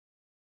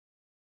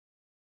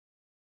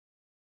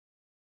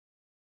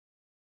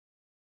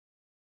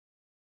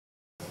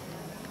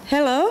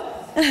Hello.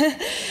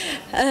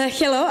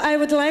 Hello, I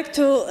would like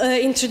to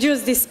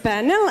introduce this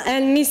panel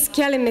and Ms.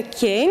 Kelly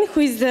McCain,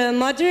 who is the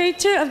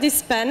moderator of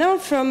this panel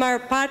from our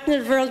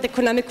partner World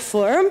Economic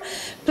Forum.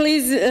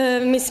 Please,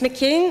 Ms.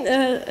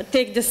 McCain,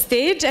 take the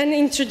stage and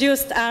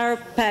introduce our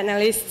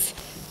panelists.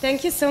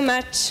 Thank you so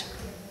much.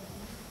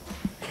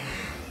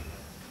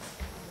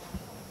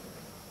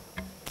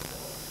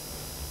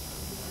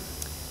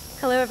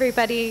 Hello,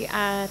 everybody.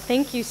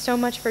 Thank you so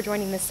much for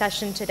joining this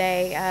session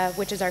today,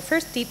 which is our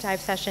first deep dive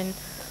session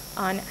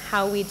on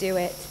how we do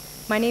it.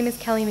 My name is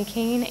Kelly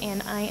McCain,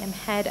 and I am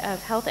head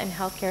of Health and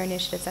Healthcare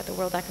Initiatives at the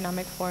World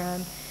Economic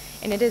Forum.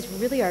 And it is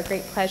really our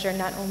great pleasure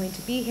not only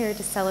to be here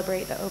to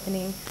celebrate the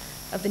opening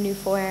of the new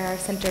 4IR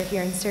Center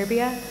here in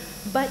Serbia,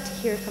 but to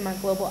hear from our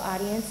global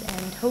audience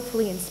and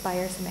hopefully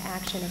inspire some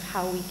action of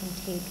how we can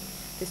take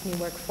this new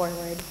work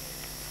forward.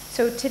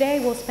 So today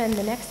we'll spend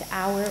the next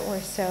hour or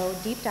so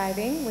deep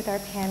diving with our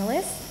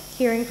panelists,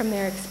 hearing from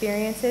their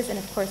experiences, and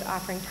of course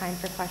offering time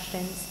for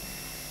questions.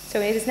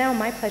 So it is now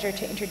my pleasure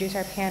to introduce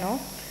our panel.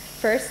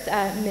 First,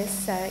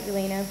 Ms.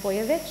 Jelena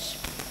Bojovic,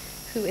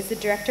 who is the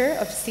director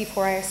of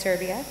C4IR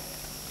Serbia.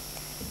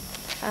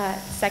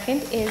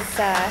 Second is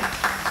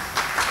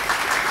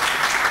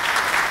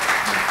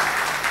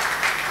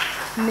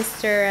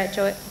Mr.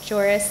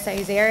 Joris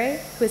Saizere,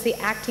 who is the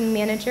acting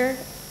manager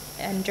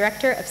and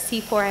director of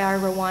C4IR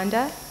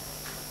Rwanda.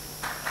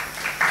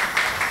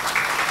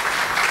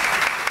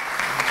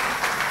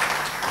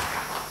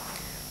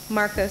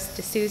 Marcos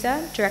de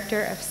Souza,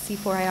 director of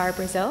C4IR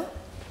Brazil.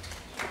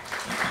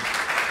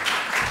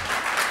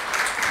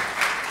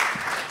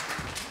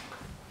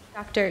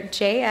 Dr.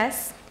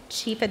 J.S.,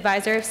 chief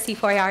advisor of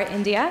C4IR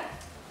India.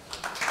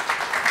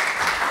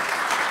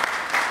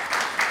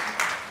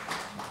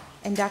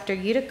 And Dr.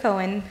 Yuta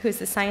Cohen, who is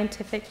the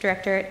scientific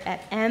director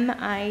at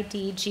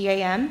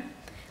MIDGAM,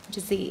 which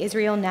is the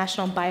Israel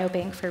National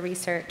Biobank for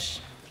Research.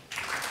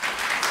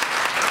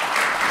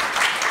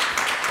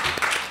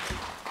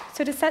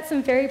 So to set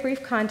some very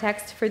brief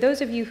context, for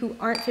those of you who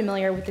aren't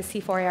familiar with the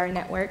C4IR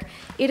network,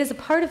 it is a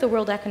part of the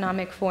World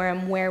Economic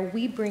Forum where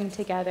we bring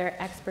together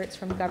experts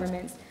from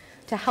governments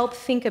to help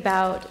think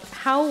about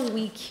how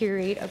we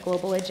curate a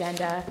global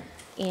agenda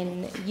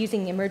in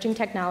using emerging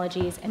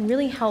technologies and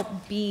really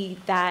help be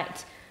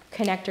that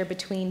connector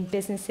between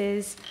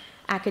businesses,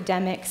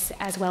 academics,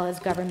 as well as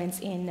governments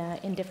in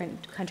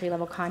different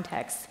country-level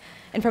contexts.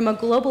 And from a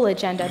global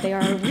agenda, they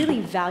are really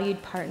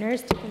valued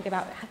partners to think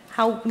about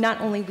how not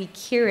only we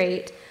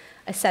curate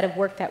a set of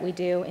work that we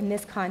do in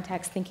this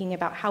context, thinking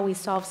about how we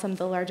solve some of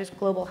the largest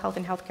global health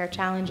and healthcare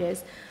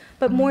challenges,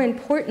 but more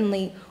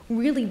importantly,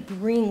 really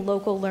bring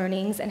local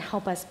learnings and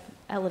help us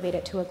elevate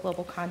it to a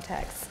global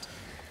context.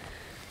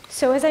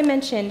 So as I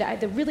mentioned,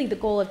 really the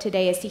goal of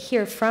today is to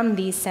hear from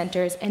these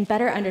centers and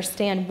better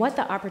understand what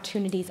the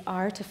opportunities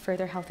are to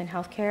further health and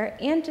healthcare,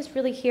 and just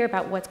really hear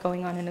about what's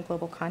going on in a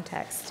global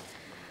context.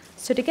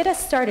 So to get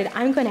us started,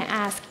 I'm going to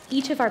ask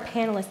each of our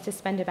panelists to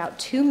spend about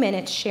 2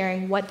 minutes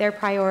sharing what their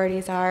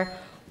priorities are,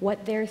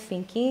 what they're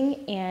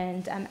thinking,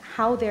 and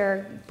how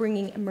they're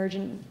bringing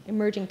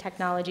emerging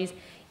technologies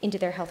into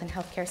their health and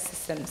healthcare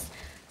systems.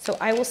 So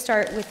I will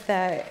start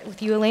with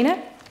you,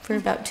 Elena, for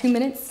about 2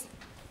 minutes.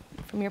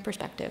 From your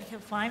perspective. I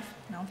have 5?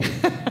 No.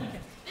 Okay.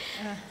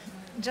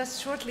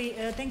 Just shortly,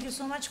 thank you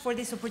so much for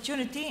this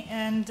opportunity,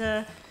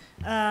 and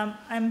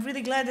I'm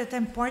really glad that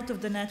I'm part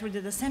of the network,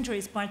 that the center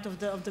is part of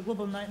the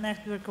global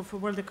network of the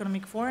World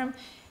Economic Forum.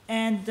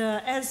 And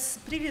as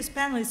previous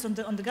panelists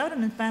on the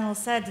government panel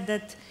said,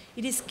 that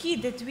it is key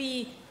that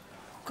we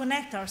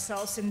connect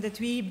ourselves and that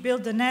we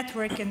build a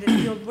network and that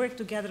we all work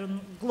together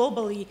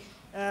globally,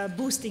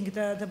 boosting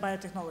the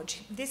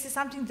biotechnology. This is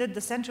something that the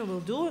center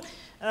will do.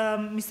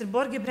 Mr.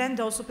 Borgebrand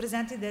also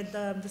presented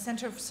that the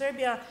Center of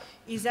Serbia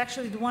is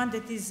actually the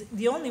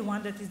only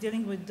one that is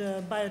dealing with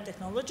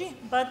biotechnology,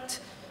 but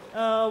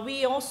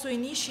we also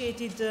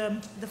initiated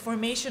the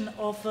formation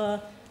of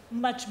a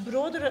much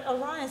broader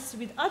alliance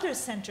with other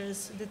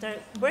centers that are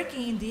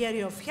working in the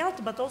area of health,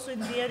 but also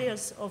in the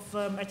areas of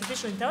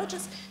artificial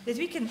intelligence, that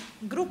we can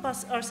group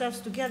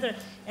ourselves together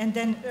and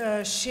then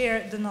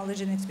share the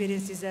knowledge and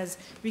experiences, as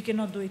we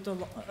cannot do it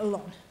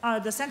alone.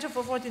 The Center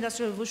for Fourth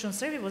Industrial Revolution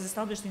Serbia was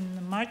established in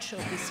March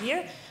of this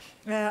year.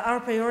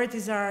 Our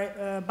priorities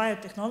are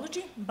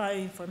biotechnology,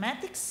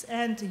 bioinformatics,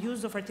 and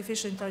use of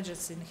artificial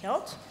intelligence in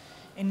health.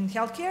 In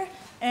healthcare,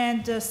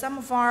 and some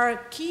of our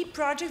key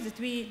projects that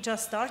we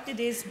just started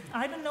is,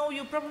 I don't know,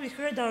 you probably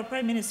heard our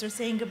Prime Minister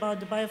saying about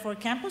the Bio4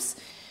 campus.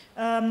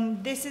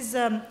 This is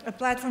a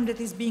platform that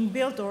is being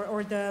built,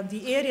 or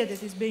the area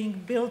that is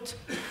being built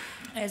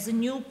as a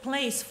new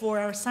place for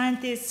our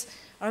scientists,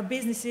 our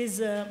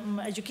businesses,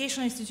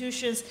 educational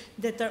institutions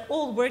that are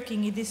all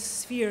working in this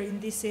sphere,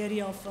 in this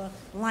area of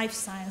life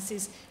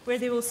sciences, where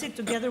they will sit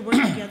together, work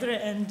together,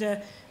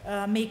 and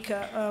make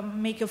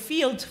a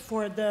field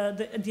for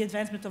the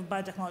advancement of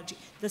biotechnology.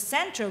 The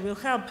center will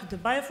help the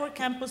Bio4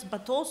 campus,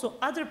 but also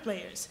other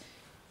players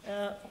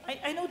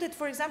I know that,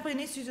 for example, in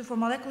Institute for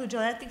Molecular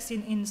Genetics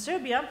in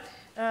Serbia,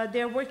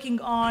 they're working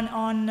on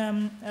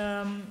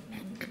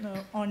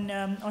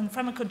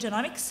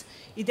pharmacogenomics,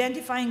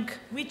 identifying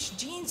which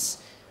genes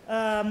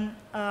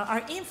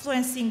are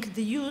influencing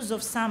the use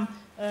of some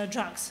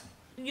drugs.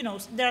 You know,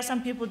 there are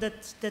some people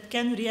that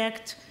can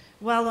react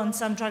well on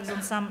some drugs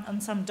and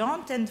some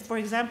don't. And for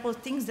example,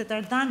 things that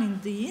are done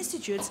in the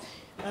institutes,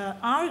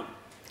 our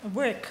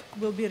work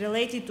will be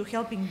related to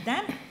helping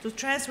them to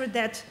transfer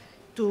that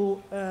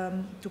to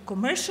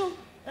commercial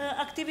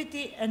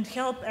activity and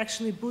help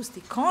actually boost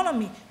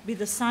economy with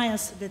the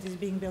science that is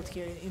being built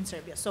here in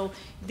Serbia. So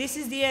this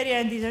is the area,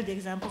 and these are the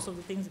examples of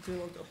the things that we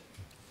will do.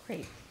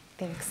 Great,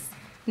 thanks.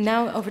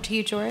 Now over to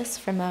you, Joris,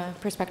 from a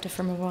perspective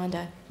from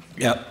Rwanda.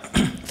 Yeah,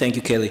 thank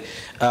you, Kelly.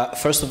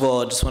 First of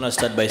all, I just want to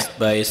start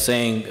by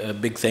saying a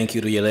big thank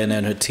you to Yelena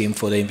and her team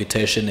for the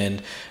invitation,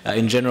 and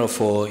in general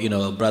for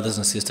brothers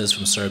and sisters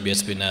from Serbia.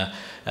 It's been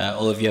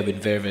all of you have been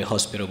very, very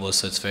hospitable,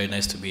 so it's very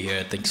nice to be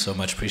here. Thank you so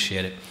much,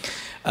 appreciate it.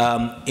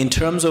 In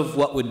terms of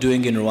what we're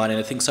doing in Rwanda, and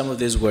I think some of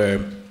these were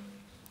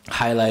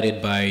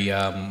highlighted by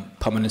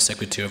Permanent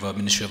Secretary of our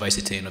Ministry of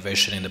ICT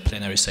Innovation in the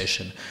plenary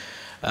session.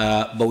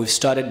 But we've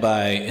started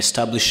by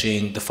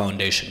establishing the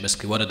foundation.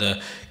 Basically, what are the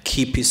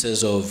key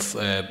pieces of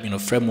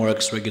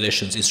frameworks,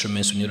 regulations,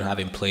 instruments we need to have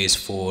in place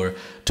to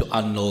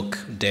unlock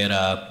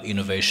data,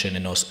 innovation,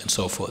 and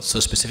so forth.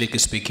 So specifically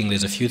speaking,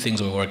 there's a few things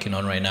we're working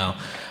on right now.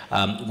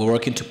 We're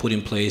working to put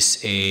in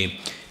place a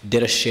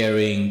data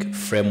sharing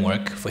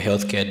framework for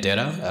healthcare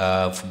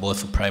data, for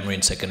both primary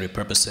and secondary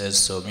purposes,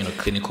 so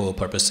clinical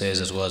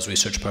purposes as well as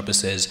research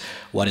purposes.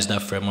 What is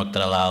that framework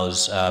that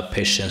allows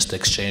patients to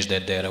exchange their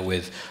data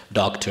with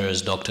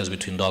doctors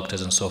between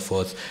doctors, and so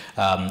forth?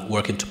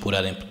 Working to put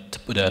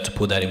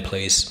that in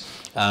place.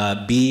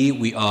 B,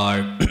 we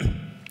are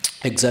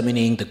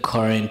examining the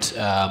current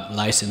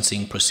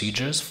licensing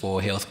procedures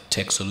for health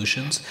tech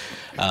solutions.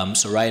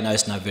 So right now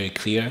it's not very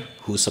clear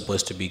who's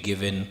supposed to be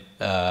given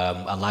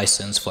a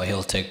license for a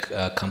health tech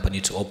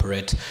company to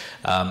operate.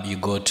 You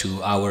go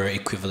to our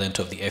equivalent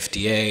of the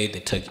FDA,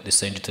 they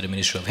send you to the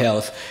Ministry of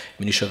Health.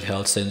 Ministry of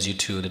Health sends you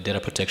to the Data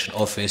Protection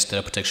Office.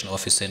 Data Protection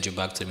Office sends you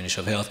back to the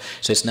Ministry of Health.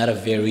 So it's not a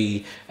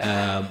very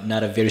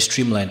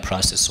streamlined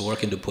process. So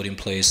working to put in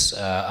place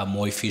a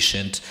more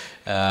efficient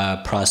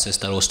process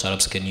that all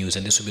startups can use.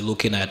 And this will be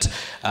looking at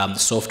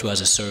software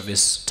as a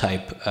service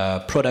type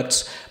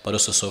products, but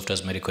also software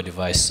as medical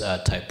device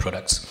type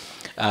products.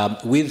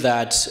 With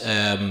that,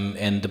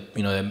 and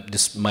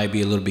this might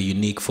be a little bit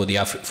unique for the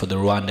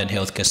Rwandan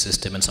healthcare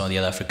system and some of the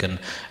other African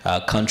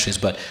countries,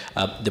 but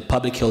the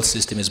public health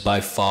system is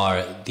by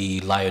far the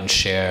lion's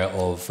share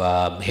of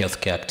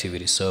healthcare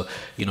activities. So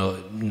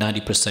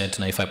 90%,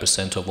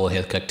 95% of all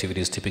healthcare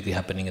activities typically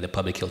happening in the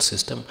public health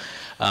system.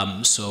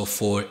 So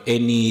for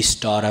any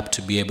startup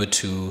to be able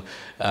to,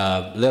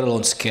 let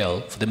alone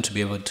scale, for them to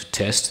be able to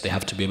test, they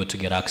have to be able to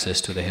get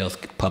access to the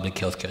public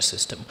healthcare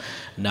system.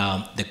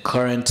 Now, the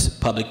current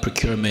public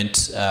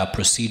procurement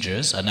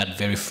procedures are not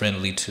very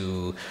friendly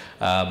to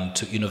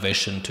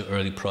innovation, to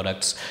early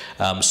products.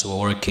 So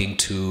we're working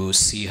to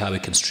see how we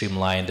can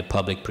streamline the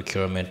public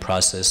procurement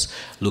process,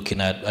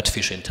 looking at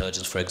artificial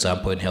intelligence, for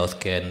example, in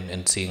healthcare,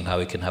 and seeing how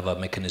we can have a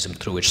mechanism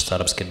through which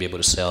startups can be able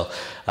to sell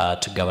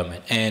to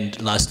government.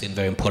 And lastly, and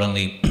very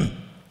importantly,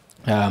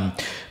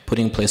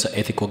 putting in place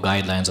ethical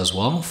guidelines as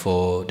well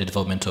for the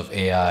development of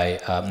AI.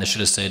 I should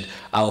have said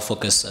our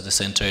focus at the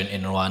center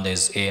in Rwanda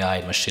is AI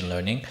and machine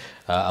learning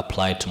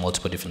applied to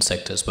multiple different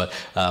sectors. But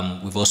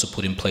we've also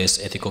put in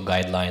place ethical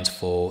guidelines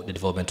for the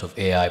development of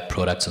AI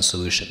products and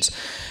solutions.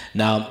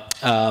 Now,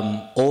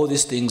 all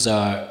these things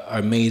are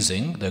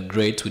amazing. They're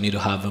great. We need to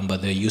have them,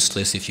 but they're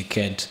useless if you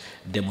can't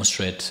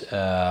demonstrate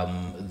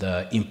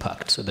the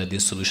impact that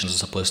these solutions are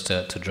supposed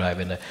to drive.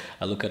 And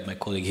I look at my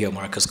colleague here,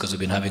 Marcus, because we've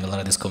been having a lot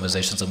of these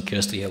conversations. I'm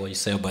curious to hear what you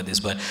say about this.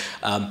 But,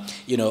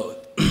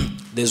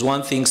 there's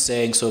one thing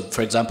saying, so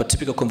for example, a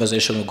typical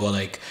conversation will go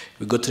like,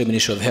 we go to the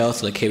Ministry of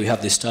Health, like, hey, we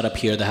have this startup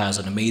here that has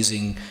an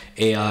amazing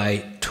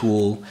AI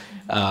tool.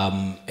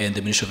 And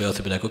the Ministry of Health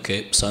will be like,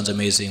 okay, sounds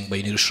amazing, but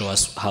you need to show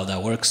us how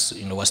that works,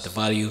 what's the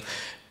value.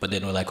 But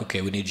then we're like,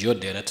 okay, we need your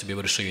data to be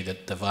able to show you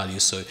the value.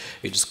 So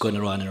you're just going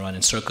around and around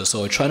in circles. So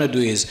what we're trying to do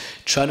is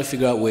trying to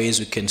figure out ways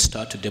we can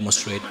start to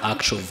demonstrate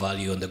actual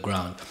value on the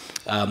ground.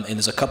 And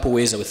there's a couple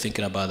ways that we're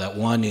thinking about that.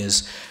 One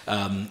is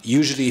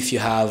usually if you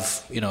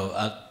have,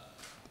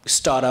 a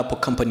startup or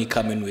company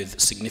come in with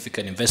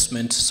significant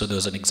investment. So there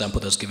was an example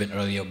that was given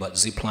earlier about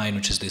Zipline,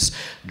 which is this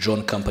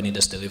drone company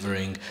that's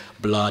delivering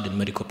blood and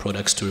medical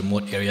products to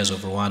remote areas of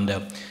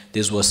Rwanda.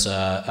 This was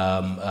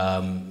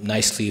a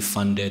nicely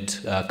funded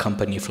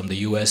company from the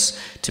US.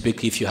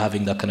 Typically, if you're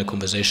having that kind of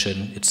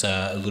conversation, it's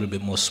a little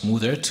bit more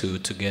smoother to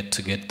get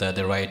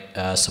the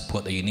right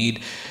support that you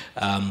need.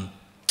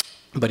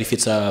 But if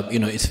it's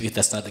if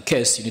that's not the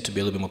case, you need to be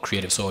a little bit more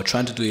creative. So what we're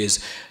trying to do is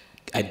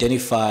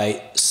identify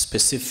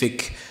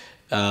specific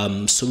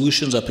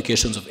solutions,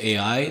 applications of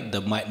AI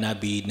that might not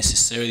be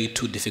necessarily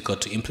too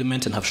difficult to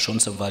implement and have shown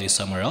some value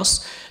somewhere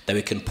else that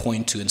we can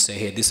point to and say,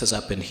 hey, this has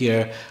happened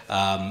here,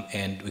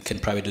 and we can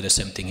probably do the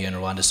same thing here in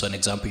Rwanda. So an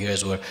example here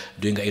is we're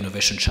doing an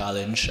innovation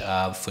challenge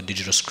for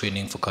digital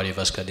screening for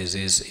cardiovascular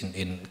disease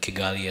in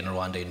Kigali and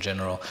Rwanda in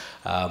general,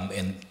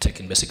 and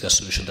taking basically a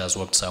solution that has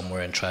worked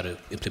somewhere and try to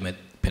implement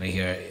it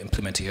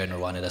here in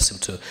Rwanda that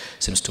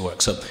seems to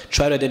work. So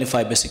try to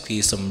identify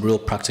basically some real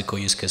practical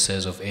use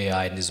cases of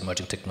AI and these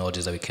emerging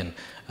technologies that we can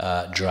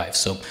drive.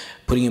 So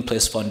putting in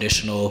place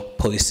foundational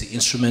policy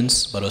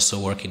instruments, but also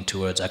working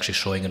towards actually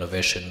showing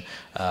innovation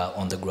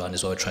on the ground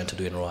is what we're trying to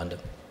do in Rwanda.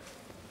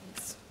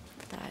 Thanks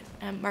for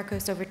that.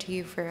 Marcos, over to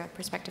you for a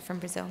perspective from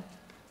Brazil.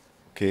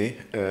 Okay,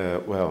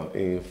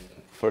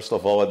 first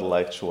of all, I'd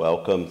like to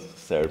welcome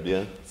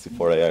Serbia,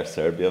 C4IR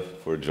Serbia,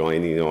 for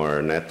joining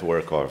our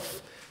network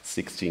of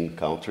 16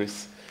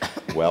 countries.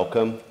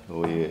 Welcome.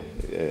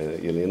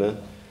 Elena,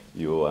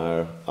 you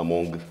are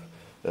among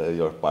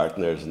your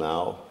partners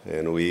now,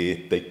 and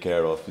we take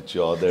care of each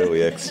other.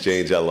 We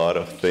exchange a lot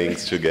of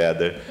things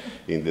together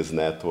in this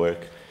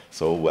network.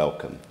 So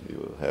welcome.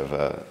 You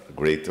have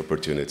great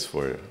opportunities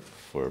for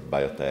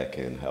biotech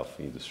and health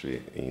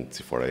industry in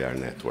C4IR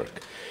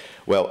network.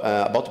 Well,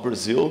 about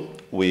Brazil,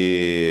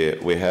 we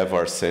have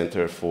our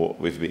center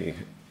we've been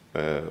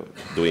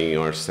doing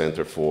our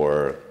center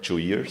for 2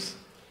 years.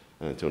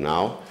 Until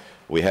now,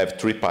 we have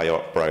 3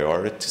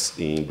 priorities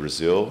in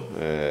Brazil: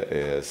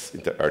 as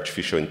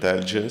artificial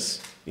intelligence,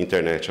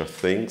 Internet of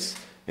Things,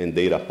 and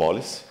data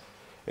policy.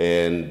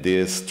 And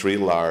these 3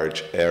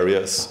 large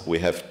areas, we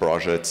have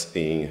projects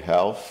in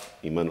health,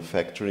 in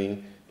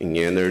manufacturing, in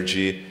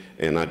energy,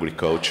 and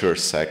agriculture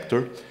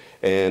sector.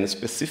 And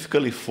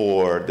specifically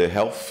for the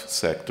health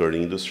sector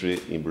industry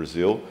in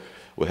Brazil,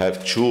 we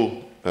have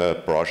 2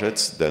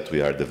 projects that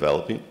we are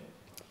developing.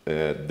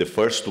 The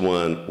first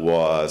one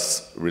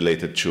was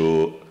related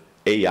to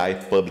AI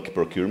public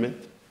procurement,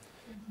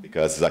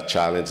 because it's a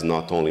challenge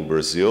not only in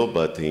Brazil,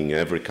 but in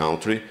every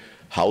country.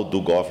 How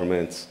do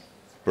governments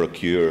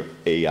procure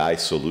AI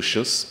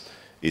solutions?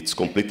 It's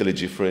completely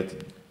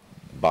different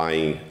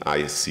buying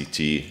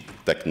ICT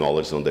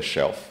technologies on the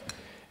shelf.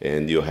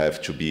 And you have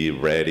to be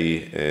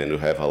ready, and you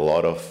have a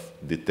lot of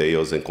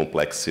details and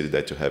complexity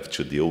that you have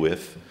to deal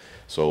with.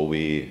 So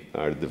we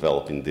are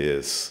developing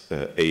this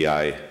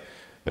AI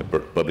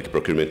public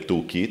procurement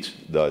toolkit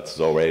that's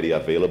already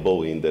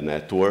available in the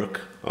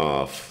network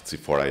of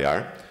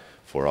C4IR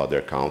for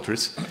other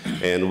countries.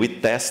 And we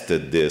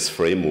tested this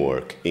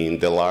framework in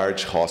the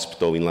large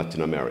hospital in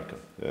Latin America.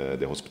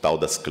 The Hospital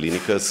das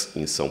Clínicas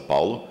in São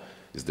Paulo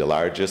is the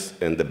largest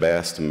and the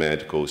best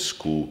medical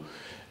school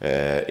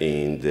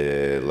in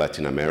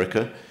Latin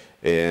America.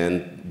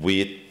 And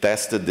we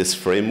tested this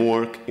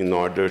framework in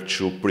order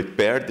to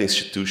prepare the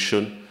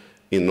institution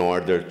in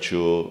order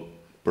to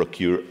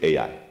procure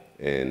AI.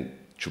 And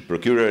to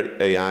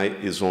procure AI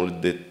is only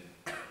the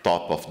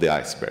top of the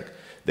iceberg.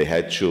 They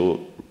had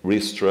to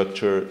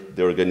restructure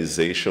the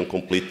organization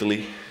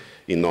completely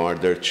in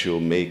order to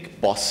make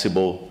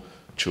possible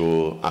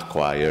to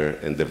acquire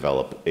and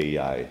develop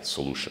AI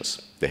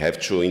solutions. They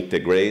have to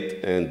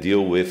integrate and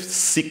deal with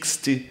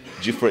 60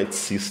 different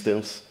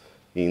systems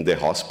in the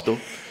hospital,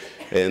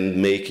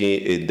 and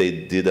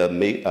they did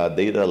a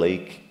data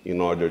lake in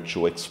order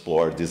to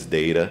explore this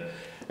data.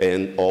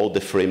 And all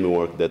the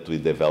framework that we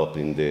developed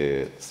in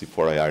the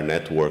C4IR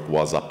network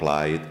was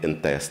applied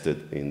and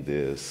tested in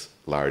this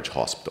large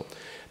hospital.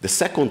 The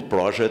second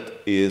project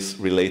is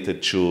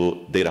related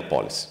to data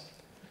policy.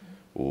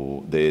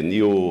 The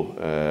new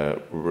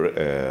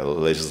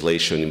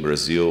legislation in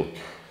Brazil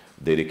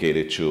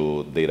dedicated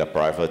to data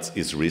privacy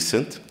is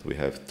recent. We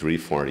have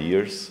 3-4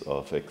 years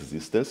of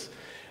existence.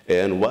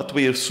 And what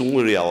we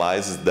soon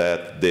realized is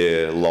that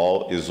the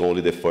law is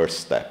only the first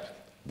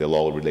step, the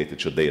law related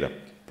to data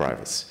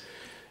privacy.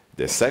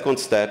 The second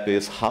step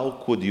is how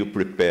could you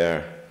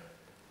prepare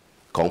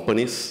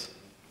companies,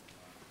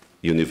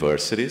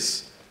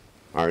 universities,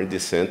 R&D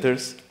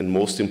centers, and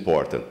most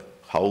important,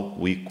 how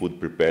we could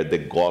prepare the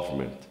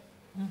government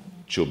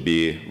to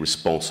be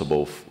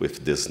responsible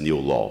with this new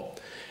law.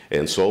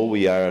 And so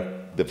we are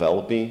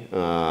developing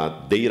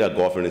a data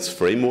governance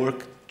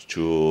framework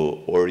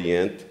to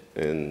orient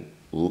and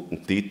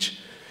teach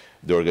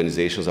the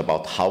organizations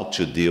about how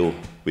to deal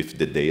with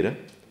the data.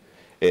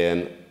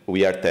 And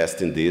we are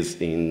testing this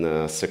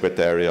in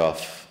Secretary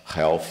of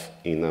Health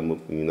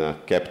in a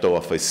capital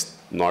of a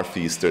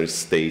northeastern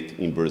state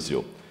in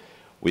Brazil.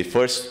 We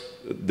first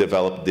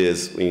developed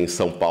this in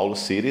São Paulo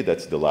city,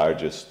 that's the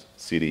largest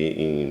city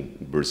in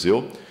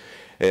Brazil.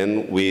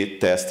 And we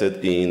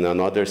tested in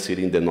another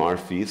city in the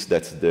northeast,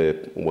 that's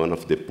one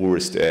of the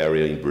poorest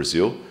area in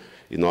Brazil,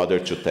 in order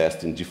to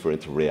test in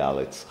different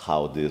realities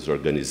how this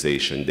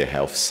organization, the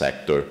health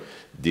sector,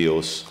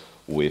 deals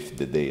with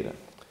the data.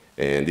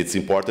 And it's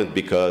important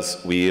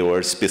because we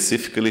were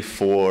specifically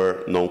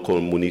for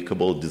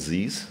non-communicable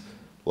disease,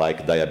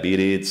 like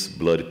diabetes,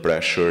 blood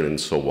pressure, and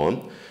so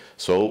on.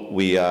 So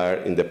we are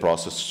in the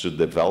process to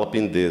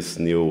developing this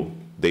new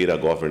data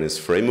governance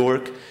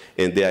framework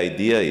And the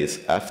idea is,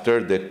 after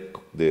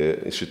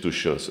the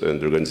institutions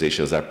and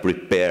organizations are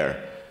prepared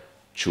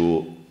to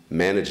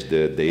manage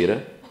the data,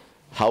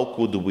 how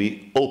could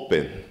we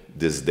open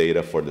this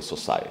data for the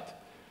society?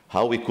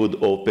 How we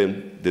could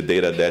open the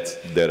data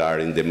that are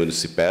in the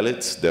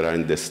municipalities, that are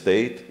in the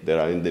state, that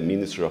are in the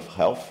Ministry of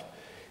Health,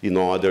 in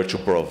order to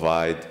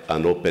provide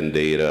an open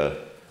data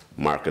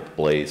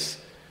marketplace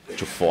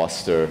to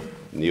foster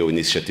new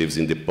initiatives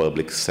in the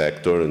public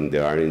sector, in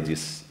the R&D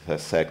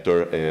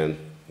sector, and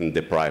in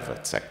the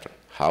private sector.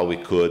 How we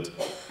could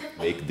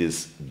make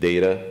this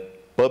data,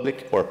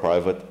 public or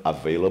private,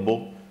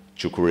 available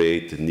to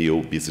create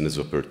new business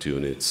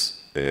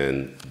opportunities and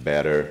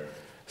better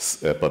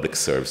public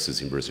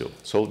services in Brazil.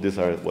 So these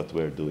are what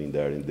we're doing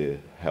there in the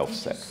health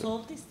sector. Did you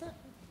solve this?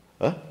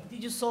 Huh?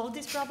 Did you solve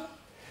this problem?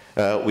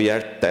 We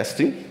are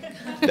testing.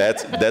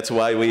 That's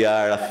why we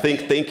are a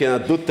think tank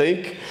and a do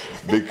tank,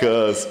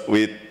 because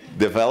we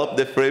develop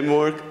the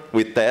framework,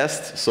 we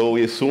test, so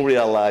we soon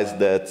realize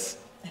that's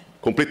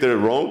completely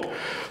wrong.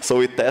 So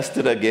we test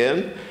it again,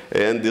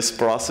 and this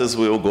process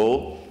will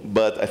go.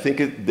 But I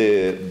think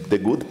the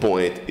good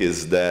point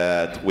is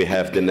that we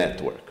have the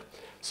network.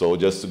 So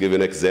just to give you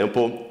an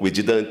example, we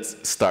didn't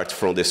start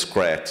from the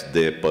scratch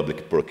the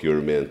public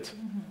procurement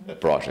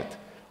project.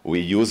 We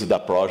used a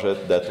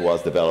project that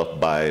was developed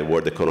by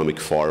World Economic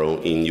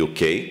Forum in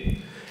UK,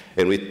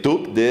 and we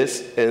took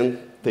this and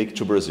take it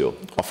to Brazil.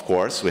 Of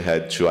course, we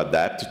had to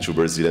adapt to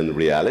Brazilian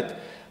reality,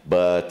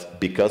 but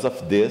because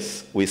of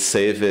this, we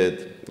saved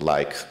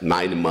like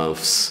 9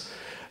 months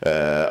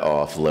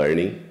of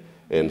learning,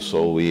 and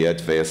so we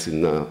advanced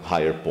in a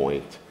higher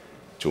point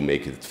to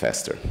make it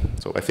faster.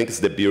 So I think it's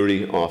the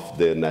beauty of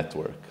the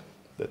network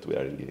that we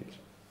are engaged.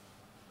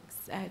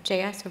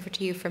 JS, over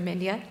to you from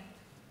India.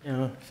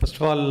 Yeah, first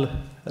of all,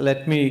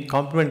 let me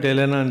compliment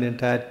Elena and the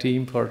entire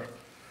team for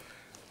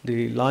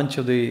the launch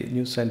of the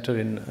new center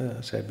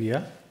in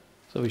Serbia.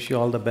 So wish you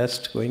all the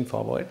best going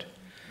forward.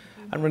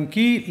 And one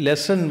key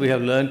lesson we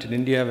have learned in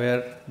India,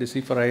 where the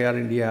C4IR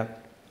India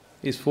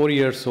is 4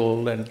 years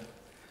old, and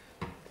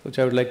which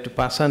I would like to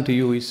pass on to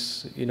you,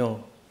 is,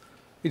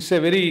 it's a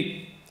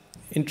very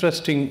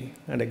interesting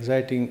and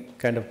exciting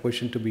kind of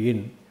position to be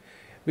in,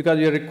 because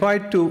you're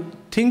required to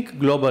think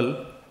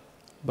global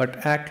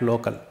but act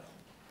local.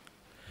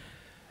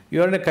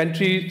 You are in a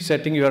country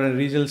setting, you are in a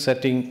regional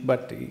setting,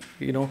 but the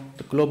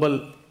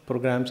global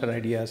programs and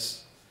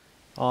ideas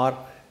are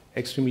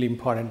extremely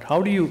important.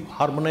 How do you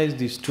harmonize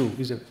these two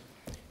is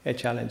a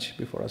challenge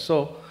before us.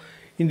 So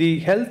in the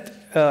health,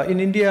 in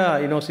India,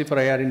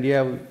 C4IR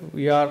India,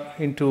 we are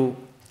into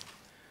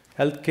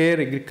healthcare,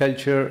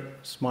 agriculture,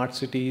 smart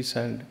cities,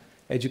 and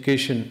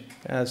education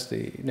as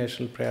the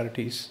national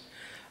priorities.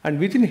 And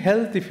within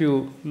health, if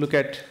you look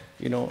at,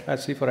 at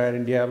C4IR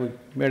India, we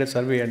made a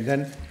survey, and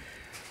then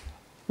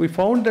we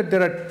found that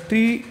there are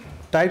 3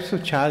 types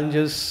of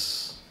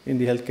challenges in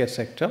the healthcare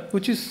sector,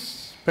 which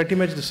is pretty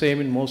much the same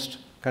in most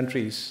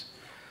countries,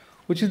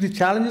 which is the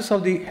challenges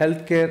of the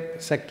healthcare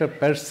sector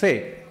per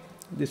se,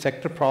 the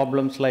sector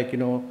problems like,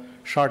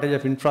 shortage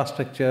of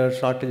infrastructure,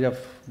 shortage of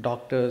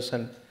doctors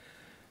and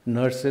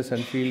nurses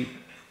and field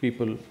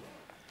people,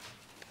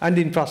 and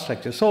the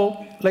infrastructure.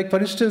 So, like for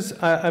instance,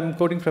 I'm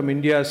quoting from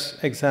India's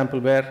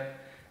example, where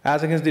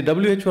as against the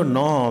WHO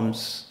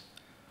norms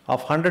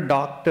of 100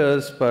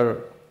 doctors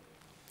per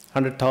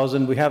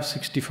 100,000, we have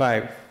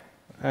 65.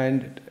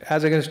 And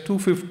as against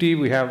 250,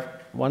 we have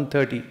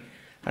 130.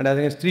 And as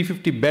against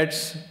 350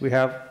 beds, we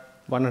have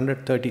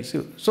 130.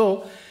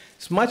 So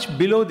it's much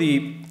below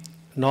the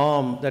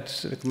norm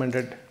that's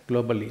recommended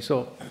globally.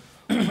 So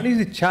what is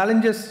the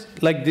challenges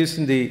like this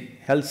in the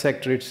health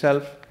sector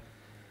itself?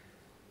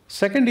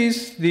 Second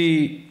is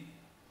the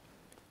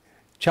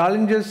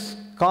challenges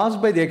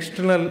caused by the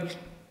external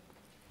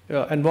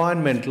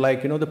environment,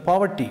 like, the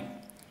poverty,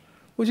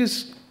 which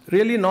is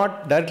really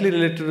not directly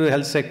related to the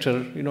health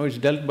sector. It's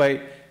dealt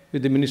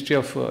with the Ministry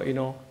of,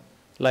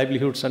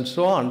 livelihoods and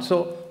so on.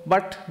 So,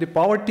 but the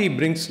poverty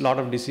brings a lot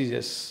of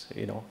diseases,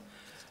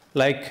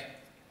 like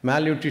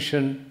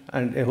malnutrition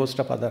and a host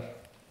of other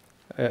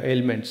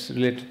ailments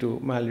related to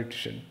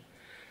malnutrition.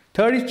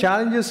 Third is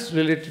challenges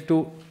related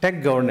to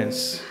tech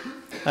governance.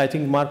 I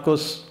think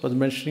Marcos was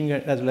mentioning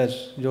it, as well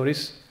as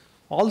Joris.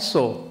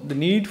 Also, the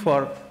need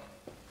for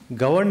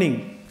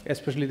governing,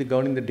 especially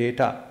governing the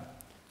data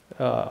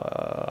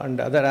and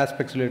other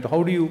aspects related to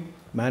how do you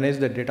manage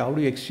the data, how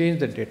do you exchange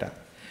the data.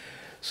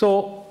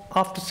 So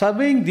after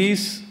surveying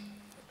these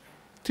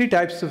 3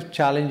 types of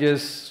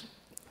challenges,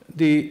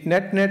 the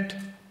net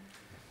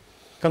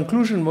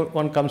conclusion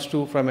one comes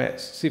to from a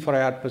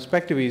C4IR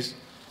perspective is,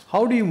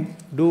 how do you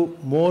do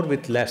more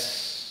with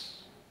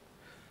less?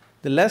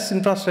 The less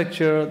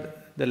infrastructure,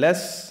 the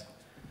less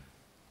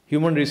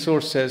human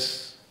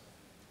resources,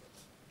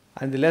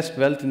 and the less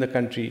wealth in the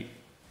country,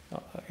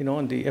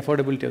 and the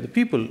affordability of the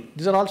people.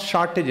 These are all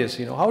shortages.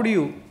 How do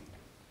you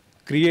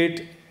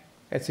create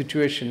a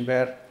situation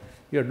where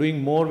you're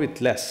doing more with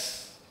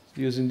less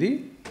using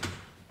the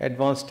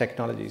advanced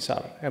technologies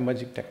or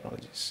emerging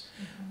technologies?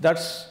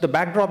 That's the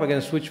backdrop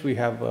against which we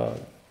have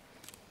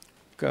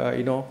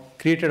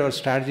created our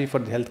strategy for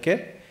the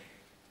healthcare,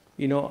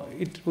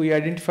 we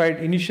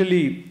identified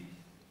initially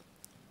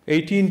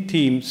 18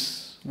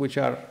 themes which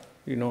are,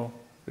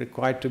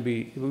 required to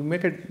be, we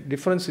make a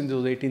difference in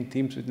those 18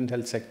 themes within the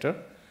health sector,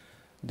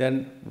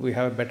 then we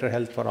have a better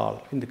health for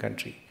all in the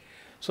country.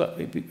 So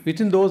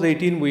within those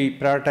 18, we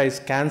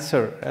prioritize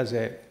cancer as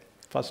a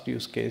first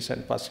use case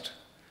and first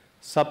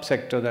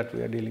subsector that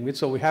we are dealing with.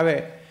 So we have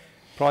a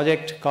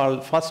project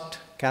called First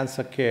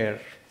Cancer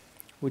Care,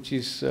 which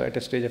is at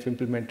a stage of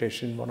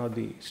implementation in one of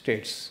the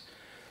states.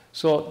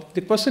 So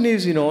the question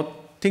is,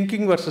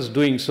 thinking versus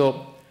doing.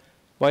 So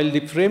while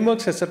the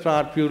frameworks, etc.,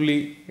 are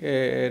purely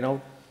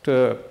an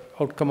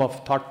outcome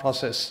of thought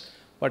process,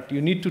 but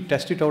you need to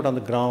test it out on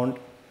the ground,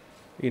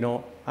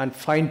 and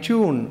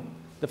fine-tune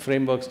the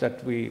frameworks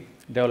that we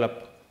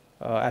develop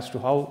as to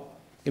how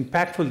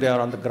impactful they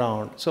are on the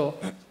ground. So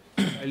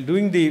while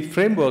doing the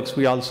frameworks,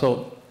 we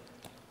also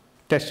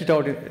tested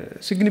out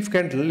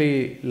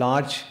significantly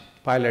large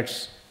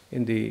pilots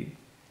in the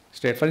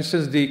state. For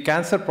instance, the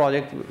cancer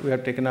project we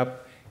have taken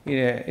up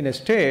in a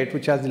state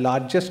which has the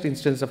largest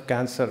instance of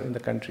cancer in the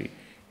country,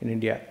 in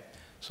India.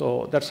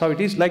 So that's how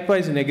it is.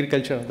 Likewise in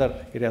agriculture and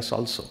other areas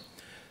also.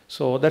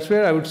 So that's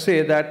where I would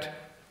say that,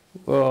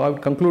 I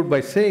would conclude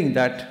by saying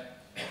that,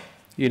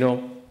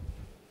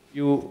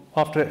 you,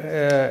 after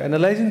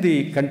analyzing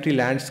the country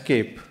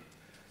landscape,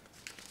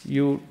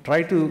 you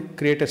try to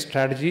create a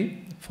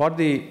strategy for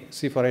the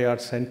C4IR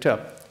Center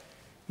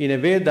in a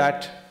way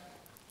that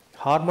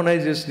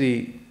harmonizes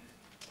the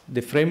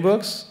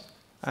frameworks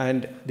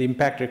and the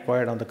impact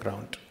required on the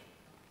ground.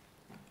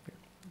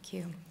 Thank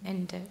you.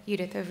 And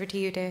Judith, over to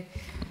you to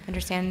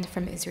understand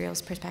from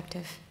Israel's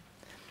perspective.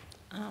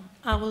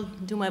 I will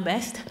do my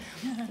best.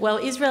 Well,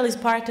 Israel is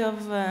part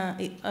of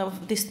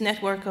this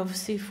network of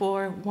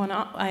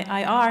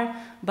C4IR,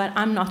 but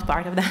I'm not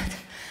part of that.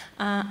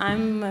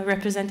 I'm a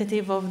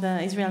representative of the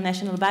Israel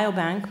National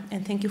Biobank,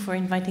 and thank you for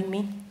inviting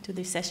me to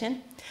this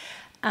session.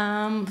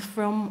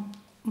 From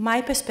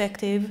my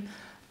perspective,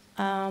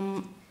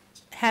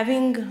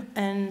 having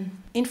an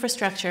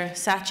infrastructure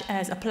such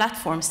as a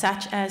platform,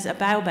 such as a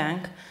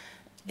biobank,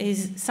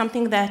 is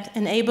something that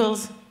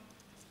enables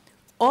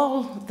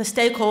all the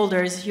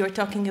stakeholders you're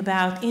talking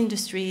about,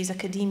 industries,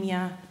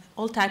 academia,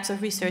 all types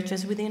of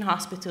researchers within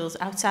hospitals,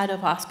 outside of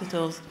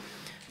hospitals,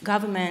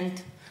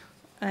 government,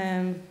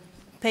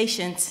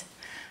 patients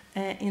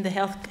in the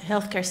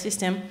healthcare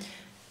system,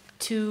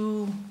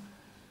 to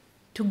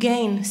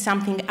gain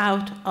something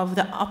out of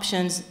the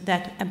options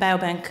that a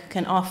biobank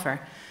can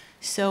offer.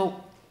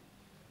 So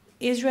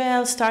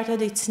Israel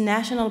started its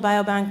national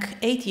biobank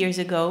 8 years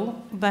ago,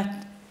 but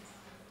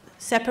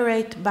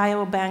separate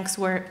biobanks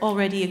were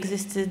already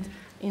existed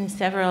in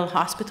several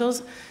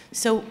hospitals.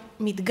 So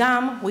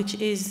Midgam, which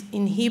is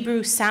in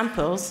Hebrew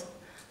samples,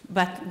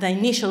 but the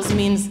initials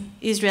means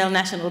Israel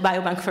National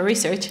Biobank for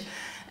Research,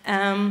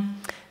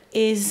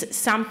 is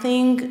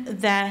something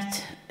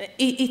that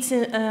it's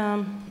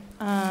a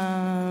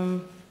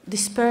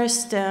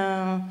dispersed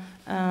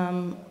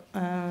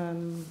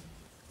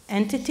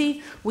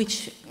entity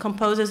which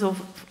composes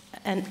of,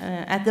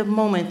 at the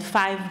moment,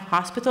 5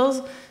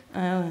 hospitals,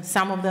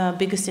 some of the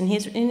biggest in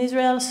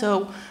Israel.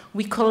 So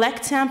we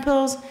collect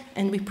samples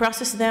and we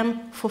process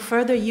them for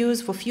further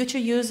use, for future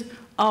use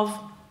of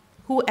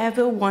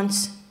whoever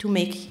wants to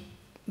make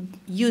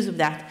use of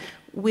that,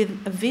 with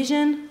a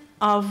vision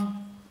of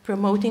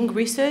promoting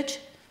research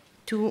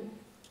to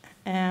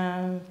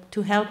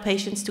help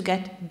patients to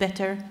get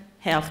better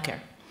healthcare.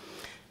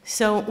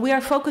 So we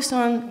are focused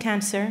on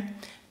cancer,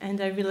 and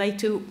I relate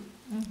to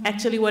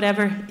actually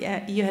whatever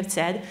you have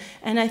said.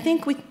 And I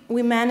think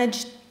we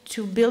managed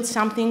to build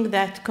something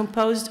that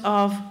composed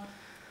of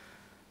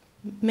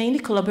mainly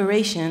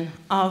collaboration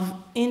of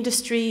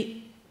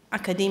industry,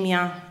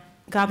 academia,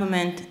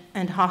 government,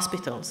 and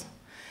hospitals.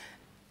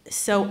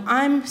 So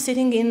I'm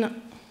sitting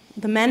in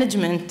the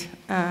management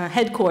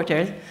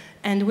headquarters,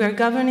 and we're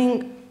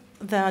governing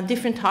the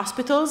different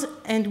hospitals,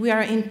 and we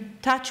are in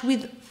touch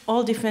with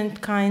all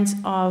different kinds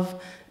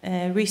of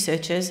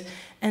researchers,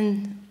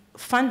 and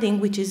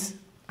funding, which is,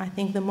 I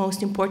think, the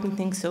most important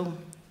thing so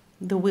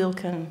the wheel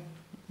can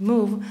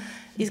move,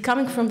 is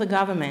coming from the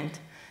government.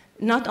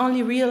 Not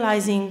only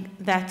realizing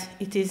that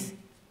it is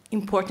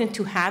important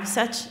to have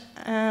such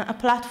a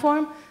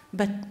platform,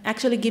 but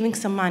actually giving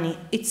some money.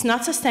 It's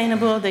not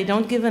sustainable. They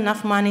don't give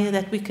enough money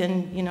that we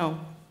can,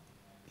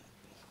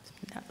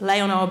 lay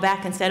on our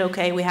back and say,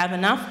 okay, we have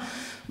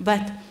enough.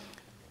 But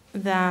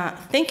the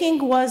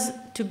thinking was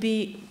to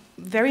be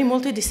very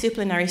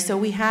multidisciplinary. So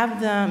we have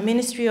the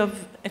Ministry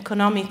of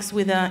Economics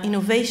with the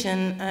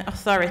Innovation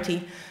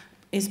Authority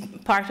is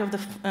part of the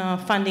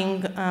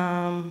funding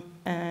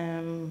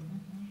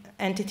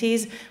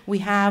entities. We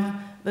have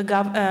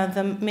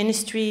the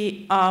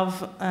Ministry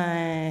of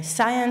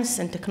Science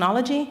and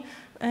Technology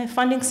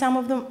funding some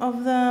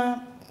of the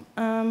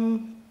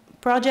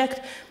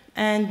project,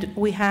 and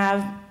we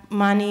have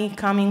money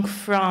coming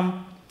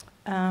from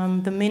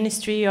the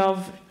Ministry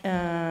of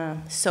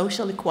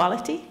Social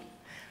Equality,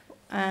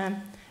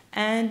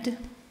 and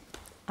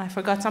I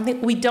forgot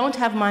something. We don't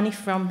have money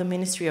from the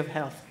Ministry of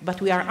Health,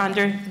 but we are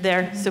under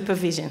their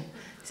supervision.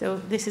 So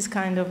this is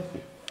kind of,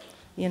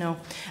 you know.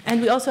 And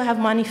we also have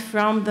money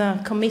from the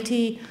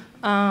Committee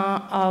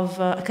of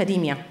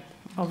Academia,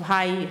 of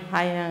high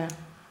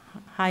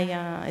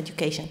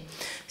education.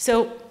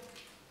 So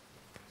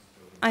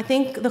I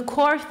think the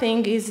core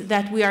thing is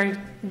that we are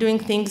doing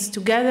things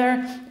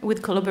together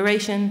with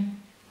collaboration.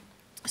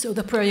 So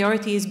the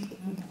priority is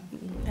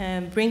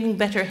bringing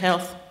better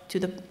health to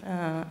the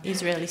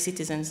Israeli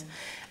citizens.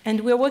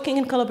 And we're working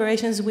in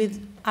collaborations with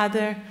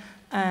other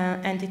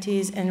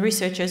entities and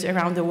researchers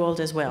around the world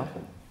as well.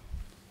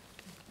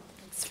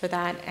 Thanks for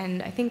that.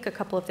 And I think a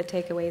couple of the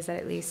takeaways that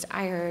at least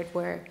I heard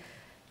were,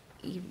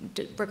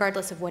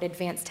 regardless of what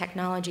advanced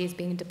technology is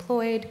being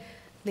deployed,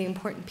 the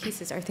important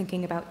pieces are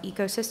thinking about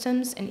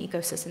ecosystems and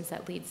ecosystems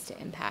that leads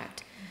to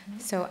impact.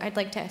 So I'd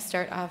like to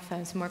start off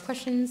some more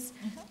questions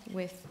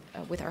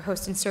with our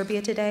host in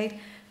Serbia today.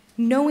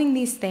 Knowing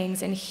these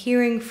things and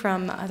hearing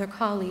from other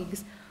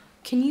colleagues,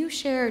 can you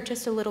share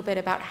just a little bit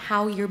about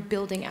how you're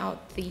building out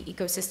the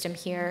ecosystem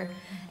here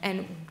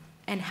and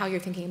how you're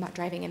thinking about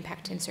driving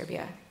impact in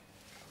Serbia?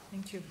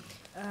 Thank you.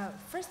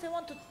 First, I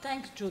want to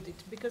thank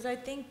Judith, because I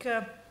think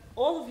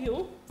all of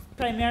you,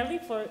 primarily,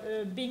 for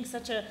being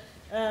such a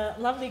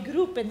lovely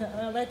group and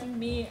letting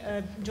me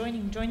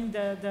joining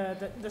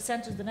the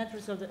centers, the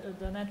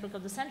network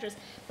of the centers.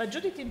 But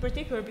Judith in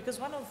particular, because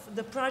one of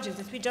the projects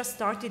that we just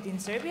started in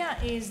Serbia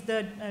is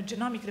the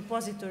genomic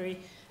repository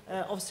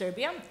of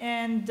Serbia,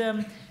 and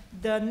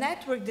the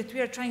network that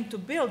we are trying to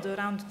build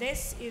around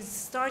this is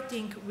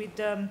starting with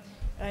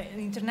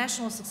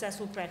international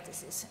successful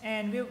practices.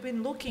 And we've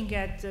been looking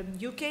at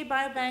UK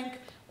Biobank,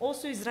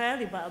 also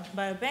Israeli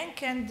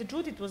Biobank, and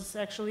Judith was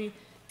actually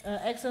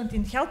excellent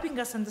in helping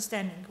us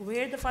understanding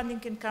where the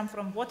funding can come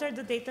from, what are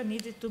the data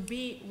needed to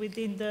be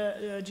within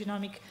the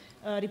genomic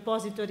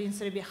repository in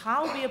Serbia,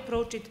 how we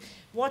approach it,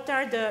 what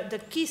are the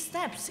key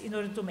steps in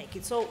order to make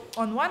it. So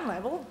on one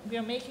level, we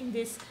are making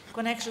these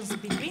connections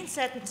between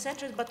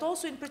centers, but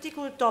also in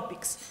particular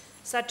topics,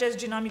 such as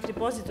genomic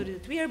repository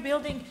that we are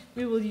building.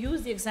 We will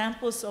use the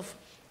examples of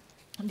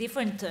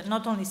different,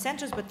 not only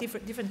centers, but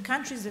different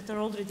countries that are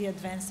already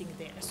advancing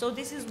there. So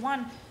this is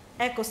one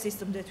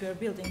ecosystem that we are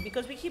building,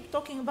 because we keep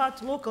talking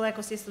about local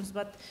ecosystems,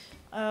 but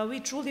we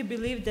truly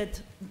believe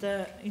that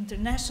the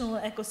international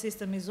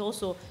ecosystem is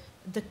also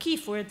the key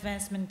for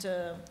advancement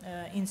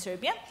in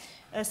Serbia.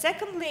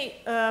 Secondly,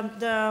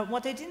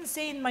 what I didn't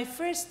say in my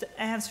first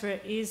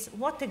answer is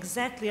what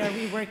exactly are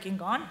we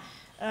working on?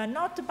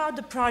 Not about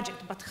the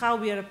project, but how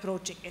we are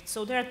approaching it.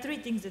 So there are three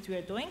things that we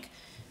are doing.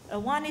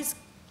 One is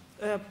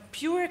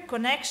pure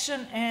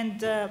connection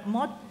and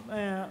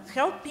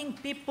helping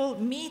people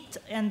meet,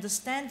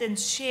 understand, and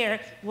share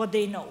what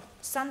they know.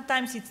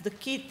 Sometimes it's the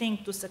key thing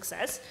to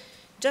success.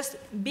 Just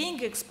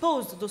being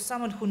exposed to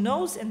someone who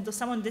knows and to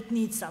someone that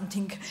needs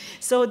something.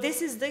 So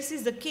this is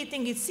the key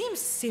thing. It seems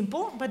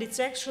simple, but it's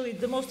actually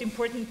the most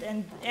important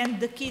and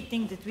the key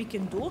thing that we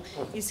can do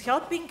is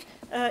helping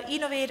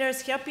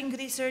innovators, helping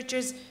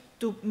researchers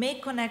to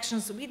make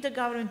connections with the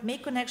government,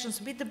 make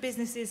connections with the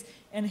businesses,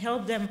 and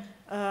help them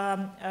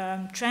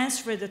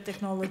transfer the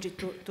technology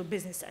to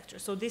business sector.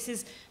 So this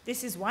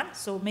is one,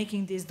 so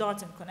making these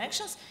dots and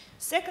connections.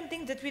 Second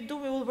thing that we do,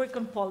 we will work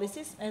on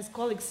policies, as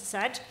colleagues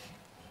said.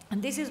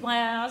 And this is why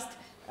I asked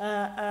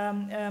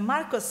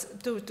Marcos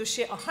to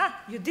share,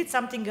 you did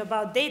something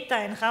about data,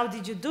 and how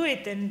did you do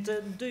it, and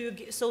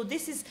so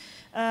this is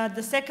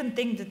the second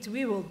thing that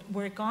we will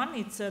work on.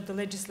 It's the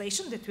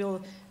legislation that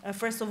will,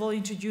 first of all,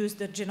 introduce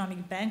the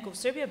Genomic Bank of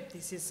Serbia.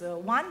 This is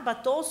one,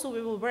 but also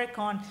we will work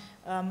on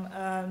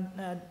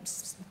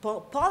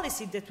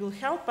policy that will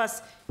help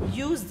us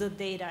use the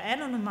data,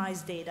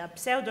 anonymized data,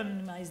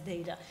 pseudonymized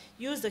data,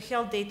 use the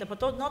health data,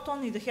 but not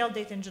only the health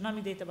data and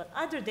genomic data, but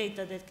other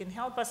data that can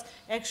help us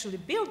actually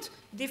build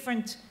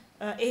different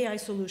AI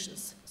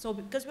solutions. So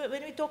because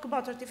when we talk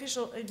about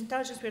artificial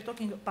intelligence, we're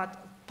talking about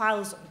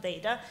piles of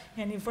data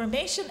and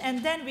information,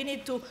 and then we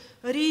need to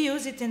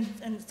reuse it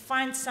and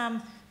find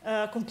some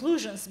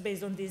conclusions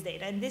based on this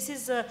data. And this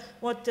is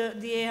what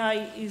the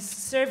AI is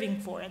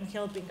serving for and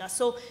helping us.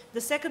 So the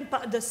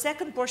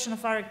second portion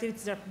of our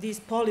activities are these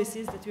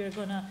policies that we are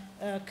going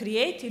to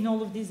create in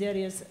all of these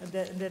areas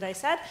that I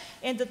said.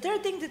 And the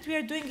third thing that we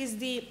are doing is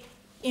the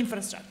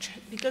infrastructure,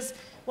 because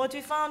what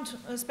we found,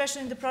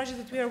 especially in the project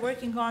that we are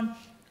working on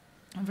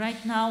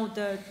right now,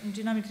 the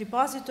genomic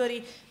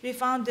repository, we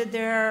found that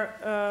there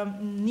are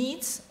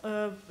needs,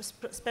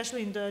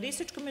 especially in the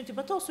research community,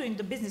 but also in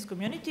the business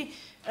community,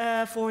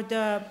 for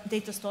the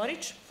data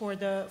storage,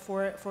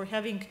 for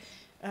having.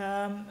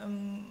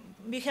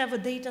 We have a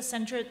data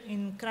center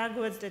in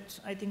Kragujevac that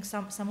I think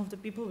some of the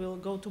people will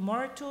go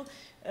tomorrow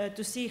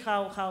to see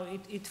how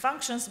it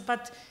functions,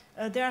 but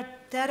there are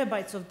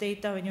terabytes of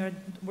data when you're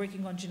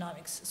working on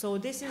genomics. So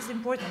this is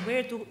important,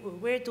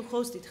 where to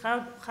host it,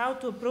 how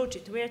to approach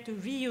it, where to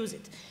reuse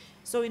it.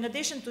 So in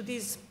addition to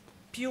these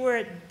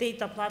pure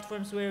data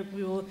platforms where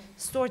we will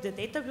store the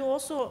data, we're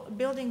also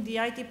building the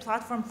IT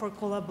platform for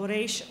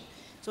collaboration.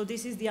 So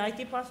this is the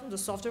IT platform, the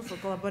software for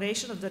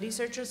collaboration of the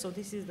researchers. So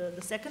this is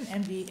the second,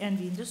 and the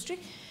industry.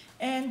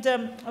 And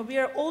we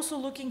are also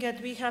looking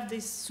at, we have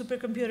this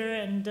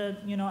supercomputer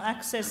and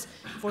access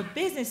for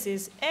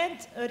businesses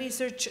and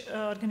research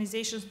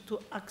organizations to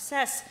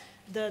access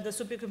the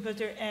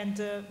supercomputer and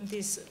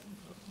this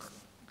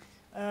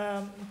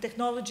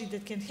technology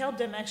that can help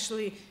them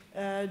actually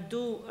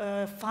do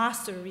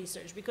faster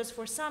research. Because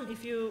for some,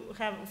 if you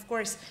have, of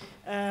course,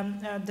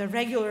 the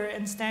regular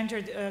and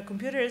standard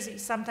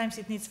computers, sometimes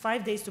it needs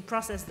 5 days to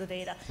process the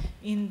data.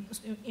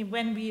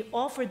 When we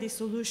offer this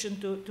solution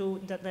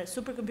to the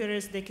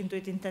supercomputers, they can do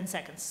it in 10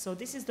 seconds. So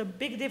this is the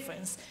big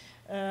difference.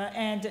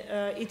 And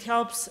it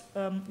helps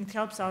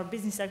our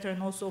business sector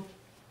and also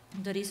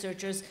the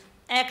researchers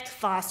act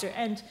faster.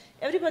 And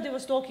everybody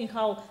was talking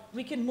how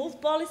we can move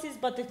policies,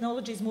 but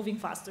technology is moving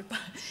faster.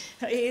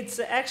 It's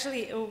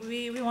actually,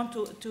 we want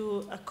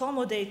to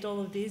accommodate all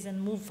of these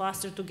and move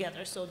faster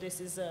together. So this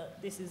is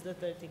the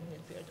third thing that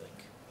we are doing.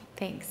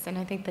 Thanks. And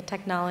I think the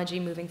technology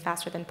moving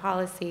faster than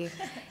policy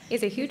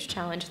is a huge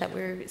challenge that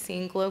we're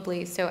seeing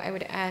globally. So I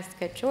would ask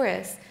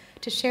Joris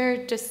to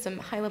share just some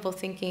high-level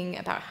thinking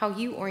about how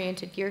you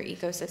oriented your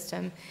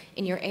ecosystem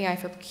in your AI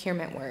for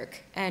procurement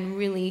work and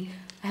really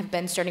have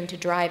been starting to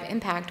drive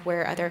impact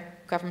where other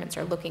governments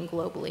are looking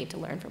globally to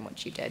learn from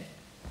what you did.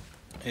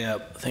 Yeah,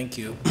 thank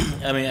you.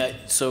 I mean,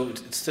 so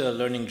it's still a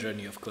learning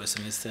journey, of course,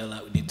 and it's still a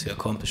lot we need to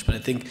accomplish. But I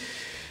think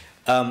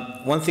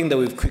one thing that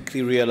we've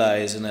quickly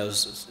realized, and I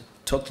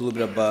talked a little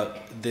bit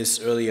about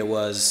this earlier,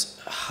 was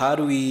how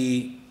do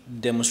we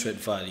demonstrate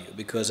value?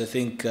 Because I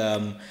think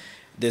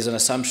there's an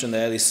assumption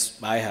that at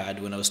least I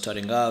had when I was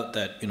starting out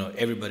that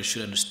everybody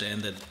should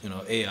understand that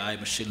AI,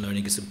 machine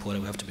learning is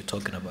important. We have to be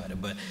talking about it,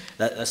 but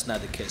that's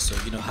not the case. So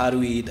how do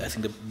we? I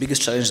think the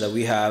biggest challenge that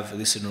we have, at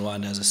least in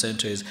Rwanda as a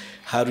center, is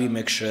how do we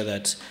make sure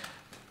that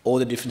all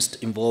the different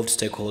involved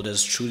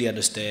stakeholders truly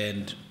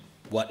understand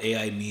what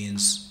AI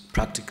means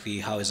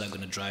practically? How is that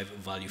going to drive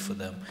value for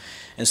them?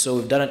 And so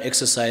we've done an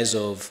exercise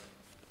of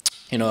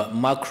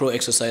macro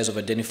exercise of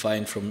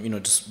identifying from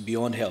just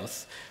beyond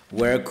health.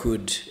 Where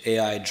could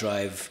AI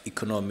drive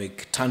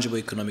tangible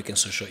economic and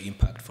social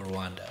impact for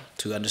Rwanda?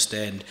 To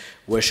understand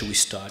where should we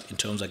start in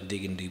terms of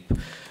digging deep.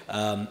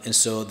 And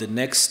so the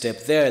next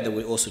step there that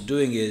we're also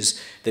doing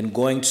is then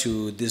going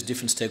to these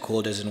different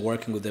stakeholders and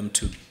working with them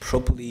to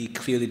properly,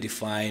 clearly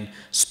define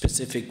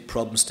specific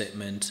problem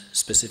statement,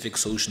 specific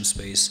solution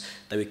space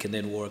that we can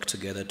then work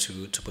together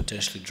to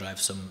potentially drive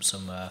some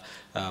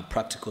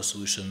practical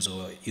solutions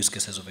or use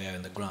cases of AI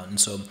on the ground. And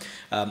so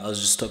I was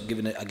just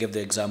I gave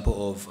the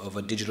example of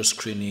a digital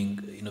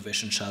screening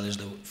innovation challenge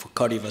for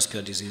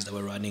cardiovascular disease that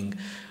we're running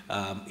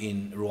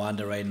in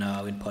Rwanda right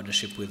now in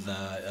partnership with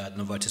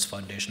Novartis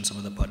Foundation, some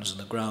of the partners on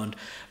the ground.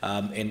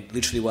 And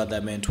literally what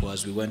that meant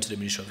was we went to the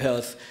Ministry of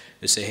Health.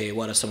 They say, hey,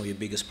 what are some of your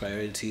biggest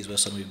priorities? What are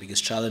some of your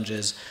biggest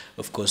challenges?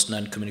 Of course,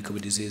 non-communicable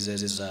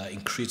diseases is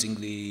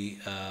increasingly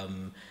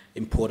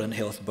important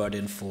health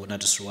burden for not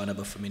just Rwanda,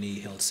 but for many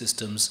health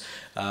systems.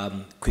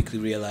 Quickly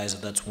realized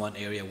that that's one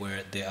area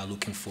where they are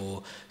looking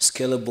for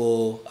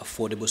scalable,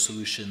 affordable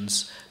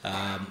solutions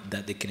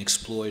that they can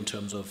explore in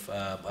terms of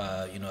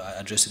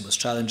addressing those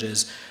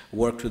challenges.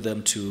 Worked with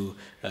them to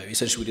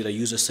essentially we did a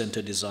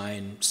user-centered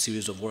design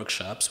series of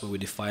workshops where we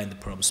defined the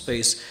problem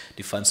space,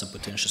 defined some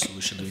potential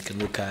solution that we can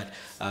look at,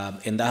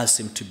 and that has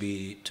seemed to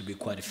be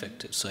quite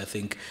effective. So I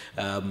think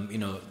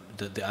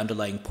the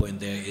underlying point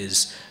there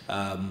is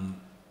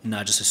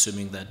not just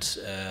assuming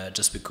that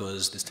just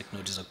because these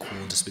technologies are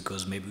cool, just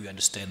because maybe we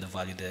understand the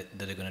value that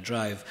they're going to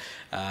drive,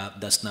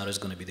 that's not always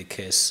going to be the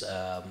case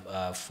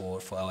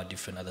for our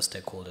different other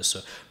stakeholders.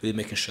 So really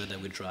making sure that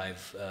we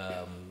drive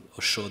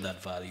or show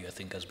that value, I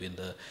think, has been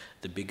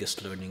the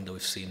biggest learning that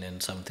we've seen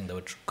and something that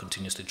we're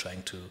continuously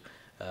trying to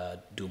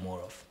do more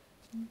of.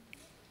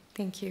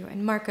 Thank you.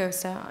 And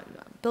Marcos,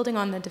 building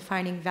on the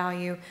defining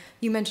value,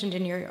 you mentioned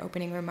in your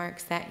opening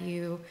remarks that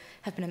you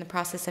have been in the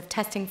process of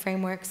testing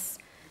frameworks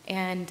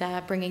and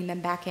bringing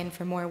them back in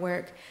for more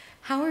work.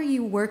 How are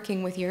you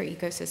working with your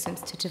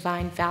ecosystems to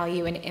define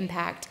value and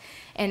impact?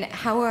 And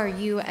how are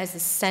you as a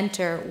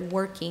center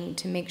working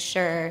to make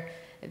sure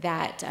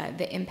that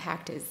the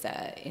impact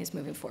is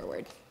moving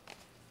forward?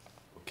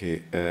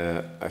 Okay,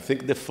 I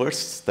think the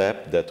first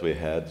step that we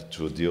had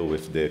to deal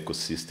with the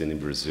ecosystem in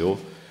Brazil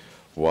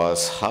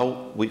was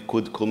how we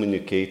could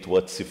communicate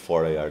what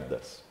C4IR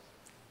does.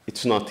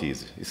 It's not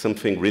easy. It's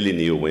something really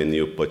new when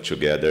you put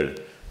together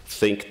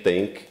think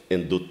tank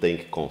and do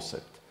tank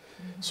concept.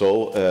 Mm-hmm.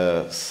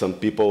 So some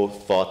people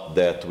thought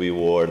that we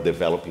were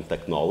developing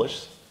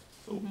technologies.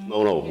 Mm-hmm.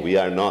 No, we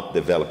are not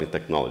developing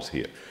technology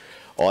here.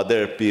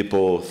 Other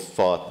people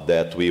thought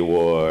that we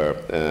were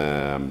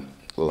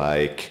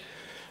like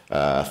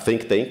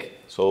think tank.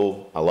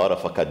 So a lot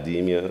of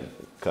academia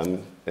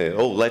come,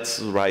 let's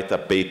write a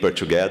paper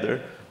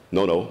together.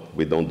 No,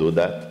 we don't do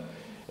that.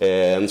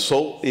 And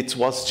so it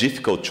was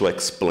difficult to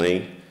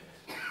explain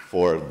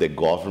for the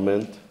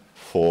government,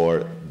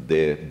 for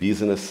the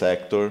business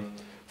sector,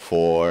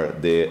 for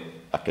the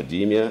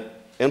academia,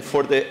 and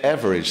for the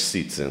average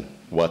citizen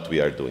what we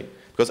are doing.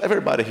 Because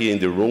everybody here in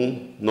the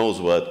room knows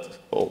what,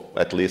 or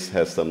at least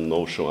has some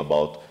notion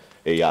about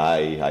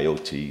AI,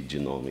 IoT,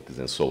 genomics,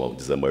 and so on,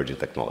 these emerging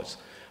technologies.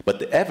 But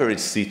the average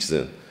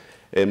citizen,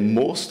 and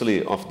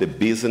mostly of the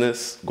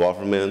business,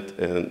 government,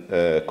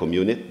 and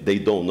community, they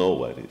don't know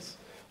what it is.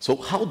 So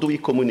how do we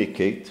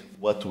communicate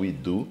what we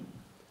do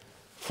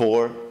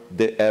for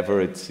the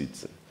average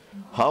citizen?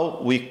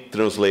 How we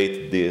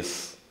translate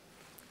this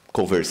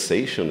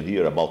conversation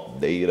here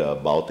about data,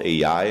 about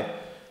AI,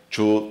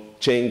 to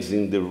change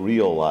in the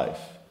real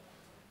life?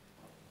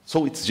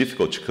 So it's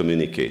difficult to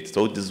communicate.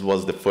 So this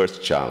was the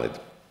first challenge.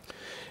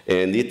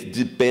 And it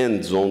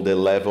depends on the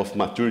level of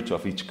maturity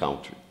of each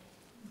country.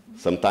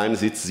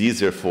 Sometimes it's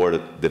easier for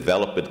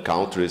developed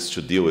countries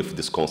to deal with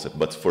this concept.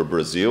 But for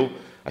Brazil,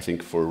 I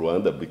think for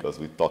Rwanda, because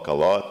we talk a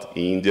lot,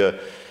 India,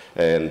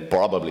 and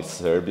probably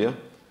Serbia,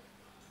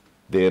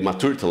 the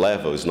maturity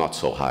level is not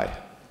so high.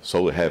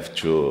 So we have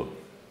to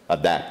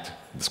adapt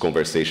this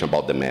conversation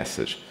about the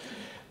message.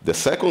 The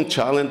second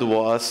challenge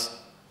was,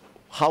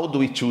 how do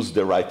we choose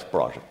the right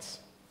projects?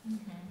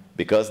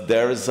 Because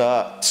there is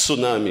a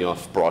tsunami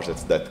of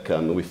projects that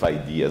come with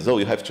ideas. Oh,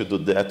 you have to do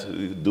that,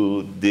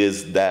 do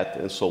this, that,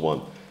 and so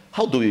on.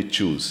 How do we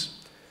choose?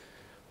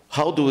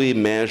 How do we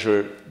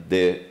measure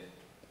the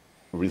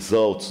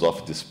results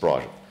of this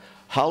project?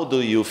 How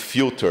do you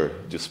filter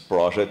these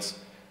projects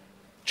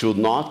to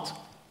not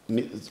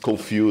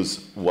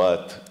confuse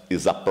what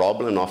is a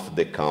problem of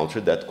the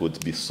country that could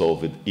be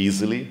solved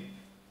easily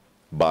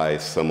by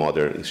some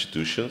other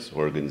institutions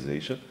or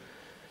organization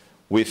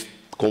with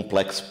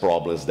complex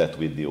problems that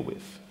we deal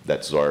with.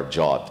 That's our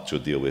job, to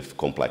deal with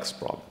complex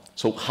problems.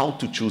 So how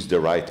to choose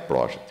the right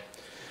project?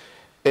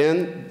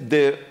 And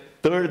the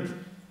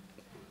third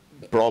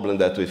problem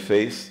that we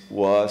faced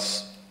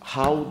was,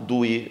 how do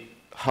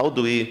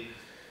we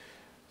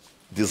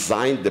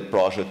design the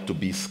project to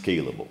be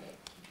scalable?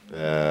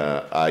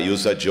 I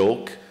use a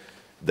joke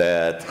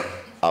that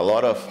a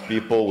lot of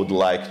people would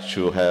like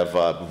to have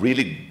a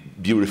really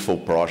beautiful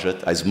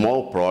project, a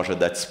small project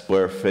that's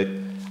perfect.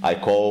 I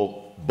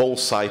call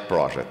bonsai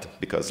project,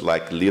 because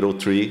like little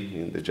tree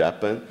in the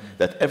Japan,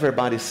 that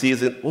everybody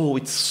sees it, oh,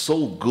 it's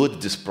so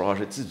good, this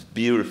project, it's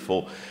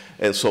beautiful,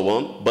 and so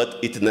on, but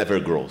it never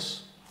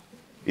grows.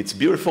 It's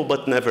beautiful,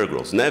 but never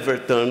grows, never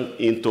turn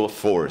into a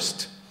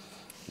forest,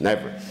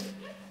 never.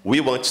 We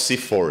want to see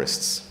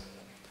forests.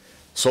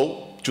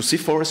 So to see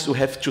forests, you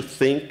have to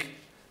think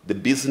the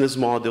business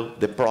model,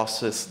 the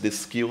process, the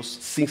skills,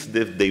 since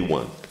the day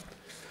one.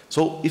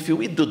 So if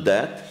we do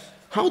that,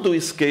 how do we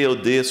scale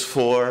this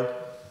for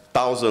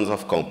thousands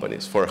of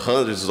companies, for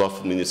hundreds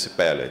of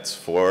municipalities,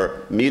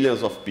 for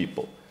millions of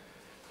people?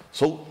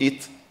 So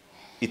it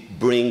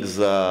brings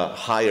a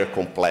higher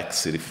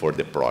complexity for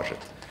the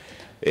project.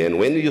 And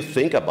when you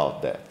think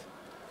about that,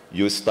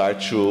 you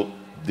start to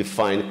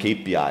define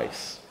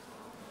KPIs.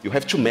 You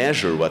have to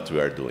measure what we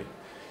are doing.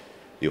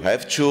 You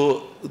have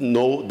to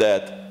know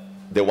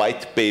that the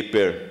white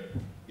paper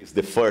is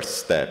the first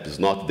step, it's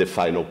not the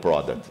final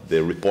product.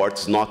 The report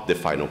is not the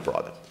final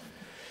product.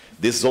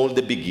 This is only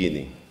the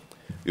beginning.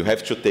 You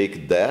have to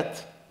take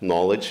that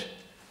knowledge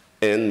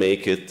and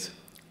make it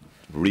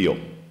real.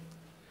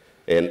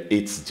 And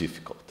it's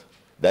difficult.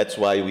 That's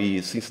why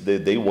we, since the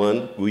day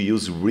one, we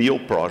use real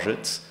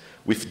projects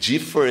with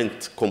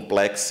different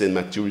complex and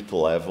maturity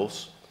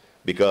levels.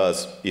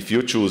 Because if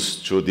you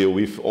choose to deal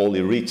with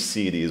only rich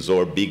cities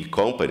or big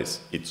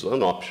companies, it's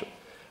an option.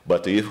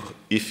 But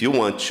if you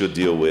want to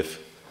deal with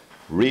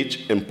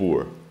rich and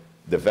poor,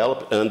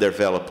 developed and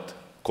undeveloped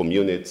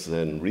communities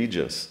and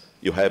regions,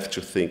 you have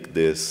to think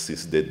this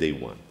since the day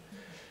one.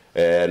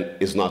 And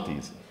it's not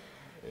easy.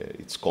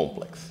 It's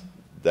complex.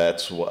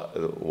 That's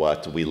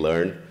what we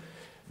learn,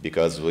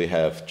 because we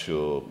have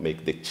to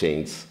make the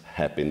change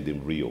happen in the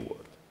real world.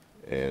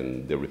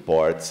 And the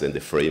reports and the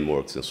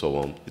frameworks and so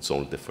on, it's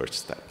only the first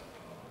step.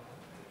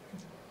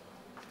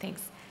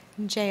 Thanks.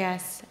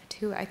 JS,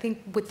 too, I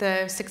think with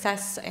the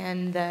success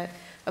and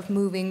of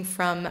moving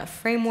from a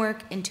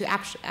framework into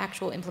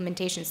actual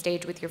implementation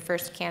stage with your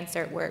first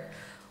cancer work,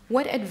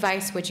 what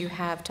advice would you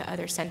have to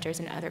other centers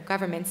and other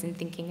governments in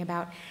thinking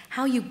about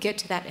how you get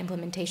to that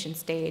implementation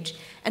stage,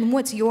 and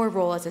what's your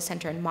role as a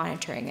center in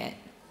monitoring it?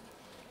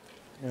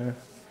 Yeah.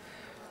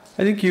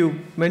 I think you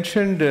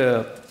mentioned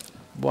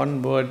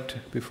one word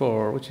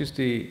before, which is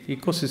the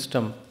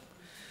ecosystem.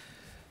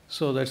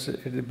 So that's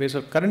the base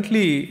of.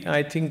 Currently,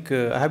 I think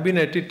I have been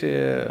at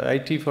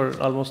IT for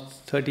almost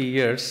 30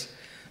 years.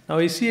 Now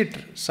I see a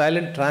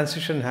silent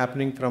transition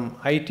happening from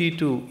IT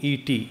to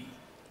ET,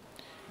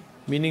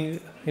 meaning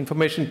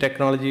information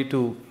technology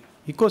to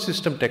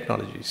ecosystem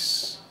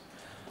technologies.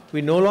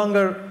 We no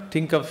longer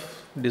think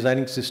of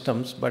designing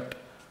systems, but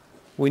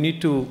we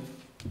need to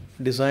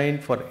design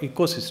for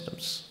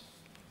ecosystems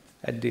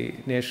at the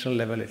national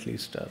level at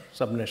least, or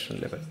subnational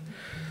level.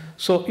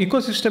 So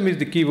ecosystem is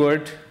the key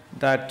word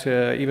that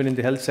even in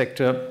the health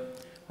sector,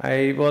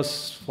 I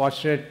was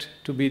fortunate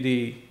to be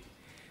the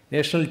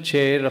national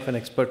chair of an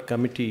expert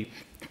committee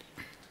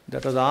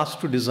that was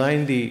asked to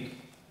design the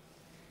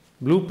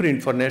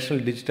blueprint for national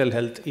digital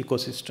health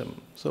ecosystem.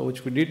 So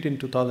which we did in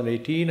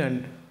 2018,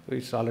 and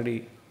it's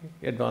already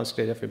advanced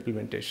stage of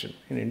implementation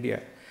in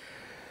India.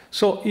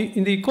 So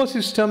in the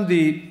ecosystem,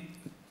 the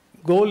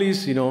goal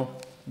is,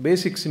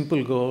 basic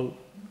simple goal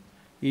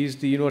is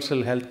the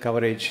universal health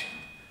coverage.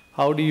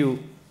 How do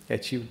you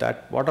achieve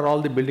that? What are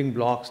all the building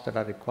blocks that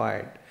are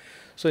required?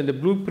 So in the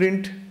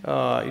blueprint,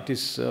 it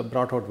is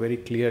brought out very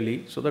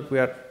clearly, so that we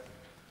are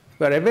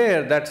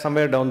aware that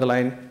somewhere down the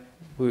line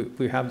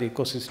we have the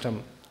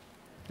ecosystem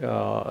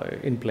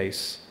in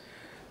place.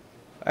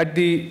 At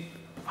the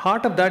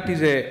heart of that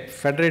is a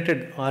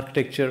federated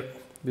architecture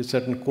with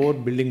certain core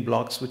building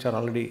blocks which are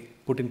already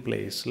put in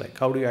place. Like,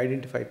 how do you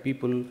identify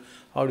people?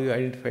 How do you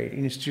identify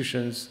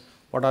institutions?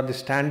 What are the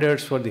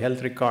standards for the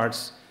health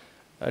records?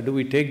 Do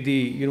we take the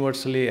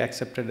universally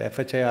accepted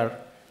FHIR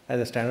as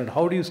a standard?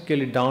 How do you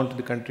scale it down to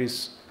the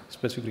country's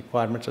specific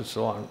requirements and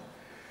so on?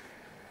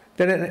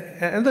 Then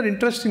another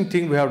interesting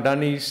thing we have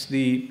done is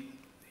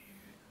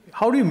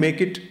how do you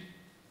make it,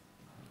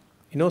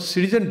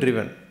 citizen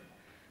driven?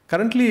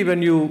 Currently,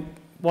 when you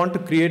want to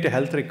create a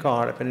health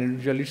record of an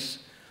individual,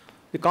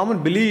 the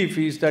common belief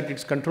is that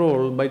it's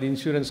controlled by the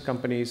insurance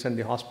companies and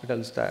the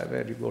hospitals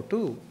where you go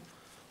to.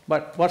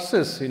 But what's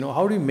this?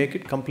 How do you make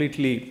it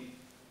completely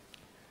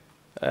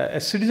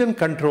a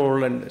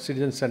citizen-controlled and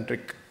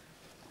citizen-centric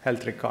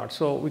health record?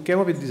 So we came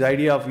up with this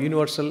idea of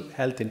Universal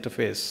Health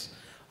Interface,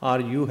 or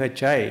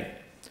UHI,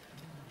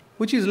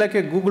 which is like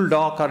a Google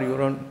Doc or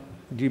your own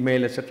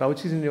Gmail, etc.,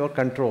 which is in your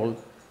control,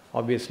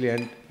 obviously,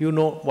 and you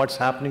know what's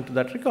happening to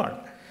that record.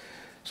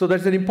 So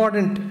that's an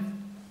important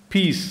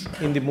piece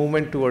in the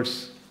movement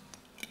towards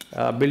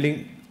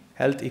building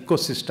health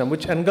ecosystem,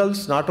 which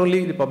engulfs not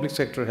only the public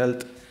sector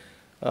health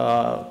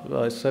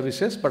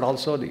services, but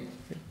also the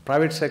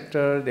private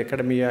sector, the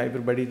academia,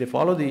 everybody. They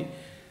follow the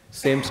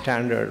same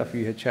standard of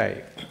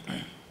UHI.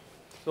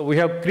 So we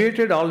have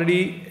created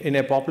already, in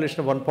a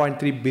population of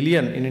 1.3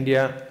 billion in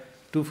India,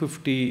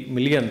 250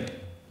 million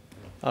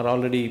are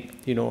already,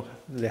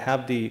 they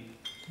have the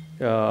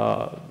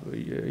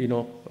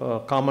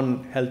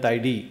common health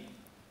ID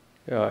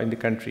in the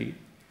country,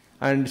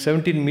 and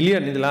 17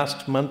 million in the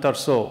last month or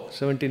so,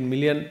 17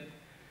 million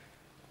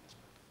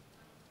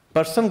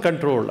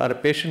person-controlled or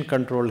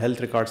patient-controlled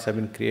health records have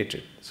been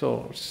created.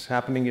 So it's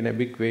happening in a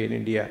big way in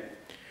India.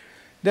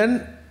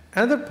 Then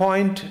another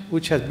point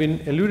which has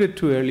been alluded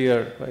to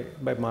earlier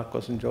by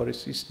Marcos and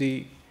Joris is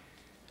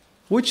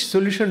which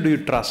solution do you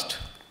trust?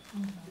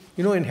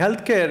 In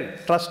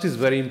healthcare, trust is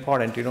very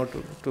important,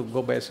 to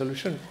go by a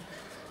solution.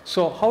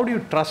 So how do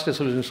you trust a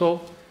solution?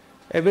 So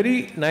a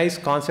very nice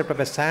concept of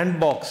a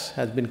sandbox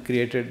has been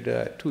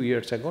created 2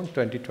 years ago,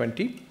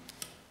 2020,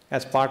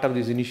 as part of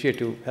this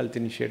initiative, health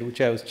initiative, which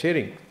I was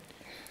chairing.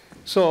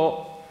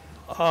 So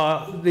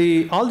all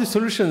the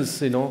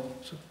solutions,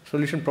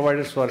 solution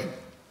providers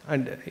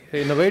and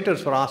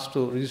innovators were asked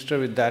to register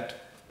with that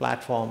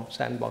platform,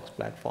 sandbox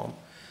platform,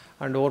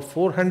 and over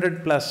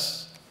 400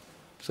 plus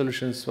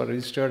solutions were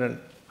registered, and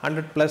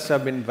 100 plus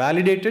have been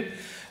validated.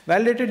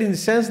 Validated in the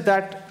sense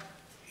that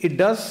it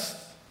does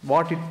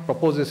what it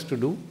proposes to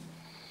do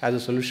as a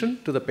solution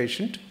to the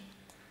patient.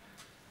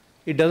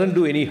 It doesn't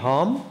do any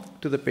harm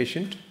to the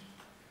patient.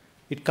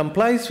 It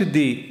complies with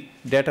the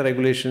data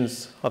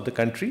regulations of the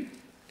country,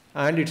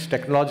 and it's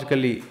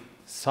technologically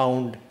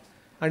sound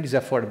and is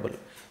affordable.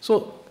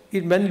 So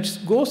when it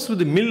goes through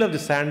the mill of the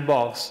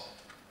sandbox,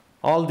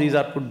 all these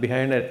are put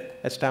behind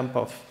a stamp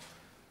of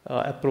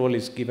approval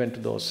is given to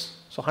those.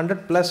 So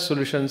 100 plus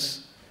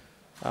solutions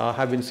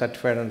have been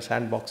certified on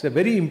sandbox. A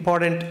very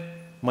important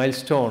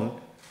milestone,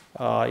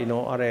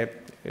 or a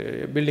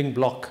building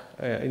block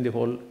in the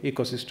whole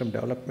ecosystem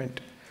development.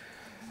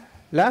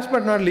 Last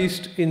but not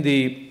least, in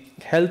the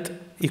health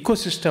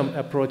ecosystem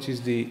approach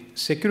is the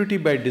security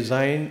by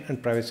design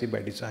and privacy by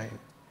design.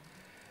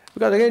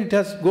 Because again,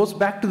 it goes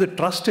back to the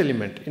trust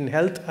element. In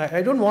health,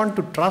 I don't want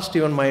to trust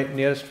even my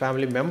nearest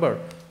family member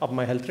of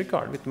my health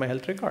record, with my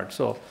health record.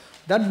 So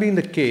that being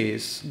the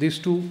case, these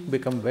two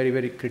become very,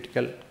 very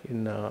critical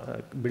in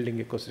building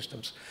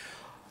ecosystems.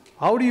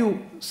 How do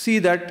you see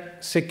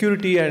that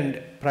security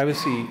and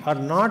privacy are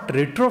not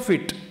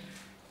retrofit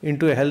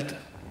into a health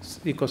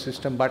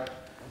ecosystem, but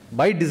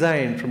by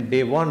design from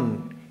day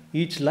one,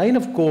 each line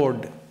of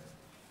code,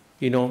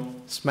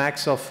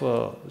 smacks of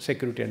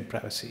security and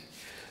privacy.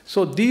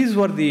 So these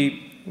were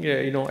the,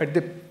 at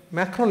the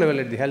macro level,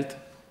 at the health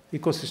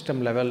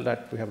ecosystem level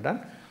that we have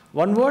done.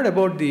 One word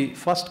about the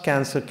first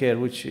cancer care,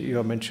 which you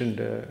have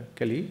mentioned,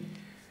 Kelly,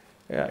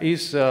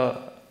 is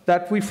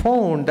that we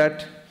found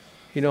that,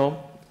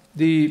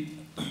 the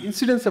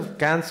incidence of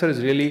cancer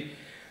is really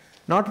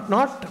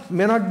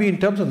may not be in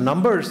terms of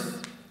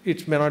numbers,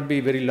 it may not be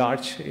very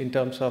large in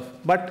terms of,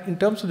 but in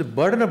terms of the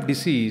burden of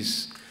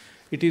disease,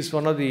 it is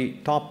one of the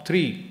top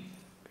 3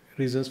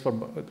 reasons for,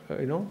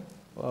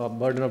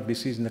 burden of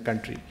disease in the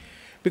country.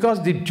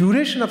 Because the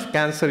duration of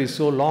cancer is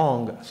so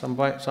long,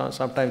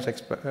 sometimes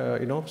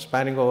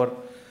spanning over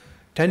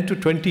 10 to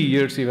 20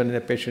 years even in a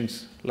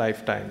patient's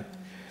lifetime.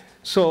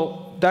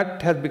 So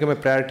that has become a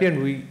priority,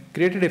 and we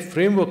created a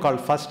framework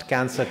called First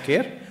Cancer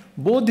Care,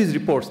 both these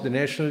reports, the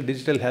National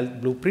Digital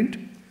Health Blueprint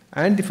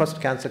and the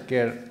first cancer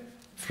care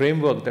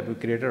framework that we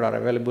created, are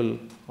available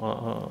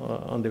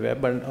on the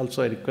web, and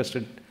also I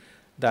requested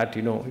that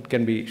it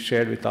can be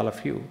shared with all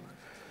of you.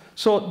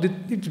 So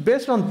it's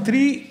based on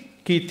 3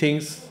 key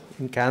things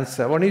in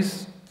cancer. One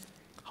is,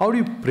 how do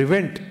you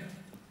prevent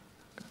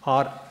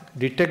or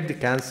detect the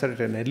cancer at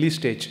an early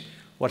stage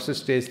versus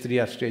stage 3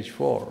 or stage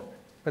 4?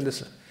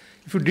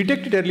 If you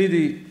detect it early,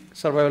 the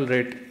survival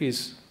rate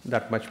is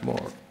that much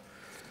more.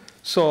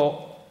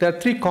 So there are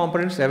 3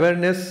 components: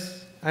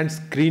 awareness and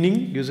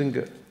screening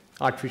using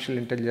artificial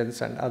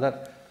intelligence and other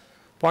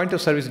point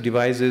of service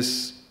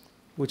devices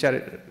which are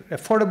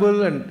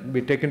affordable and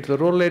be taken to the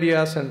rural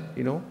areas, and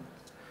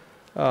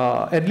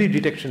early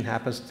detection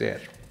happens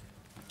there.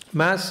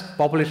 Mass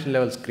population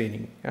level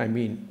screening, I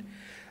mean.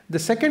 The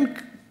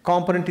second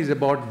component is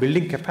about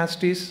building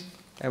capacities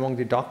among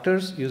the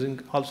doctors using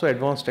also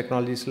advanced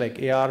technologies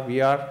like AR,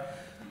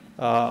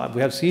 VR.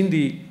 We have seen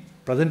the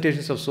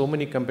presentations of so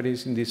many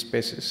companies in these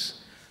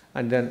spaces,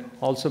 and then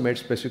also made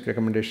specific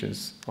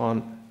recommendations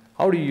on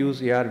how to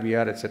use AR,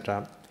 VR,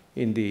 etc.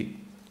 in the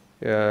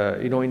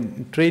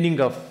in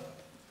training of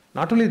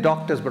not only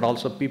doctors but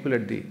also people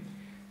at the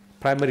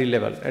primary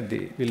level, at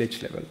the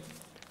village level.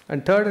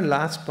 And third and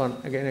last one,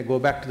 again I go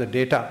back to the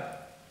data,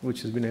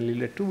 which has been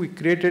alluded to. We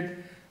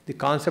created the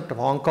concept of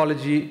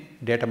oncology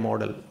data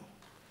model,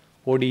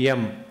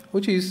 ODM,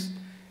 which is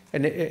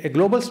a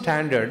global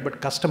standard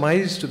but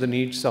customized to the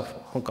needs of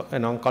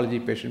an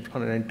oncology patient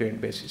on an end-to-end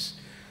basis.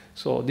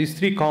 So these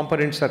 3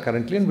 components are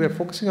currently, and we are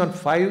focusing on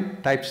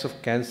 5 types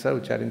of cancer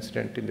which are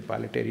incident in the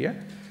pilot area,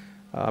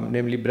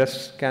 namely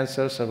breast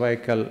cancer,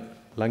 cervical,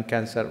 lung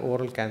cancer,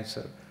 oral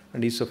cancer,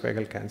 and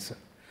esophageal cancer,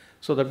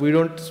 so that we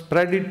don't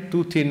spread it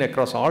too thin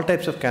across all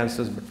types of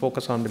cancers but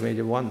focus on the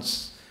major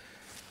ones.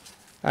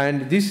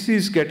 And this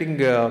is getting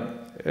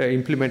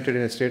implemented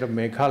in the state of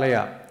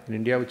Meghalaya in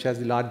India, which has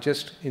the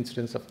largest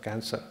incidence of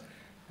cancer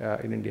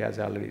in India, as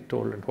I already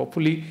told. And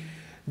hopefully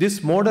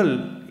this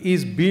model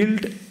is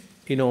built,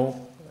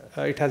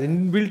 it has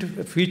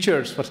inbuilt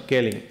features for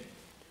scaling,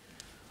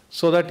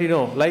 so that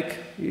like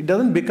it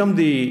doesn't become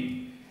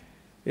the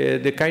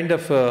kind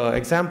of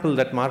example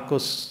that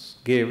Marcos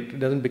gave. It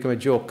doesn't become a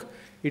joke.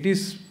 It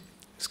is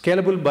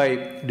scalable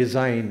by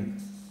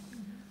design,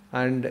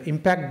 and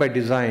impact by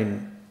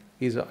design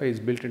is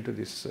built into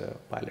this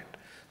pilot.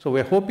 So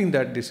we're hoping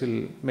that this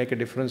will make a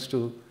difference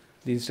to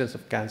the incidence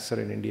of cancer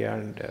in India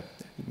and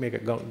make a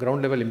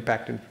ground level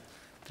impact in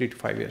 3 to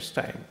 5 years'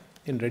 time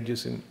in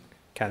reducing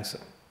cancer.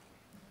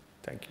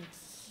 Thank you.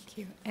 Thank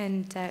you.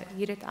 And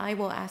Judith, I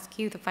will ask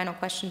you the final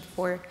question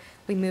before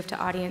we move to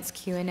audience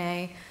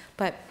Q&A.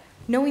 But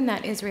knowing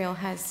that Israel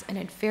has a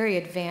very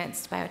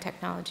advanced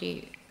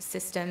biotechnology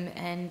system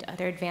and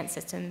other advanced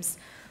systems,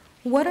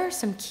 what are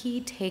some key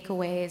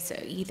takeaways,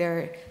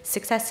 either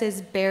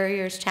successes,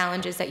 barriers,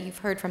 challenges that you've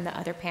heard from the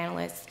other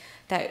panelists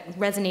that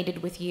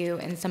resonated with you,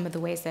 and some of the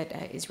ways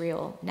that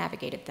Israel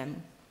navigated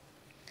them?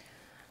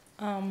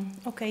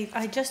 Okay,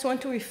 I just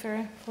want to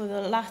refer for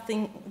the last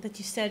thing that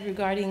you said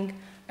regarding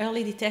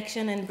early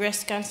detection and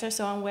breast cancer.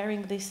 So I'm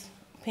wearing this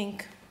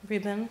pink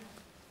ribbon.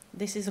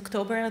 This is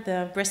October,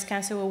 the Breast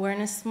Cancer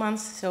Awareness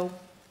Month, so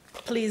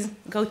please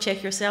go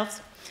check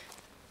yourselves.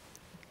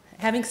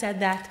 Having said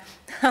that,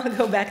 I'll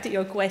go back to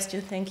your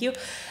question. Thank you.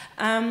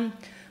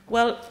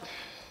 Well,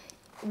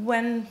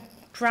 when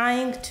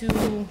trying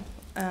to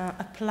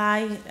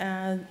apply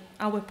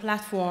our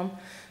platform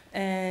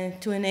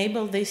to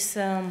enable this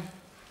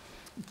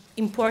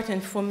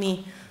important for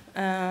me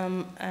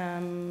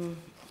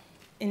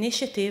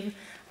initiative,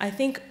 I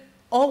think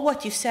all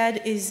what you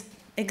said is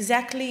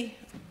exactly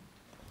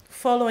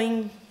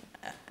following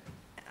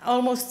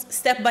almost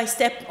step by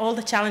step all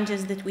the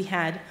challenges that we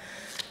had.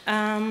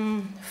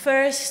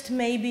 First,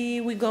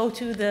 maybe we go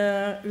to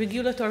the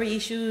regulatory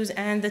issues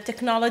and the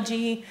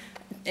technology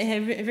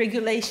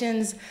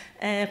regulations,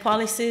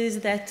 policies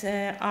that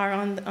are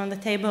on the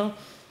table.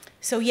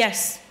 So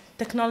yes,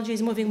 technology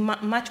is moving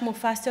much more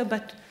faster,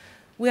 but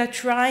we are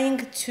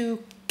trying to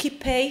keep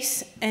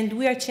pace, and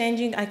we are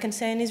changing. I can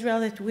say in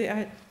Israel that we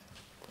are,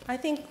 I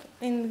think,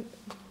 in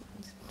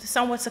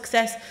somewhat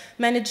success,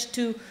 managed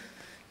to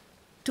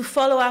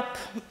follow up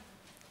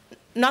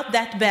not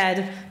that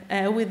bad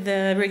with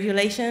the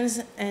regulations,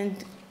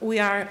 and we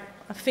are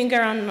a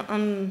finger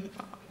on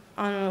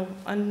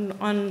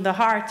the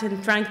heart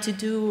and trying to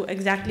do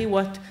exactly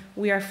what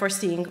we are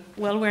foreseeing.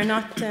 Well, we're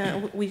not,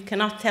 we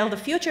cannot tell the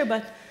future,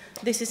 but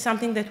this is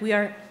something that we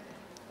are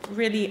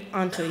really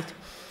onto it.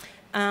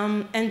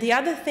 And the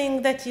other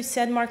thing that you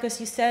said, Marcus,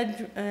 you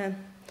said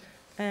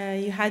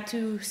you had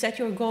to set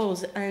your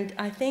goals, and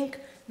I think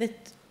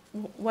that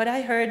what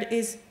I heard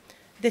is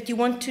that you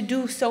want to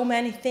do so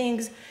many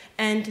things,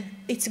 and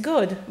it's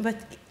good, but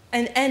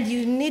and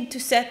you need to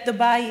set the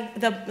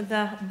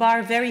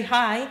bar very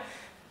high,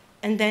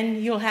 and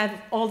then you'll have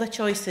all the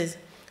choices.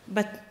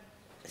 But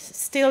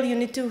still, you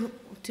need to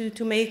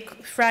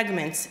make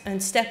fragments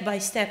and step by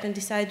step and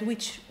decide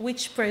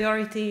which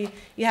priority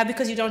you have,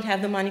 because you don't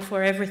have the money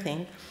for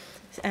everything.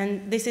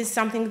 And this is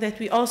something that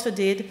we also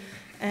did,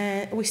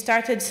 We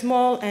started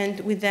small and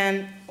we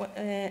then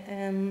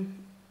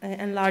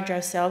enlarge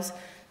ourselves.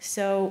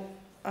 So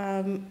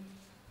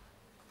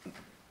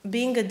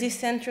being a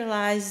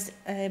decentralized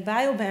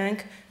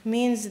biobank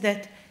means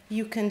that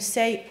you can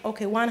say,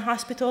 okay, one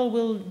hospital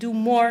will do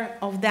more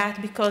of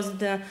that because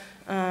the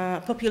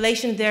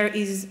population there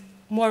is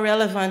more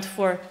relevant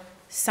for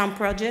some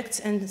projects,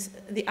 and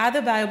the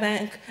other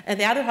biobank,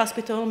 the other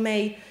hospital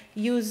may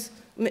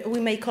we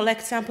may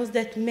collect samples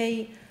that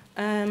may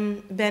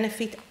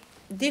benefit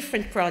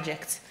different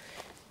projects.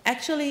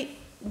 Actually,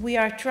 we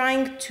are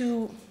trying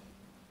to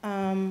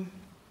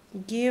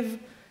give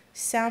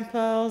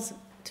samples,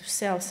 to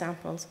sell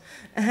samples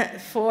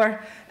for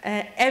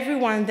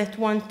everyone that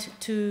want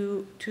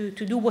to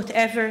do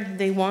whatever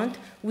they want.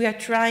 We are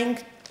trying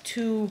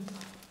to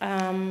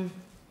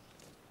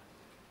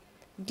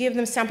give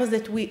them samples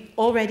that we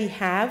already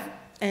have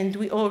and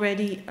we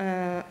already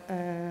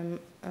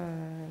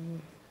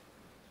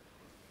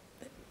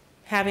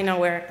have in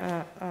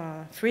our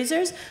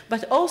freezers,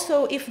 but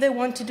also if they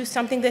want to do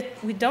something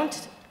that we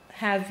don't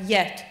have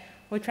yet,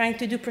 we're trying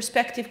to do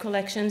prospective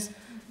collections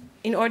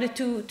in order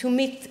to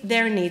meet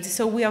their needs.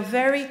 So we are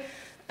very,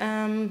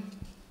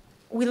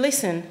 we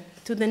listen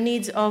to the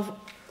needs of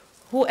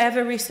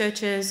whoever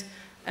researchers,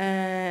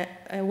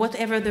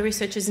 whatever the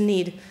researchers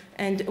need,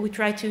 and we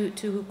try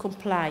to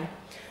comply.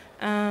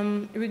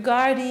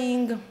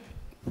 Regarding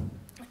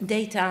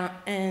data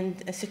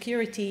and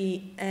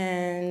security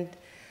and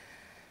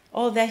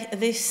all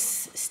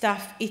this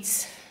stuff,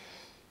 it's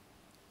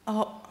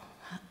a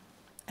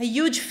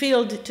huge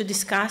field to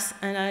discuss,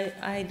 and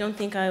I don't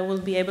think I will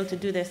be able to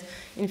do this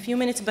in a few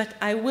minutes, but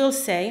I will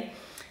say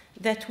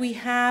that we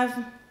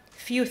have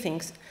few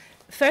things.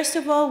 First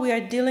of all, we are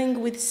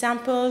dealing with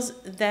samples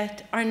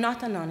that are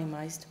not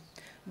anonymized,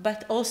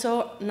 but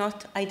also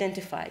not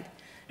identified.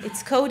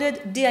 It's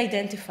coded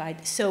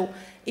de-identified. So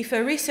if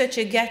a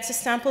researcher gets a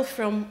sample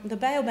from the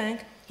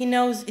biobank, he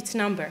knows its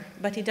number,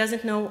 but he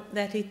doesn't know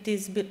that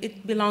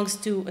it belongs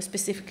to a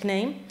specific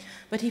name.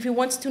 But if he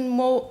wants to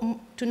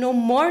know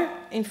more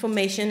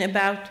information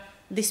about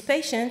this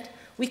patient,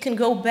 we can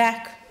go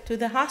back to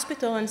the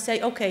hospital and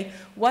say, okay,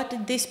 what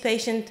did this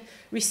patient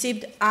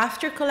receive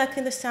after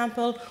collecting the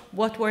sample?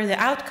 What were the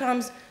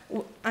outcomes?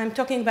 I'm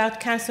talking about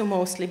cancer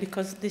mostly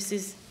because this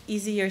is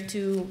easier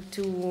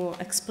to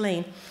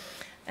explain.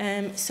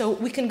 So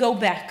we can go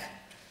back.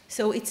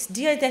 So it's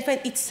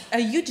de-identified. It's a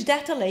huge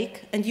data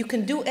lake, and you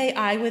can do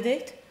AI with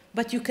it,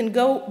 but you can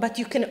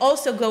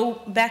also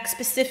go back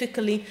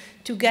specifically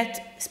to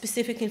get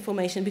specific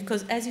information,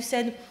 because as you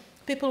said,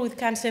 people with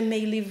cancer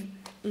may live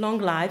long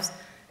lives,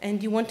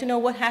 and you want to know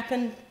what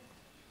happened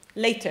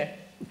later.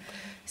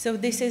 So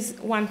this is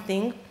one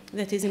thing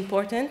that is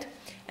important.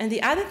 And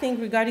the other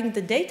thing regarding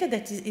the data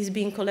that is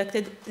being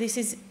collected, this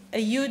is a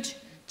huge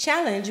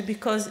challenge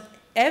because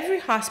every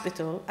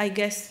hospital, I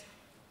guess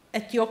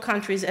at your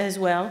countries as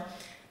well,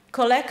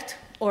 collect,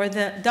 or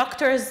the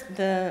doctors,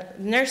 the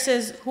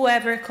nurses,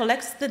 whoever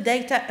collects the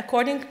data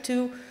according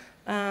to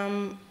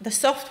the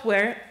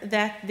software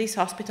that this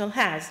hospital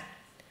has.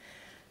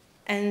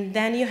 And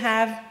then you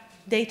have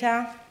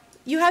data,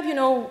 you have,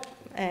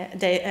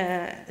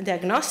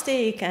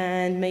 diagnostic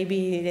and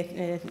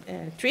maybe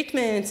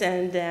treatments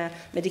and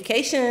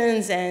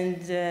medications and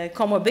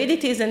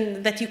comorbidities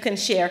and that you can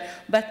share.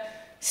 But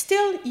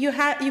still,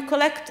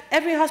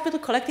 every hospital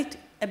collects it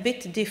a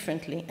bit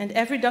differently, and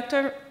every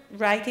doctor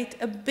writes it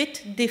a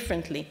bit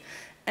differently.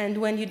 And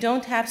when you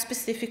don't have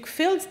specific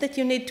fields that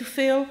you need to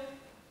fill,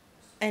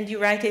 and you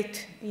write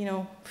it,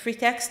 free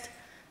text,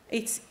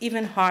 it's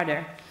even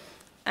harder.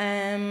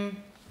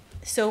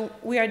 So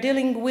we are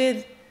dealing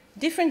with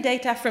different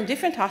data from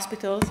different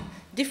hospitals,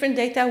 different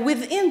data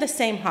within the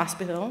same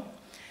hospital,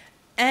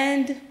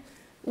 and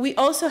we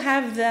also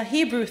have the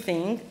Hebrew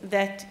thing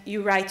that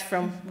you write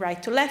from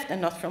right to left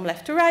and not from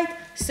left to right.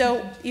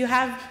 So you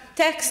have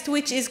text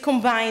which is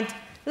combined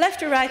left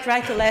to right,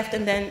 right to left,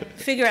 and then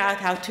figure out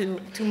how to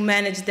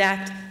manage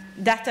that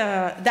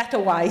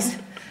data-wise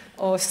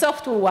or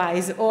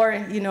software-wise or,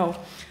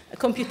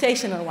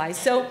 computational-wise.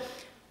 So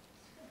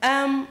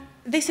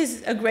this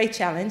is a great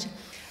challenge.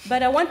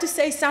 But I want to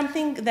say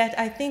something that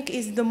I think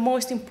is the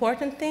most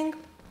important thing.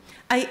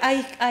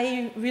 I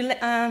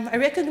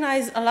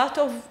recognize a lot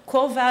of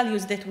core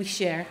values that we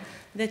share,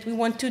 that we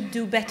want to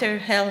do better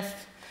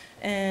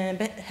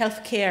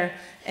healthcare,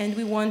 and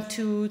we want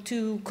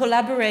to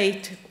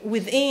collaborate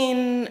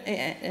within,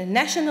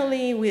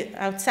 nationally,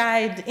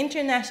 outside,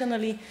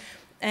 internationally,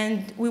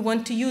 and we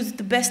want to use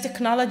the best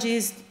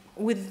technologies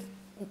with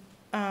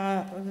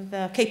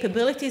the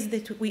capabilities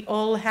that we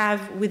all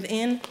have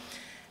within.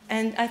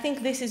 And I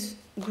think this is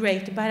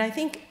great, but I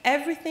think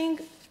everything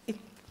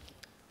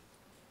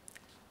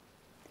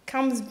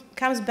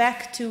comes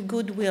back to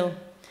goodwill.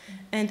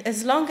 And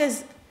as long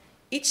as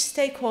each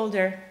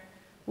stakeholder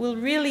will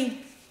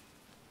really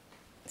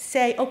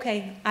say,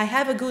 okay, I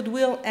have a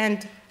goodwill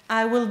and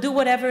I will do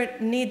whatever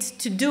it needs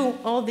to do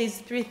all these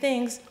three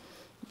things,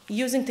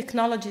 using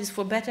technologies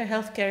for better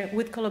healthcare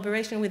with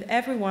collaboration with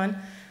everyone,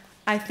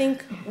 I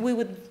think we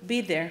would be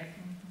there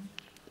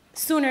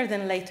sooner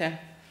than later.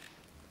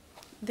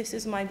 This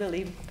is my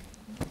belief.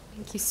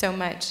 Thank you so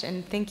much,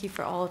 and thank you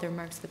for all of the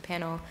remarks of the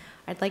panel.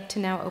 I'd like to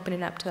now open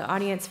it up to the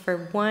audience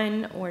for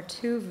 1 or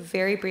 2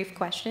 very brief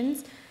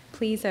questions.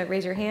 Please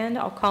raise your hand.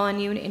 I'll call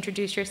on you and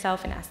introduce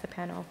yourself and ask the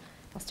panel.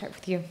 I'll start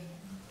with you.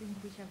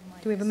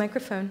 Do we have a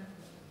microphone?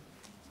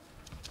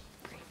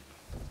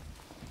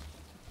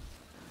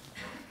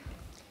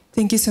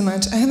 Thank you so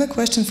much. I have a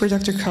question for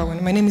Dr.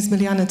 Cohen. My name is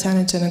Miljana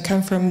Tanic, and I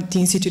come from the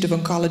Institute of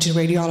Oncology and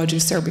Radiology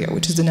of Serbia,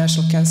 which is the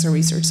National Cancer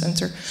Research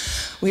Center.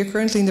 We are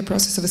currently in the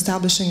process of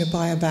establishing a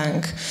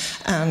biobank,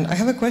 and I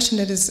have a question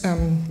that is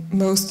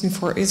mostly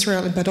for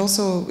Israel, but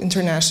also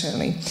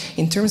internationally.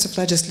 In terms of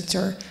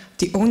legislature,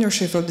 the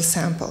ownership of the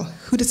sample,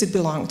 who does it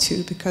belong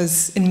to?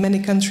 Because in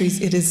many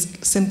countries it is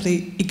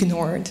simply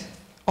ignored.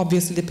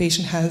 Obviously the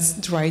patient has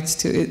the rights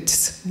to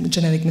its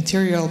genetic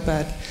material,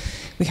 but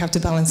we have to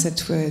balance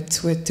it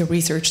with the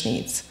research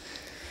needs.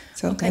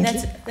 So Okay,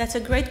 thank you. That's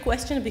a great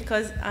question,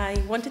 because I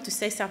wanted to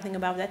say something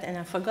about that and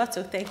I forgot,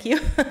 so thank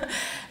you.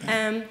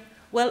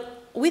 Well,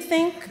 we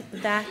think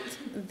that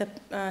the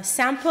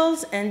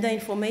samples and the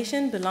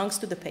information belongs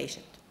to the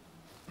patient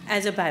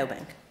as a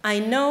biobank. I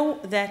know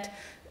that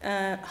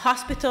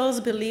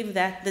hospitals believe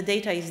that the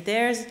data is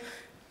theirs,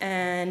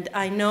 and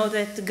I know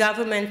that the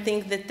government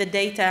thinks that the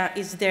data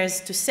is theirs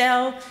to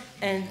sell,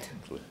 and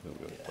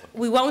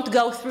we won't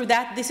go through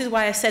that. This is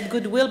why I said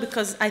goodwill,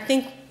 because I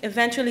think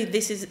eventually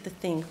this is the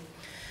thing.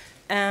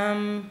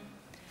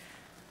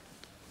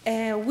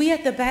 We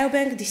at the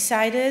Biobank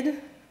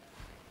decided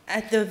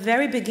at the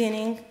very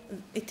beginning,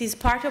 it is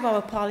part of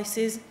our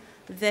policies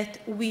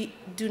that we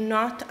do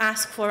not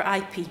ask for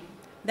IP.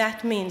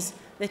 That means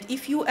that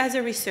if you as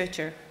a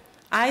researcher,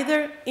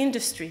 either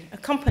industry, a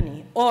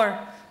company, or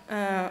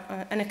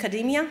an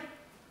academia,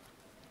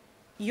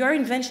 your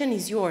invention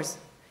is yours.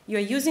 You're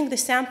using the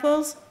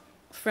samples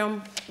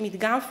from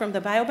Midgam, from the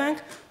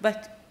biobank,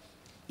 but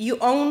you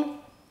own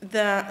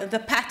the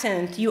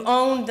patent, you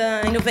own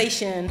the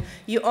innovation,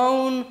 you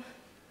own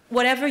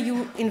whatever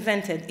you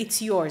invented,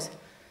 it's yours.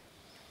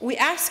 We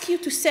ask you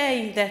to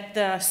say that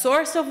the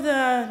source of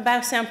the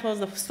biosamples,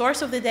 the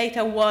source of the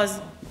data was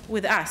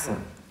with us,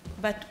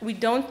 but we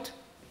don't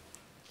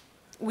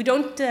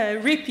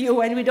rip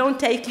you and we don't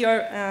take your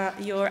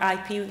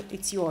IP,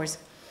 it's yours.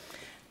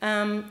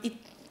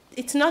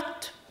 It's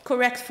not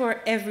correct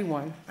for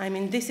everyone. I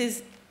mean, this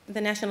is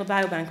the National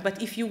Biobank,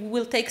 but if you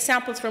will take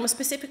samples from a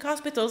specific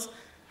hospital,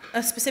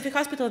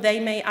 they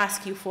may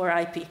ask you for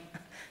IP.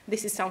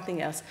 This is something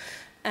else.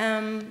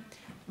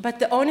 But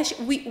the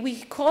ownership,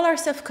 we call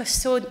ourselves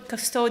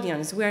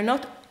custodians.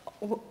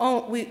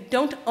 We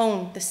don't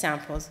own the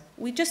samples.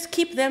 We just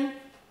keep them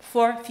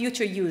for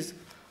future use,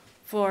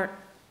 for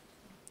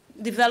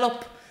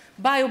develop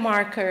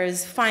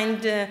biomarkers,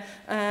 find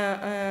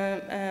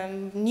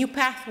new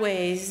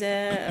pathways,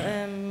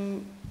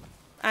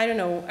 I don't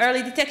know,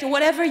 early detection,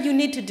 whatever you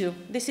need to do.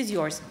 This is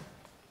yours.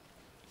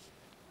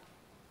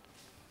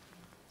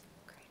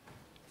 Great.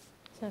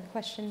 So a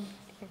question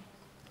here.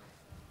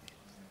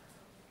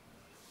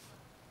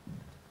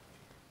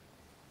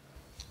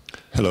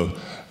 Hello,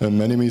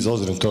 my name is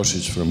Ozren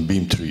Tosic from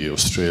Beamtree,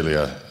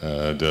 Australia,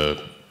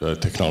 the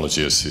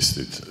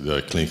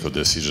technology-assisted clinical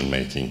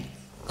decision-making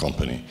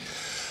company.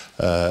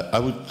 I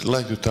would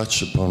like to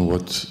touch upon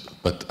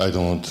but I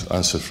don't want to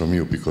answer from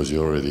you because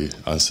you already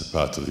answered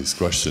part of this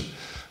question.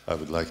 I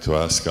would like to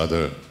ask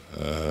other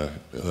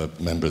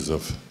members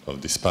of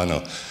this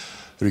panel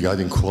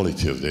regarding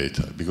quality of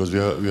data, because we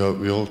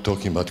are all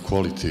talking about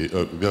quality,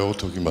 we are all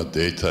talking about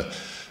data,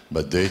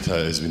 but data,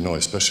 as we know,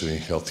 especially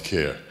in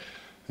healthcare,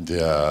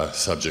 they are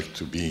subject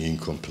to being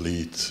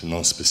incomplete,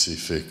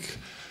 non-specific,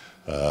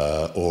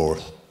 or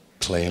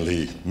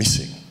plainly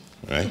missing,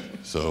 right?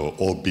 So,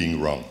 or being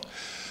wrong.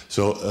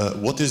 So,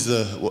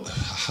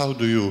 how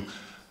do you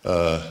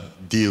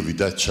deal with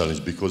that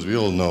challenge? Because we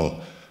all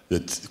know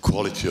that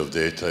quality of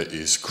data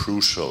is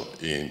crucial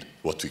in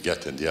what we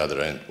get at the other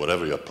end,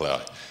 whatever you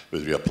apply,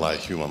 whether you apply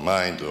human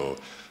mind or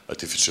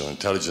artificial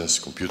intelligence,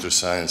 computer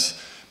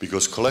science,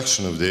 because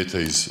collection of data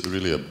is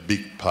really a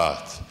big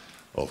part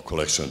of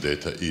collection of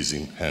data is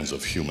in hands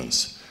of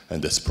humans,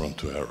 and that's prone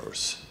to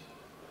errors.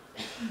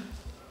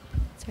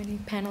 Is there any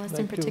panelists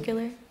in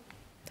particular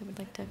that would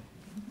like to?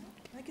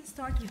 I can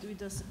start with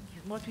this,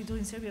 what we do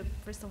in Serbia.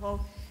 First of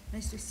all,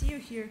 nice to see you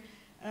here.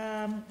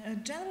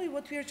 Generally,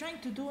 what we are trying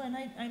to do, and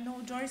I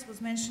know Joris was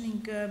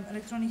mentioning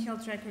electronic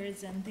health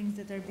records and things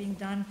that are being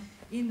done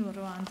in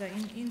Rwanda.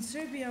 In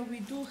Serbia, we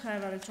do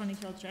have electronic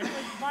health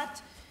records,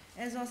 but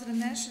as Ozren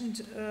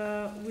mentioned,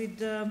 with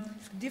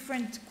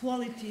different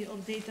quality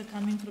of data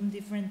coming from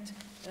different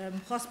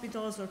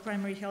hospitals or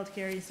primary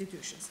healthcare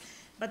institutions.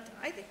 But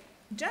I think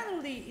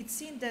generally it's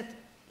seen that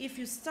if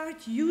you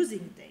start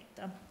using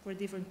data for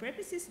different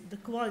purposes, the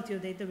quality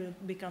of data will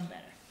become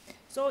better.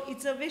 So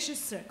it's a vicious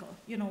circle.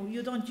 You know,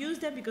 you don't use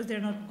them because they're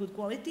not good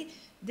quality.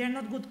 They're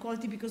not good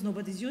quality because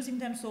nobody's using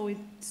them.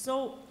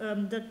 So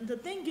the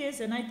thing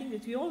is, and I think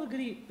that we all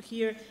agree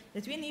here,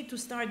 that we need to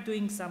start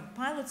doing some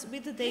pilots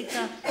with the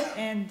data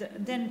and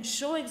then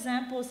show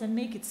examples and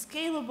make it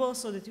scalable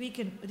so that we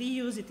can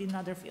reuse it in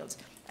other fields.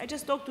 I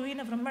just talked to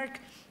Ina from Merck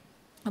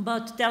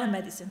about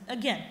telemedicine.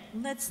 Again,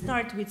 let's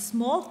start with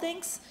small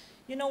things.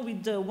 You know,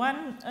 with the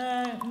one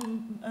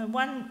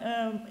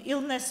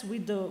illness,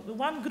 with the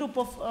one group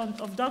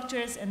of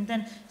doctors, and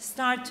then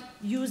start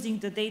using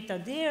the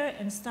data there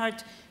and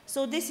start.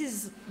 So this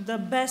is the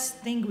best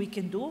thing we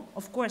can do.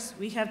 Of course,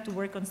 we have to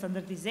work on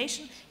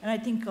standardization, and I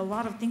think a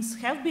lot of things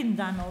have been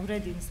done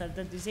already in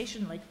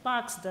standardization, like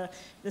PACS,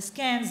 the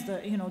scans,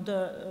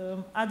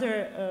 the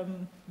other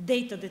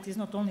data that is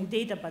not only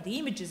data but the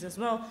images as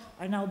well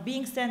are now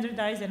being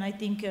standardized. And I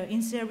think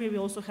in Serbia we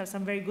also have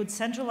some very good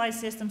centralized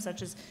systems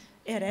such as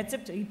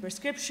e-recept,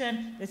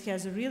 e-prescription, that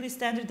has a really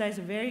standardized,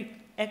 very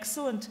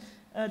excellent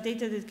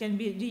data that can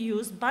be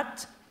reused.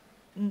 But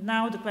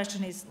now the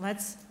question is,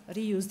 let's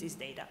reuse this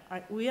data.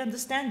 We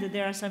understand that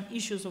there are some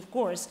issues, of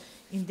course,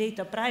 in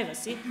data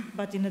privacy,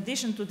 but in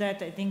addition to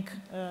that, I think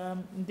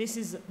this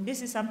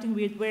is something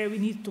where we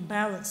need to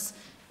balance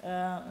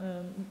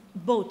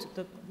both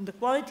the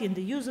quality and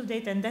the use of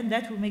data, and then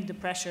that will make the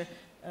pressure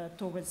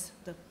towards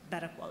the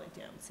better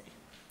quality, I would say.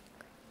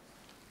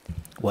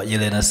 What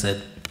Yelena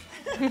said.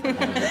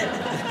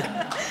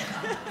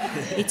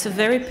 It's a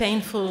very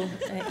painful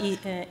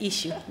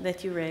issue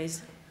that you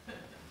raise.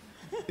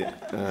 Yeah,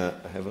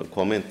 I have a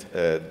comment.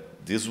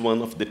 This is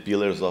one of the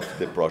pillars of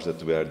the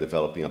project we are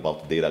developing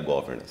about data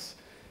governance,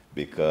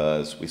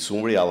 because we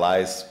soon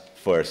realized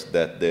first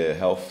that the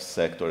health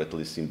sector, at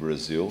least in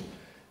Brazil,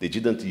 they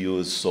didn't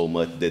use so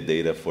much the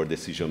data for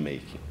decision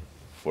making,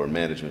 for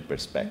management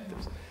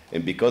perspectives.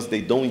 And because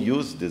they don't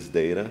use this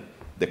data,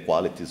 the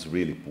quality is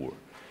really poor.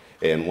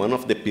 And one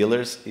of the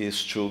pillars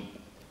is to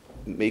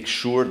make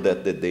sure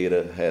that the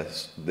data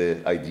has the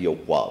ideal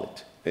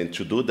quality. And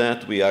to do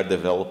that, we are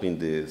developing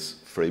this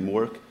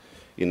framework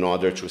in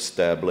order to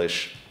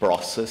establish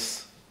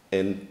process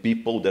and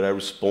people that are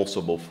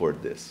responsible for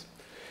this.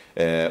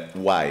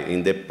 Why?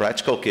 In the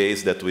practical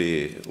case that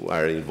we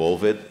are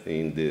involved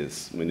in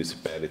this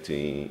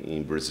municipality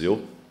in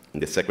Brazil, in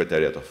the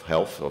Secretariat of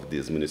Health of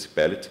this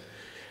municipality,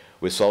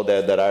 we saw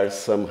that there are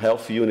some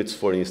health units,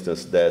 for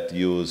instance, that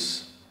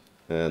use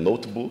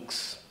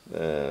notebooks,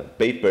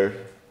 paper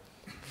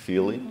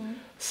filling.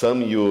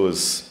 Some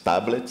use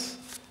tablets,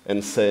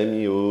 and some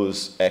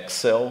use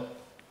Excel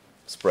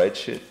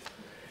spreadsheet,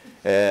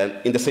 and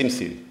in the same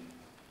city,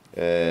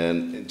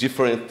 and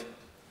different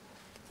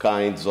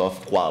kinds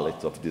of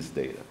quality of this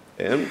data.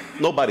 And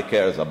nobody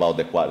cares about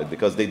the quality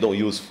because they don't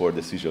use for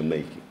decision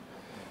making.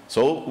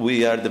 So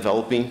we are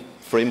developing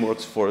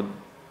frameworks for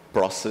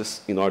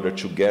process in order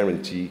to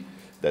guarantee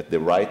that the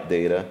right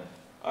data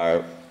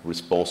are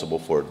responsible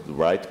for the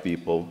right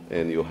people,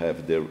 and you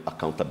have the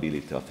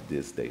accountability of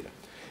this data.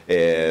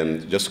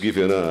 And just to give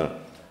you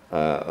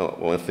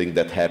one thing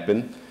that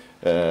happened,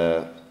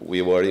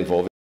 we were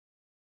involved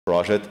in a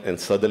project, and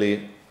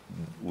suddenly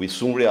we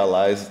soon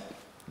realized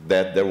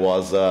that there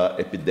was an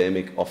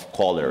epidemic of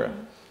cholera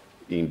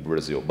in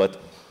Brazil,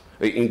 but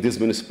in this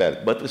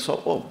municipality. But we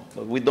saw, oh,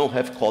 we don't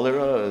have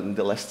cholera in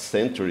the last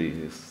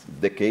century, it's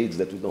decades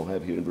that we don't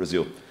have here in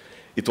Brazil.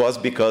 It was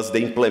because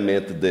they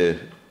implemented the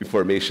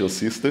information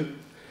system,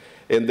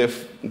 and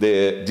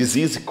the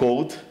disease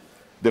code,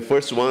 the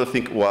first one I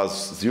think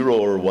was 0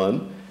 or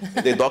 1.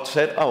 The doctor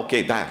said, oh,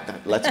 okay,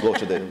 let's go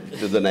to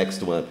the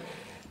next one.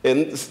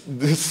 And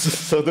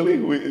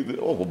suddenly,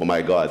 oh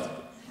my God.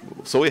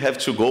 So we have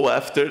to go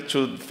after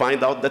to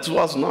find out that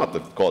was not the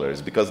cholera,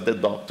 because the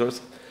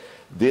doctors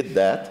did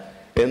that,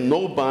 and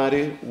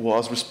nobody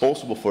was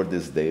responsible for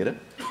this data.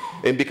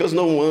 And because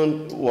no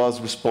one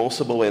was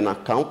responsible and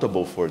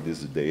accountable for this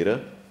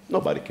data,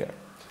 nobody cared.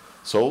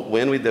 So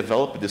when we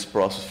developed this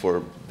process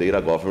for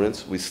data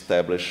governance, we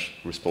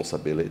established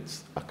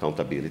responsibilities,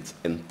 accountabilities,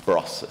 and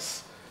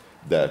process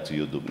that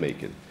you do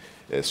make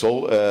it.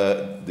 So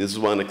this is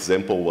one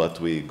example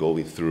what we're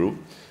going through.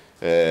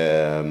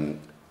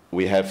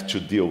 We have to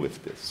deal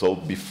with this. So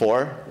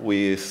before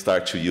we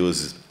start to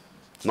use,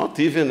 not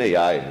even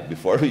AI,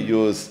 before we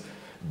use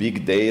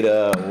big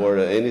data or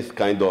any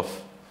kind of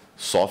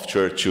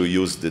software to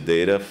use the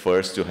data,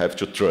 first you have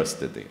to trust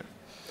the data.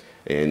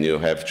 And you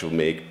have to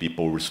make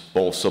people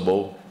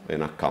responsible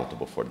and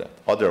accountable for that.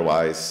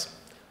 Otherwise,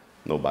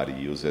 nobody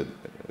uses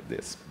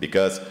this.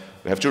 Because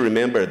we have to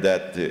remember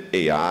that the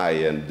AI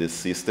and this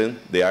system,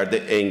 they are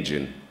the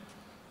engine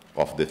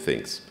of the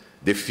things.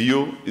 The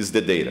fuel is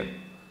the data.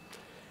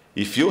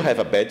 If you have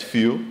a bad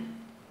fuel,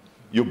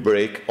 you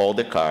break all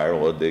the car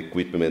or the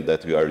equipment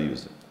that we are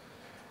using.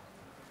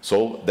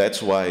 So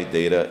that's why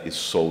data is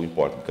so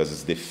important, because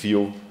it's the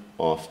fuel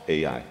of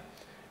AI.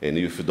 And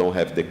if you don't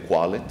have the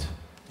quality,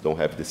 don't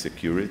have the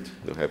security,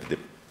 don't have the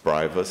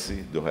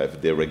privacy, don't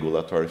have the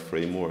regulatory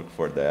framework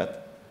for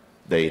that,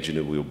 the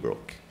engine will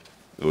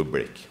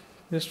break.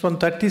 Just one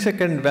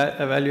 30-second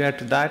value add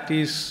to that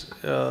is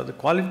the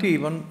quality,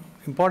 even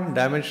important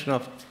dimension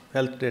of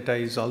health data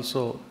is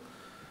also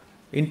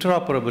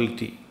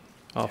interoperability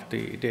of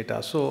the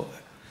data. So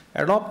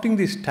adopting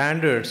the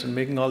standards and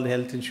making all the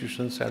health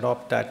institutions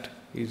adopt that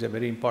is a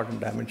very important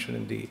dimension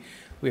in the,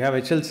 we have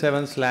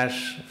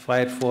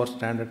HL7/Fire 4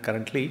 standard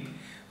currently,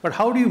 but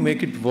how do you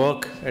make it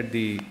work at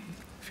the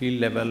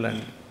field level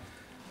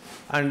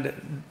and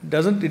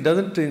doesn't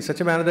in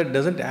such a manner that it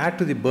doesn't add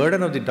to the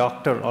burden of the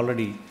doctor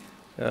already,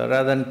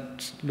 rather than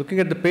looking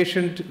at the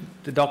patient,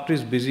 the doctor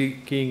is busy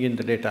keying in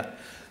the data.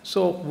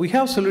 So we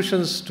have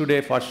solutions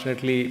today,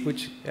 fortunately,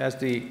 which as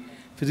the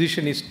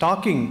physician is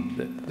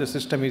talking, the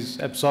system is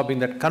absorbing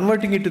that,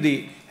 converting it to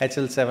the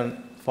HL7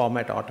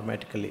 format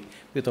automatically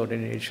without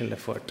any additional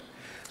effort.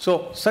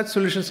 So such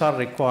solutions are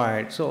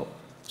required. So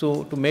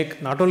to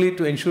make, not only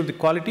to ensure the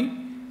quality,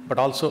 but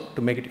also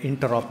to make it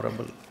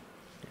interoperable.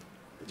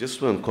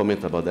 Just one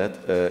comment about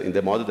that. In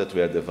the model that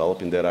we are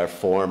developing, there are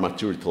 4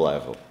 maturity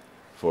levels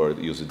for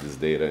using this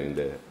data in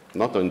the,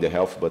 not only in the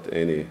health, but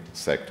any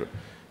sector.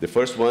 The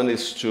first one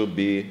is to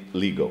be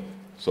legal.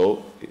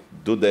 So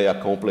do they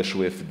accomplish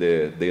with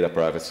the data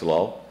privacy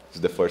law? It's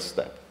the first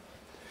step.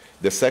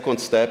 The second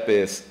step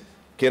is,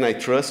 can I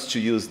trust to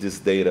use this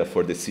data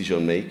for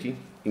decision making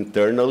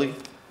internally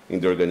in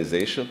the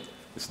organization?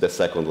 It's the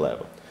second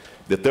level.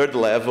 The third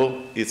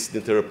level is the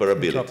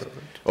interoperability.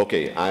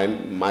 Okay,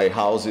 my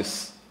house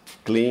is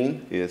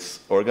clean,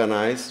 is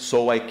organized,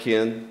 so I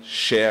can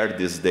share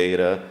this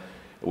data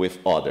with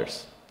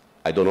others.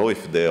 I don't know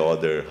if the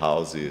other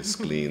house is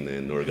clean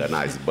and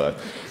organized, but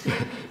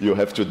you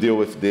have to deal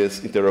with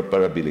this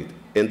interoperability.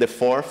 And the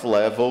fourth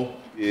level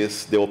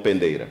is the open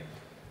data.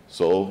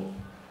 So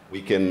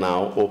we can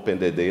now open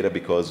the data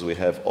because we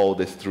have all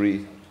the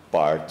 3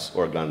 parts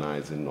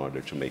organized in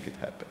order to make it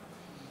happen.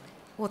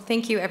 Well,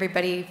 thank you,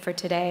 everybody, for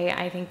today.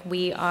 I think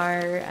we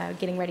are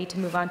getting ready to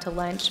move on to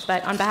lunch.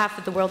 But on behalf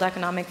of the World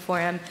Economic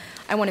Forum,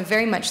 I want to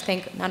very much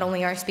thank not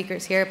only our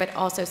speakers here, but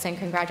also send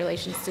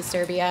congratulations to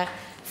Serbia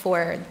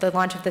for the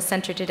launch of the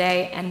center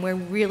today. And we're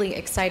really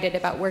excited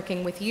about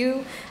working with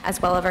you,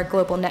 as well as our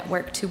global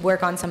network, to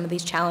work on some of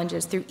these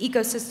challenges through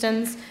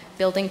ecosystems,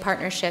 building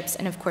partnerships,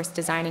 and of course,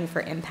 designing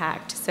for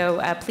impact. So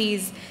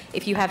please,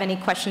 if you have any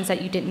questions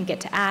that you didn't get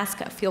to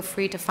ask, feel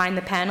free to find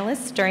the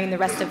panelists during the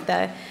rest of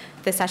the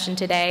session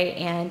today,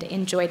 and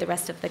enjoy the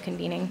rest of the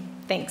convening.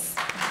 Thanks.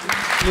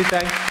 Please,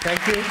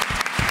 thank you.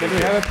 Can we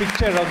have a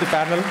picture of the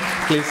panel,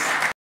 please?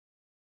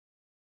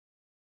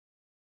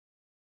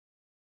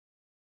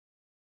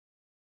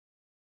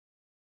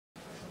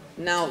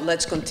 Now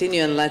let's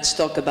continue and let's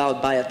talk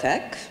about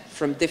biotech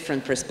from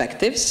different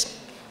perspectives.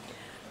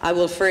 I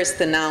will first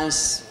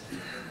announce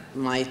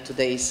my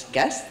today's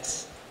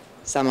guests.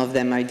 Some of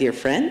them are dear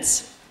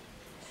friends.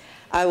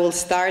 I will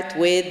start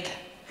with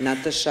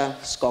Natasha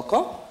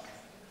Skoko.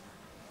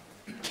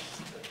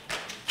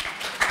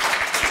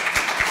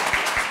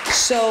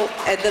 So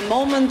at the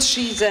moment,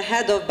 she's the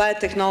head of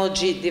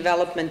Biotechnology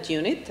Development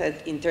Unit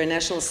at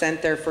International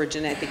Center for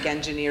Genetic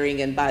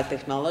Engineering and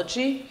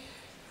Biotechnology.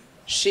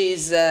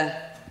 She's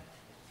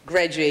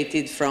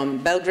graduated from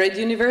Belgrade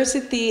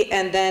University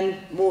and then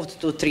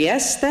moved to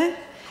Trieste.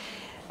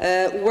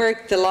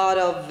 Worked a lot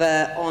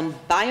on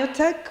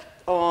biotech,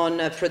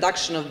 on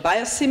production of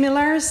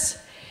biosimilars.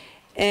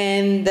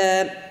 And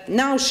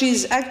now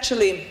she's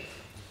actually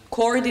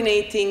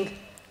coordinating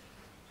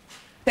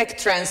tech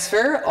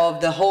transfer of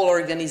the whole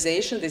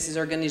organization. This is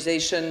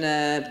organization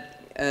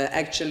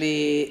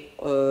actually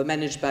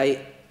managed by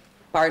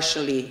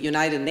partially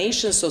United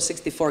Nations, so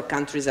 64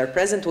 countries are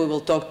present. We will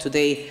talk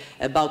today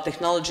about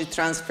technology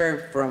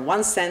transfer from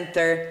one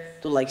center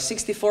to like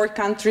 64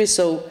 countries,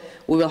 so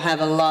we will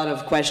have a lot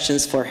of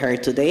questions for her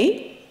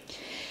today.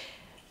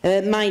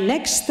 My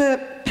next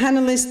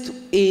panelist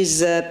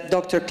is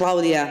Dr.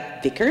 Claudia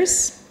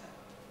Vickers.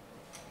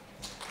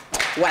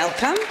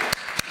 Welcome.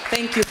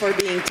 Thank you for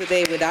being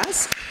today with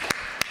us.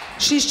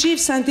 She's Chief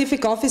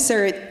Scientific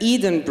Officer at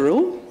Eden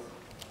Brew.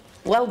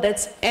 Well,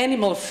 that's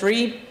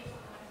animal-free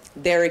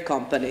dairy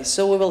company.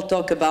 So we will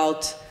talk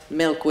about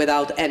milk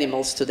without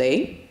animals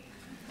today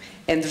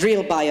and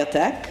real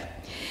biotech.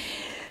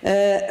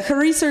 Her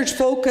research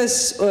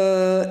focus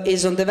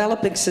is on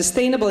developing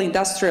sustainable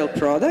industrial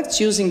products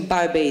using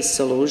bio-based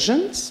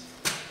solutions.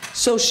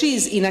 So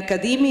she's in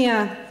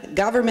academia,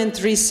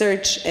 government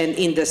research, and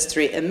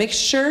industry, a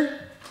mixture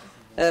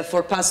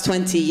for past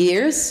 20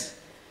 years.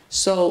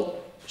 So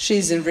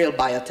she's in real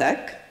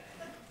biotech.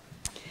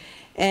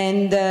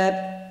 And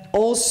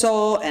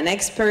also an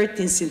expert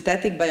in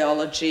synthetic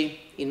biology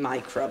in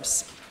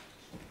microbes.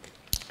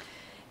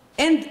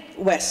 And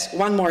Wes,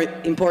 one more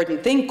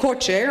important thing,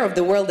 co-chair of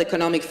the World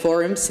Economic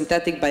Forum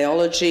Synthetic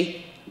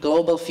Biology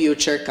Global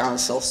Future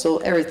Council. So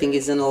everything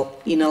is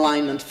in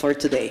alignment for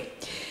today.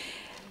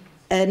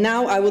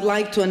 Now I would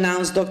like to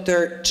announce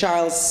Dr.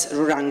 Charles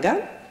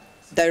Ruranga,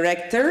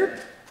 Director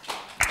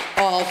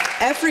of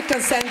African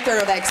Center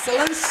of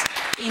Excellence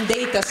in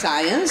Data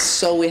Science.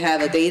 So we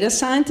have a data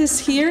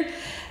scientist here.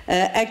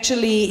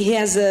 Actually, he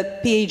has a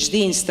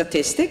PhD in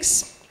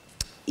statistics,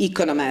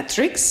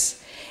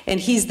 econometrics, and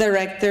he's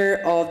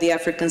director of the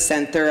African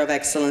Center of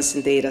Excellence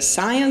in Data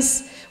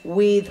Science,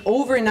 with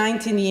over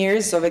 19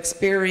 years of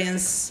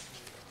experience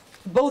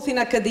both in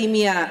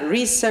academia,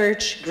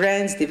 research,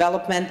 grants,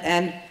 development,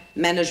 and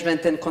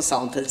management and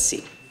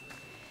consultancy.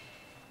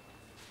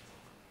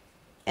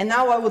 And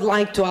now I would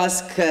like to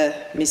ask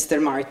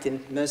Mr. Martin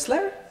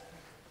Mösler.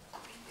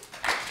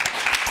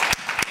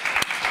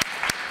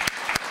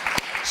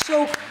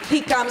 So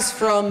he comes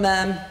from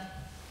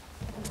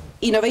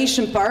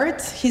innovation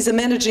part. He's a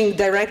managing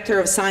director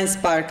of Science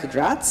Park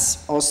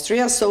Graz,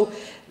 Austria. So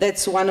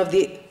that's one of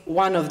the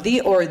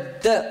or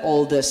the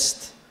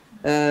oldest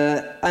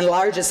and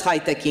largest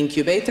high-tech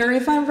incubator,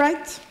 if I'm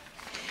right.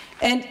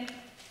 And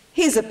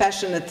he's a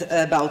passionate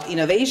about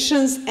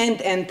innovations and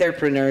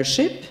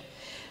entrepreneurship.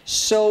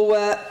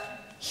 So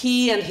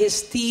he and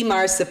his team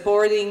are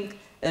supporting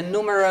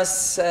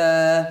numerous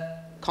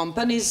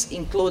companies,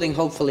 including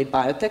hopefully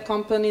biotech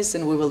companies,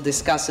 and we will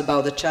discuss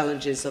about the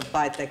challenges of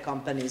biotech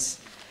companies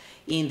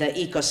in the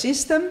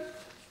ecosystem.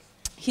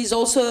 He's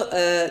also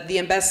the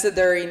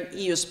ambassador in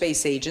EU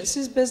Space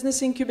Agency's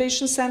Business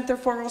Incubation Center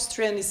for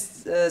Austria and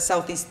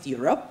Southeast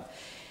Europe.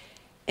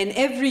 And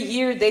every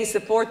year they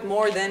support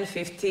more than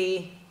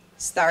 50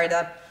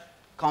 startup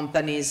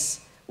companies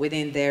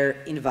within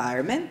their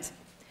environment.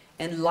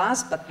 And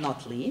last but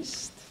not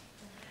least,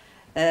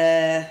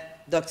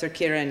 Dr.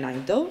 Kiran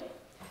Naidu.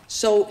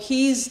 So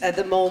he's at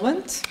the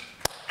moment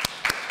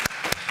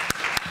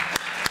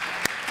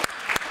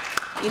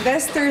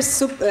investor and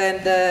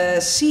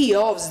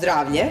CEO of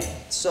Zdravlje.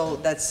 So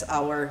that's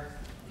our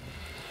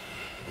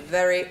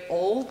very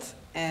old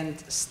and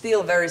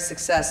still very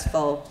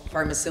successful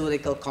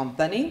pharmaceutical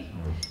company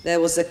that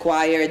was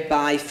acquired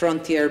by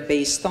Frontier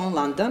based on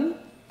London.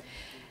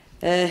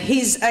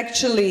 He's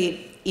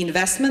actually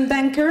investment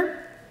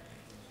banker,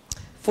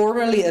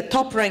 formerly a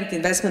top-ranked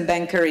investment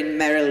banker in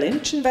Merrill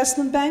Lynch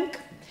Investment Bank,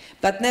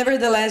 but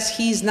nevertheless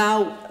he's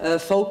now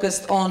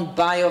focused on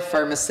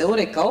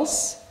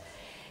biopharmaceuticals,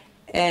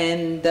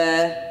 and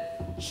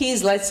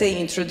he's, let's say,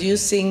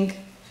 introducing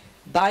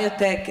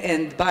biotech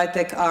and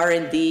biotech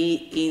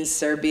R&D in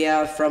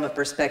Serbia from a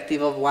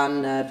perspective of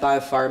one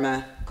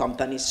biopharma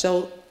company.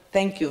 So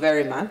thank you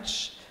very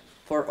much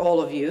for all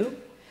of you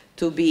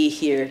to be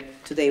here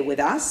today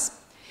with us.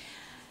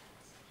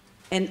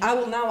 And I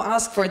will now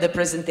ask for the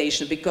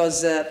presentation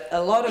because a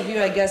lot of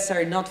you, I guess,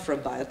 are not from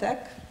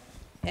biotech.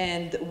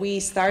 And we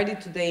started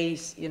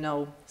today's,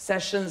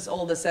 sessions,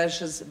 all the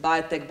sessions,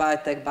 biotech,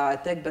 biotech,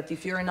 biotech. But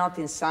if you're not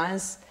in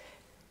science,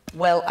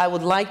 well, I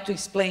would like to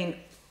explain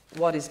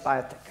what is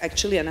biotech.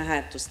 Actually, and I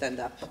had to stand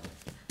up.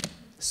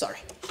 Sorry.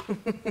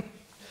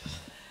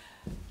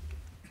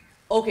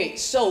 Okay,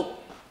 so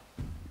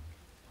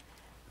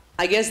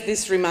I guess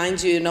this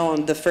reminds you,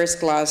 on the first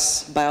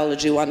class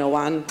Biology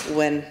 101,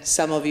 when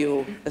some of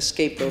you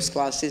escaped those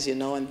classes,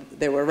 and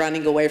they were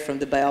running away from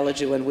the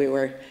biology when we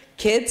were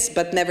kids,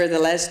 but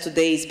nevertheless,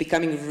 today is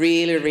becoming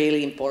really,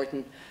 really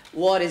important.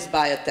 What is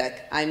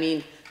biotech? I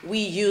mean, we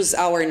use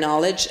our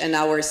knowledge and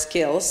our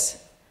skills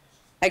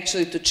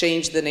actually to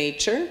change the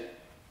nature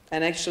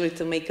and actually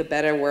to make a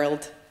better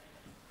world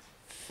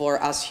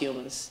for us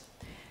humans.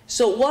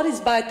 So what is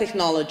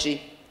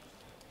biotechnology?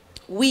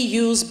 We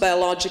use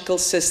biological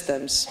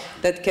systems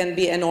that can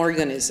be an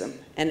organism,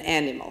 an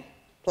animal,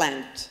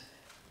 plant,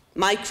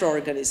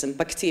 microorganism,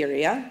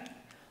 bacteria,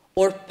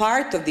 or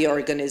part of the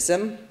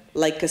organism,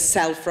 like a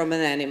cell from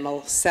an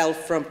animal, cell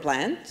from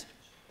plant,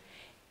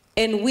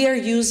 and we are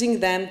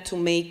using them to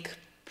make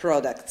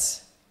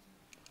products.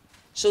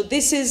 So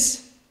this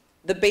is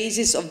the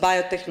basis of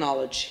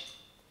biotechnology.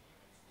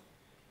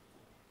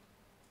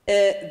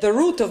 The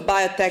root of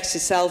biotech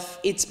itself,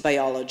 it's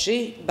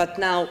biology, but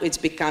now it's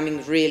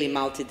becoming really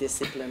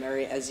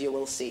multidisciplinary, as you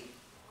will see.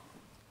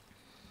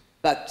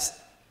 But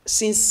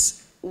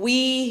since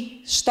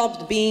we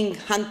stopped being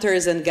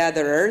hunters and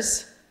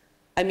gatherers,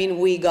 I mean,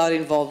 we got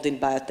involved in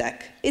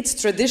biotech. It's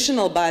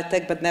traditional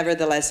biotech, but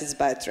nevertheless, it's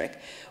biotech.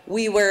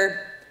 We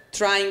were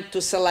trying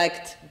to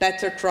select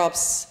better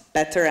crops,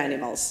 better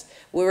animals.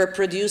 We were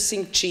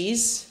producing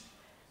cheese,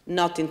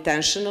 not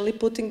intentionally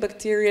putting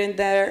bacteria in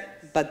there,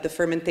 but the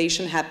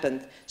fermentation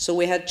happened. So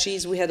we had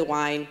cheese, we had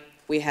wine,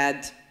 we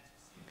had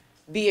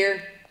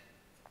beer.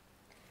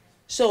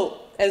 So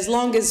as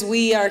long as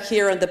we are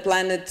here on the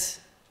planet,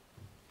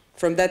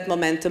 from that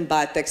momentum,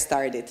 biotech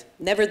started.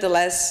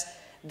 Nevertheless,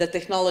 the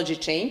technology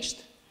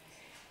changed.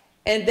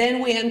 And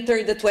then we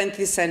entered the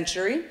 20th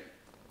century.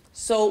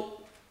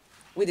 So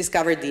we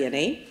discovered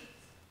DNA.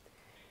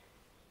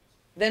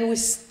 Then we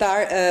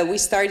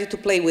started to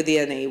play with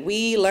DNA.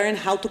 We learned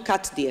how to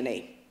cut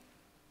DNA.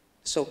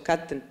 So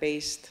cut and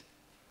paste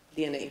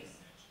DNA.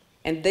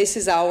 And this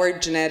is our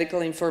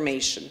genetical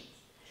information.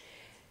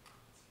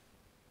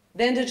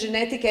 Then the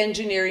genetic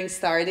engineering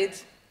started,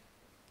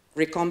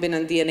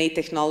 recombinant DNA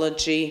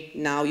technology.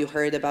 Now you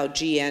heard about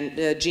gene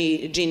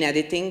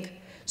editing.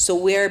 So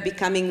we are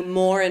becoming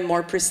more and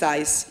more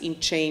precise in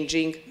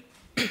changing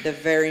the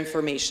very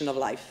information of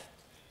life.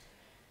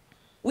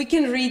 We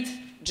can read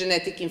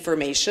genetic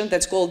information,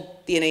 that's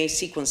called DNA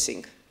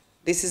sequencing.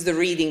 This is the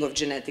reading of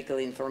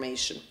genetical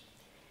information.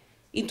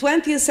 In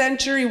 20th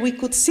century, we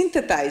could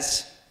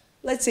synthesize,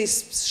 let's say,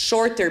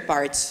 shorter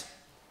parts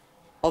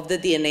of the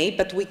DNA,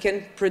 but we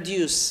can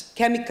produce,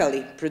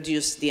 chemically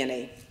produce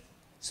DNA.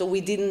 So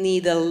we didn't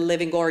need a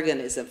living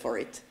organism for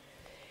it.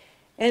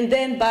 And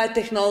then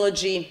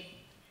biotechnology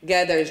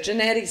gathers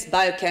genetics,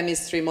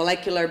 biochemistry,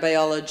 molecular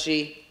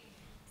biology,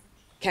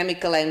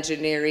 chemical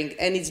engineering,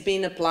 and it's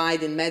been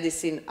applied in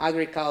medicine,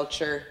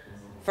 agriculture,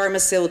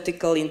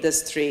 pharmaceutical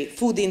industry,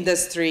 food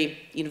industry,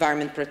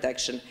 environment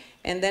protection.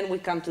 And then we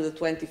come to the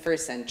 21st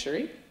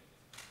century.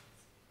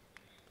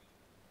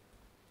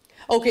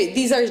 Okay,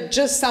 these are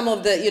just some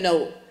of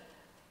the,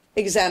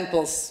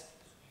 examples.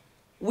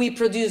 We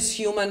produce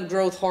human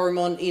growth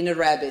hormone in a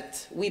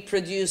rabbit. We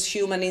produce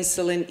human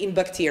insulin in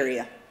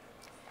bacteria.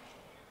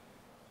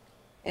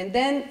 And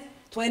then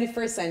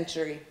 21st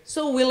century.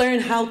 So we learn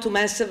how to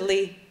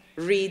massively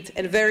read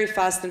and very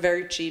fast and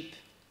very cheap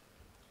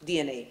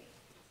DNA.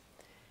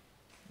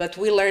 But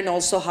we learn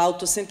also how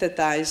to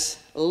synthesize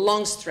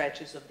long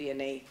stretches of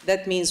DNA.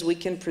 That means we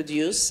can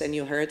produce, and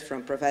you heard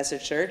from Professor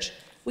Church,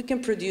 we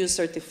can produce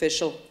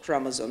artificial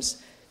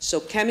chromosomes. So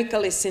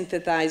chemically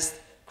synthesized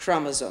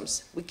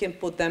chromosomes. We can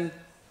put them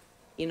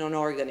in an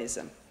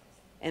organism.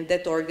 And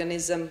that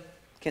organism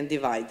can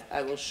divide.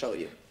 I will show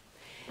you.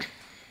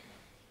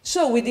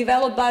 So we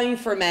developed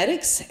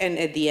bioinformatics, and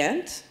at the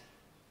end,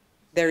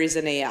 there is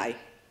an AI.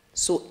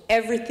 So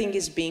everything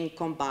is being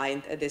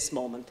combined at this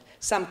moment.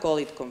 Some call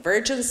it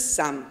convergence,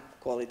 some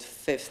call it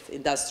fifth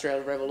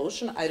industrial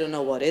revolution. I don't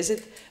know what is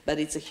it, but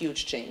it's a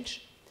huge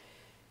change.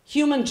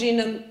 Human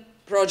genome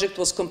project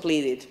was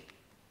completed.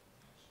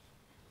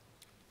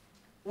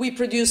 We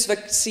produce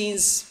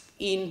vaccines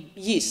in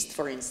yeast,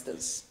 for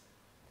instance.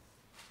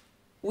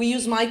 We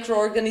use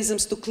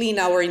microorganisms to clean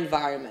our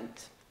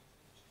environment.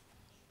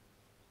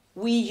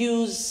 We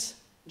use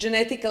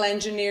genetical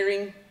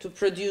engineering to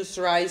produce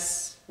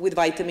rice with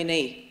vitamin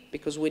A,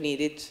 because we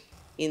need it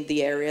in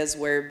the areas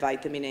where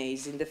vitamin A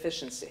is in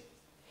deficiency.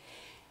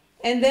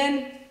 And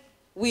then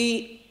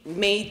we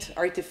made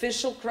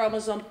artificial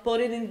chromosome, put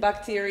it in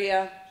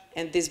bacteria,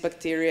 and this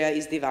bacteria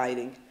is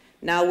dividing.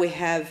 Now we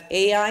have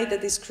AI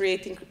that is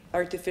creating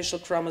artificial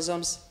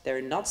chromosomes.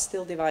 They're not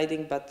still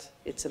dividing, but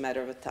it's a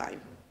matter of time.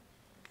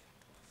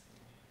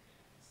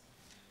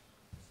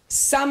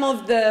 Some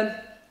of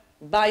the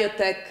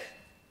biotech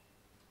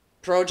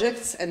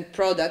projects and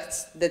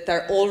products that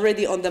are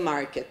already on the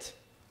market.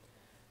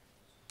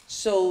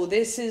 So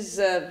this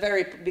is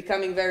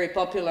becoming very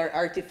popular,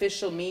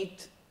 artificial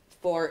meat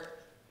for,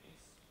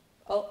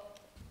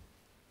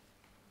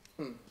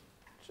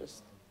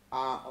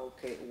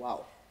 okay,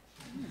 wow.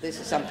 This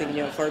is something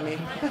new for me.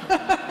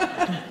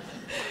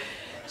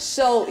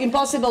 So,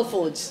 Impossible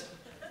Foods.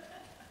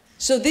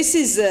 So this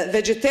is a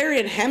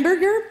vegetarian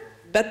hamburger,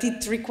 but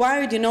it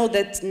required,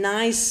 that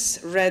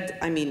nice red,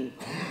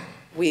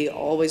 we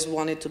always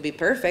want it to be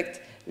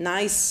perfect,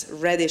 nice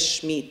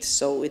reddish meat,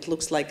 so it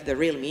looks like the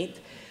real meat.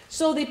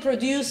 So they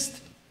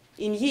produced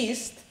in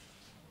yeast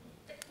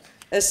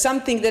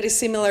something that is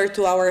similar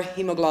to our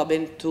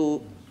hemoglobin,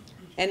 to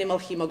animal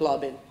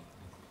hemoglobin.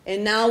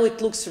 And now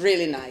it looks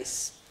really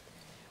nice.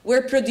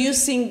 We're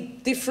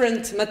producing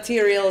different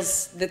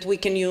materials that we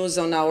can use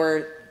on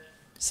our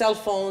cell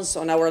phones,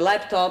 on our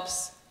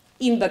laptops,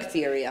 in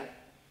bacteria.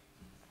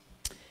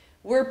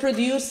 We're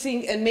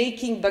producing and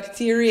making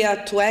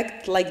bacteria to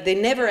act like they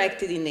never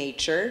acted in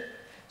nature,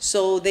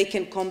 so they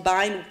can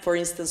combine, for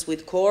instance,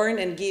 with corn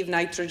and give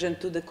nitrogen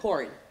to the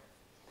corn.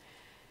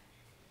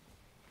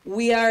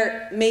 We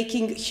are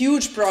making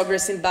huge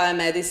progress in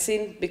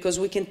biomedicine because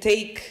we can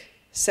take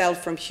cell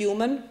from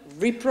human,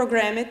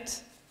 reprogram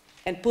it,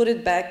 and put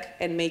it back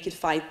and make it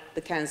fight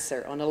the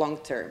cancer on a long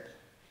term.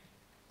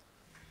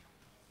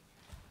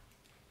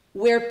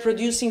 We're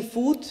producing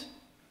food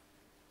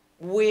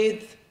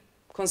with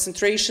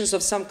concentrations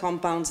of some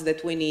compounds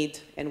that we need,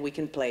 and we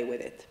can play with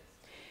it.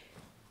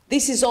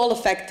 This is all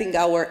affecting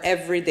our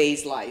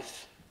everyday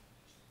life.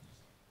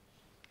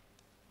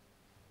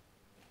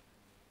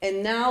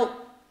 And now,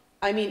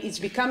 it's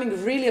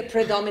becoming really a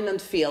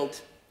predominant field.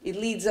 It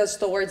leads us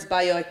towards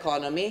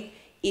bioeconomy.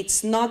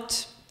 It's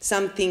not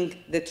something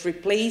that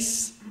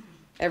replaces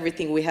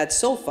everything we had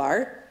so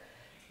far,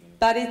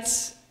 but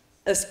it's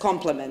a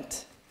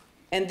complement.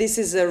 And this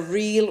is a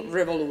real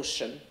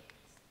revolution.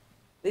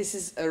 This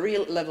is a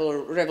real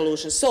level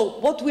revolution. So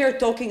what we are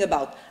talking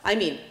about,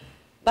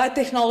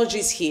 biotechnology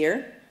is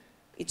here.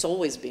 It's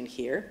always been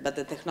here, but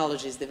the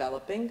technology is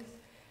developing.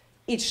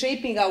 It's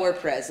shaping our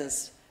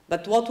presence.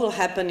 But what will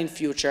happen in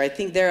future? I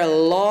think there are a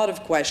lot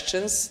of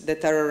questions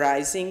that are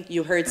arising.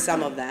 You heard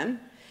some of them.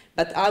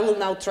 But I will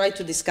now try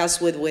to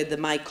discuss with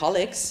my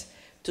colleagues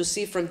to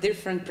see from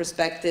different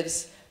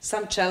perspectives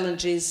some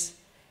challenges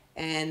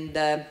and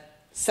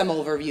some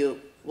overview,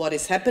 what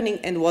is happening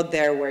and what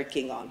they're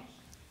working on.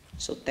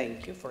 So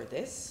thank you for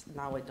this.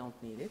 Now I don't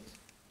need it.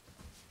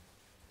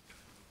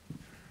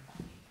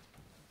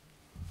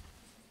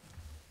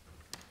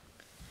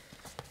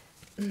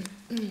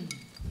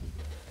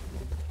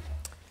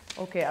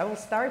 Okay, I will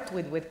start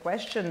with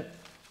question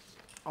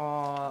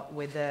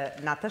with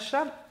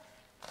Natasha.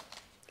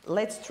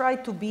 Let's try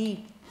to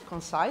be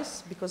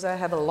concise because I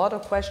have a lot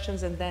of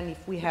questions, and then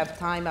if we have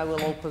time, I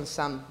will open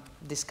some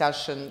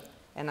discussion,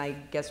 and I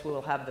guess we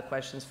will have the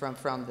questions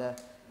from the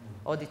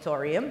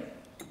auditorium.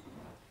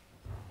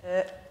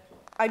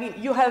 I mean,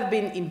 you have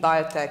been in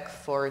biotech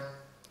for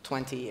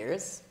 20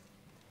 years,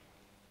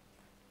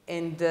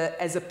 and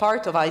as a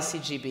part of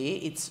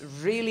ICGB, it's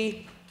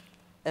really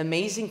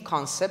amazing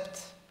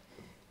concept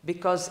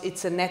because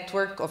it's a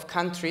network of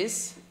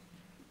countries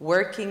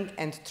working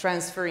and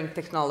transferring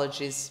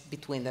technologies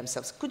between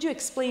themselves. Could you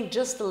explain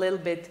just a little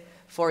bit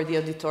for the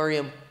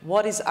auditorium,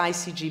 what is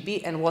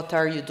ICGB and what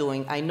are you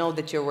doing? I know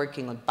that you're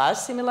working on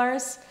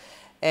biosimilars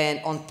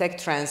and on tech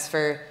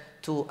transfer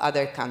to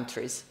other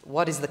countries.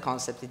 What is the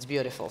concept? It's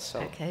beautiful. So.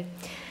 Okay.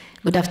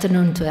 Good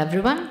afternoon to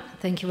everyone.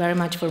 Thank you very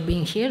much for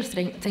being here.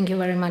 Thank you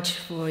very much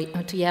to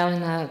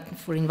Jelena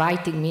for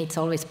inviting me. It's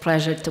always a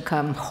pleasure to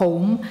come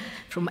home.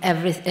 From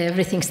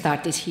everything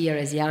started here,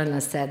 as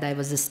Jelena said. I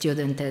was a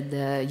student at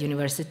the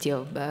University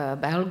of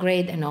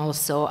Belgrade, and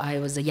also I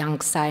was a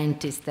young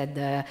scientist at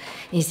the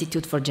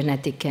Institute for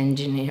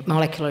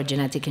Molecular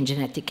Genetic and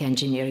Genetic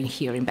Engineering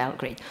here in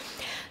Belgrade.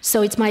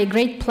 So it's my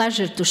great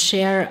pleasure to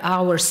share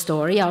our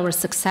story, our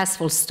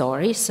successful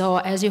story. So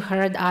as you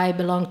heard, I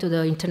belong to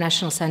the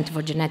International Center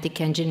for Genetic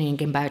Engineering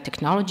and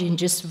Biotechnology, and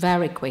just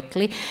very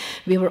quickly,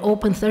 we were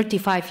opened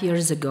 35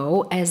 years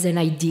ago as an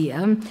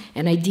idea.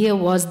 An idea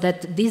was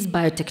that this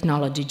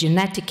biotechnology,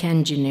 genetic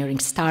engineering,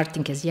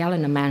 starting, as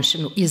Jelena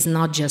mentioned, is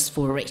not just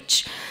for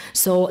rich.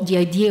 So the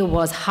idea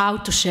was how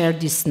to share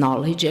this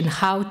knowledge and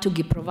how to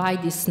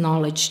provide this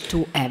knowledge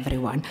to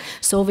everyone.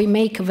 So we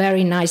make a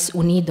very nice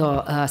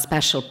UNIDO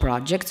special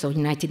project, so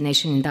United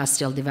Nations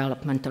Industrial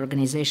Development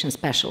Organization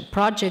special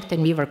project,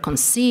 and we were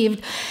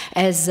conceived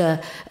as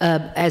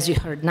you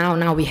heard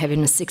now we have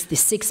in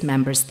 66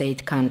 member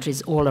state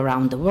countries all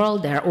around the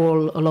world. They're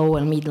all low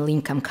and middle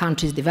income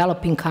countries,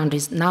 developing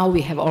countries. Now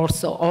we have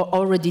also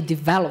already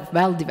developed,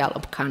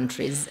 well-developed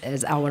countries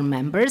as our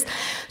members.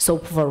 So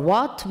for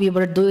what we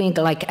were doing,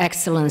 like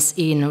excellence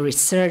in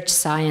research,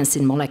 science,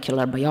 in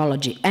molecular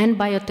biology and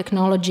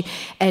biotechnology,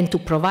 and to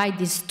provide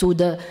this to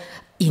the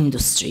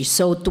industry.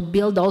 So to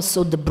build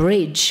also the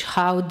bridge,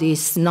 how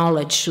this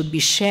knowledge should be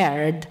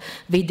shared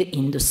with the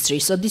industry.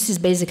 So this is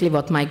basically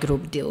what my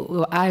group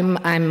do.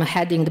 I'm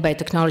heading the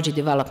Biotechnology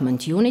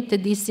Development Unit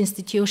at this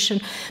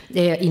institution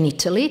in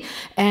Italy.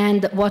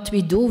 And what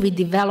we do,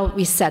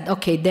 we said,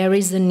 okay, there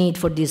is a need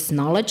for this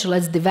knowledge.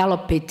 Let's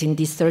develop it in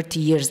these 30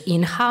 years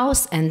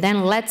in-house, and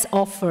then let's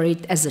offer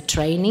it as a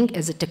training,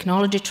 as a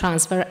technology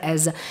transfer,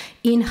 as an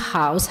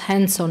in-house,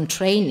 hands-on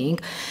training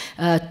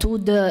to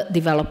the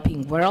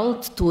developing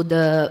world, to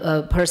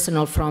the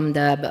personnel from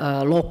the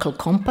local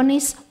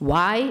companies.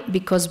 Why?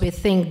 Because we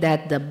think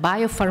that the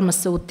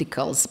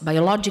biopharmaceuticals,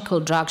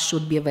 biological drugs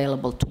should be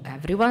available to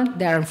everyone.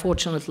 They are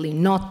unfortunately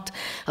not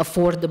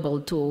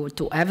affordable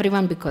to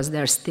everyone because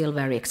they're still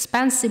very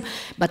expensive.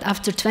 But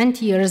after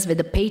 20 years, with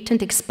the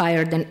patent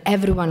expired, then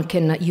everyone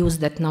can use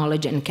that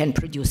knowledge and can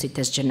produce it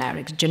as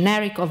generic.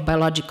 Generic of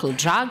biological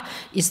drug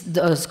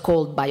is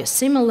called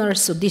biosimilar.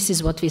 So this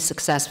is what we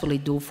successfully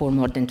do for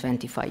more than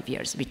 25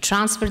 years. We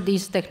transfer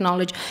this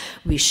technology.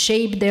 We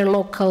shape their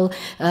local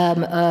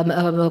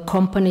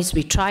companies.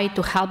 We try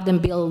to help them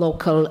build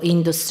local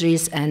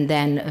industries and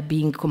then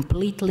being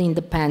completely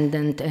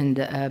independent and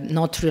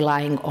not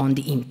relying on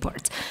the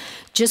imports.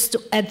 Just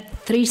to add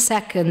 3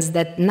 seconds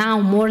that now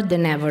more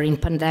than ever in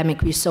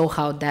pandemic, we saw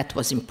how that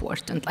was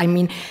important. I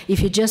mean,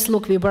 if you just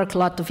look, we work a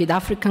lot with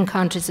African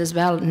countries as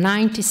well,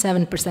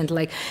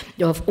 97%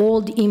 of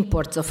all the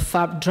imports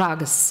of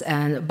drugs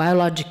and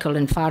biological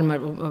and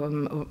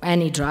pharma,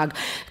 any drug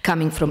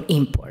coming from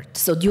import.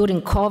 So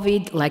during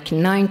COVID,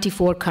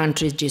 94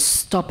 countries just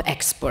stopped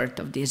export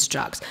of these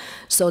drugs.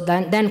 So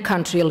then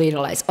country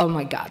realized, oh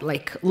my God,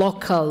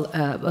 local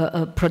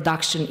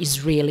production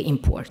is really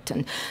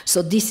important.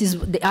 So this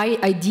is the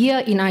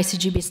idea in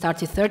ICGB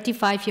started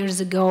 35 years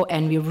ago,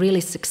 and we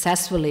really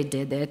successfully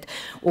did it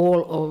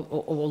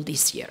all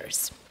these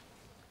years.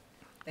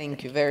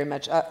 Thank you very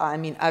much. I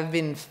mean, I've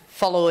been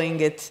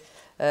following it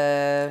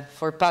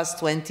for past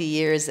 20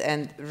 years,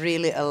 and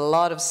really a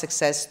lot of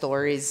success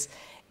stories.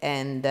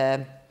 And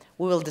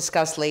we will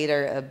discuss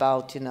later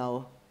about,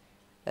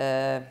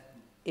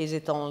 is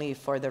it only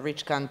for the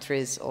rich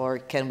countries, or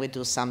can we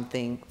do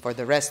something for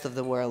the rest of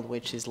the world,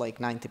 which is like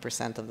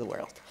 90% of the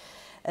world?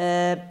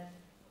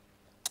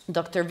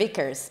 Dr.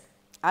 Vickers,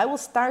 I will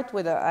start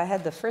with, I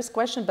had the first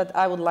question, but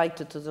I would like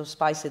to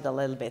spice it a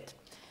little bit.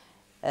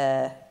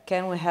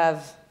 Can we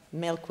have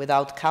milk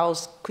without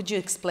cows? Could you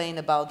explain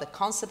about the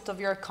concept of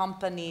your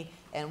company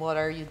and what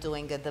are you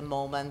doing at the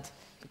moment?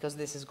 Because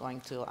this is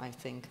going to, I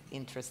think,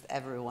 interest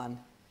everyone.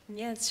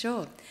 Yes,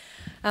 sure.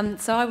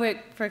 So I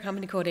work for a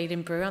company called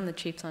Eden Brew. I'm the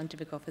Chief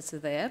Scientific Officer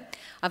there.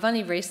 I've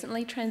only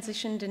recently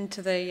transitioned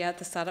into the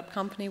startup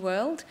company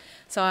world.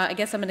 So I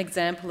guess I'm an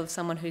example of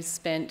someone who's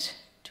spent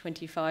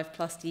 25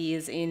 plus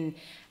years in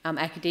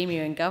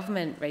academia and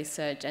government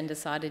research and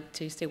decided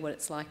to see what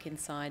it's like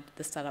inside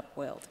the startup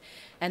world.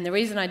 And the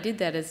reason I did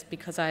that is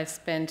because I've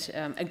spent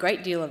a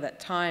great deal of that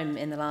time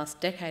in the last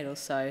decade or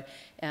so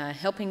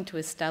helping to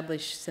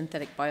establish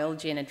synthetic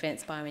biology and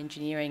advanced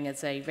bioengineering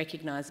as a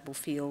recognisable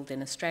field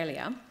in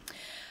Australia,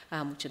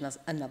 which is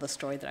another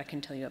story that I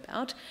can tell you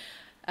about.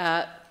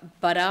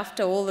 But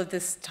after all of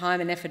this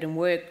time and effort and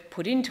work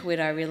put into it,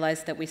 I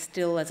realised that we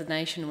still, as a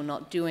nation, were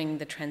not doing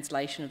the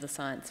translation of the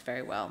science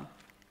very well.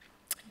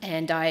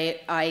 And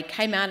I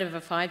came out of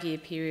a 5-year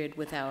period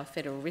with our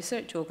federal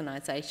research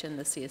organisation,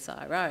 the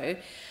CSIRO,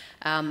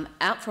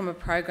 out from a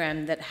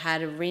program that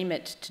had a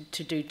remit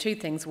to do two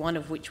things, one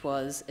of which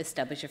was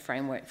establish a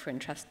framework for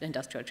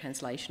industrial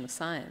translation of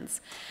science.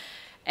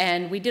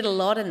 And we did a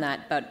lot in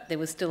that, but there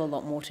was still a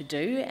lot more to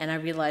do, and I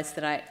realised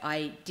that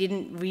I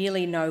didn't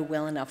really know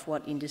well enough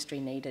what industry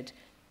needed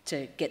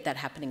to get that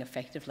happening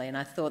effectively, and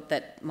I thought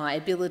that my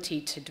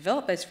ability to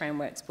develop those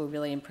frameworks will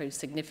really improve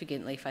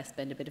significantly if I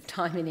spend a bit of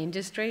time in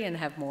industry and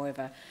have more of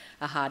a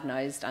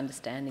hard-nosed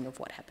understanding of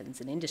what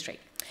happens in industry.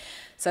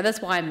 So that's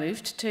why I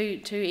moved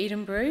to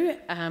Eden Brew,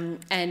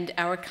 and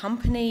our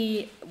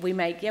company, we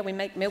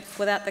make milk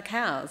without the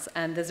cows,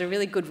 and there's a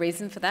really good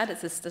reason for that.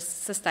 It's a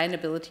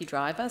sustainability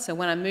driver. So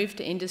when I moved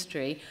to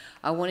industry,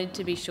 I wanted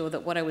to be sure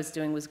that what I was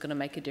doing was going to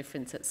make a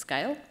difference at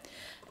scale.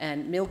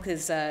 And milk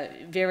is a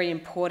very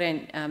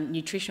important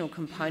nutritional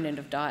component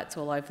of diets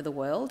all over the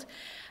world.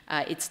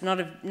 It's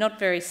not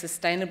very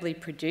sustainably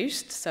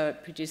produced, so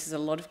it produces a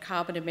lot of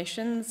carbon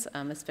emissions,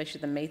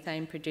 especially the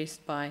methane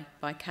produced by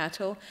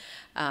cattle.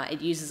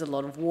 It uses a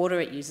lot of water,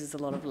 it uses a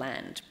lot of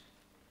land.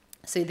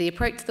 So the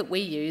approach that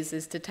we use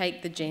is to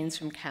take the genes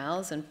from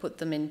cows and put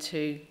them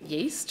into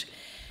yeast,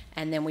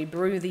 and then we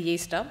brew the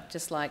yeast up,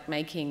 just like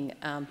making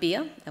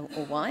beer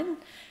or wine.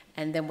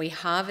 And then we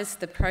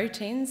harvest the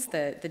proteins,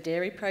 the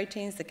dairy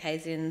proteins, the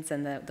caseins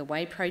and the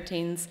whey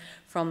proteins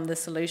from the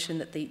solution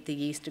that the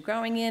yeast are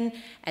growing in,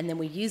 and then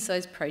we use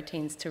those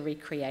proteins to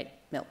recreate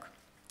milk.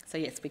 So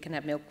yes, we can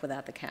have milk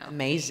without the cow.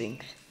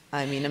 Amazing.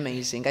 I mean,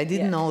 amazing. I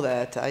didn't know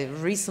that. I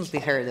recently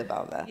heard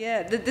about that.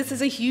 Yeah, this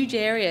is a huge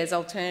area as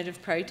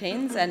alternative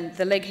proteins, and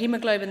the leg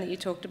hemoglobin that you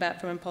talked about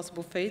from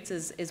Impossible Foods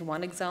is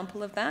one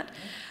example of that.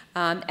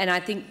 And I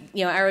think,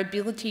 you know, our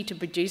ability to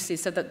produce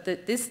this, so that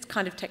this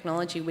kind of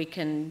technology, we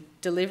can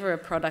deliver a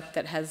product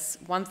that has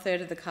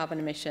 1/3 of the carbon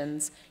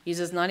emissions,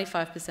 uses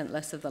 95%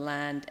 less of the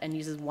land, and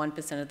uses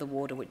 1% of the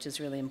water, which is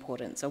really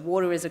important. So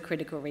water is a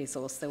critical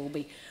resource. There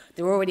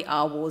already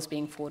are wars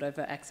being fought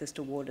over access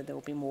to water. There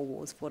will be more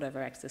wars fought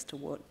over access to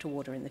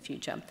water in the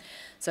future.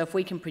 So if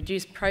we can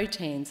produce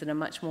proteins in a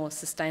much more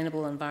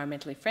sustainable,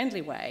 environmentally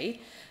friendly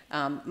way,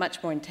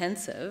 much more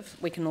intensive,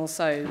 we can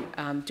also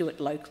do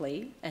it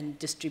locally and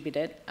distribute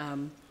it.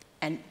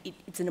 And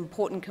it's an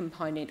important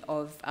component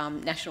of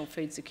national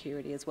food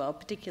security as well,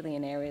 particularly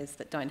in areas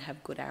that don't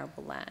have good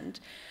arable land.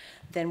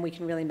 Then we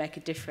can really make a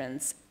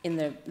difference in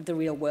the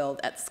real world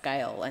at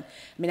scale. And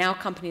I mean, our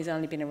company's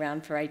only been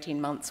around for 18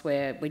 months,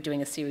 where we're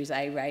doing a Series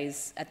A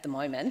raise at the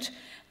moment,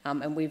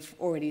 and we've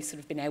already sort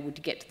of been able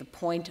to get to the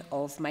point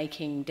of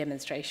making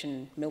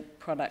demonstration milk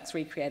products,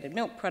 recreated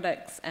milk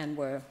products, and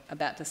we're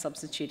about to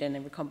substitute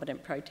in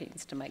recombinant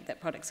proteins to make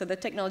that product. So the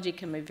technology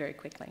can move very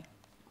quickly.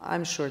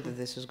 I'm sure that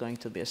this is going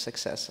to be a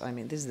success. I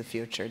mean, this is the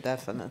future,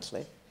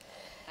 definitely.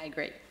 I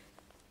agree.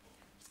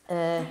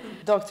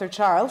 Dr.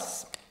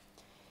 Charles,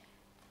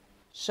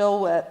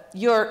 so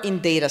you're in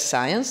data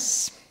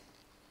science.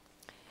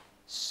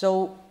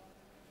 So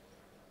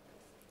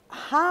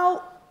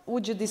how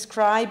would you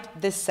describe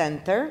this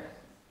center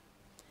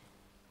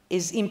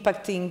is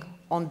impacting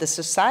on the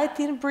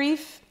society in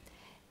brief?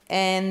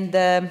 And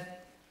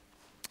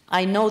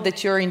I know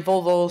that you're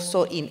involved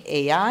also in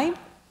AI.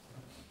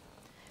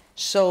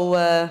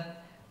 So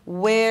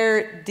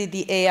where did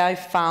the AI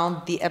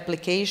found the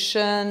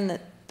application?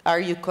 Are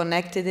you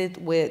connecting it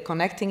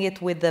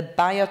with the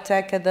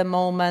biotech at the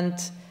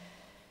moment?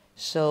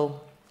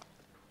 So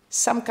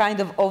some kind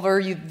of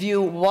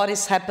overview, what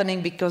is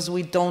happening, because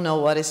we don't know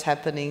what is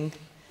happening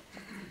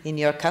in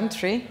your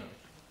country.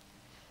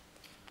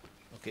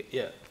 Okay,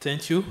 yeah,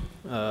 thank you.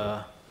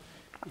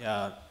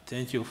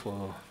 Thank you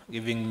for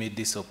giving me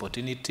this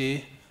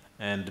opportunity,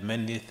 and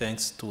many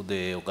thanks to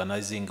the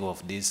organizing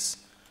of this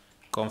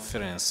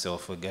conference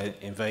of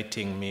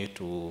inviting me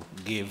to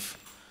give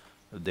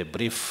the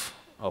brief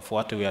of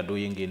what we are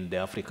doing in the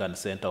African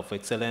Center of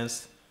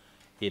Excellence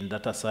in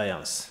Data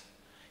Science.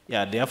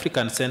 Yeah, the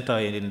African Center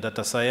in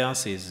Data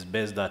Science is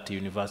based at the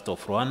University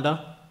of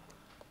Rwanda.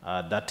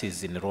 That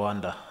is in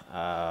Rwanda.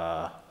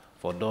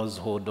 For those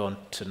who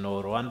don't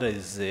know, Rwanda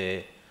is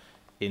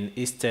in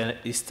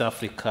East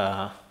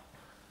Africa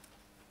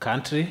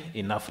country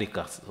in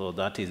Africa. So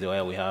that is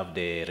where we have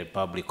the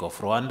Republic of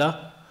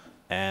Rwanda.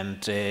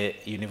 And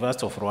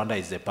University of Rwanda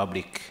is a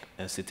public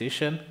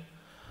institution.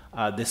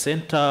 The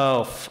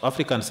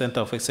African Center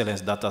of Excellence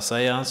Data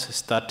Science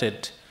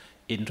started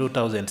in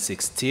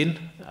 2016.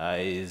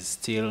 Is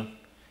still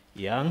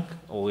young,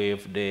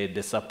 with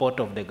the support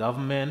of the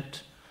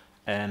government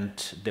and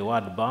the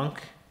World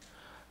Bank.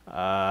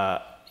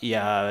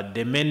 Yeah,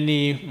 the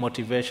main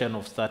motivation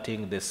of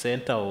starting the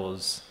center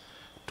was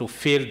to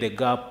fill the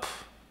gap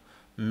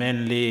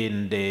mainly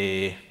in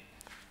the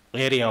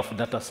area of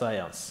data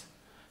science.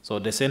 So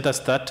the center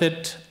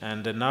started,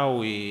 and now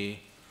we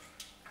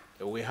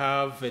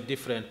have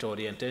different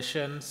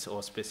orientations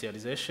or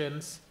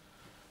specializations.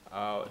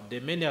 The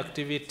main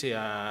activity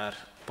are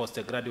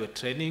postgraduate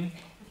training,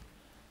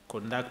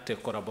 conduct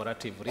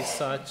collaborative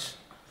research,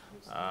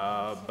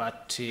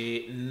 but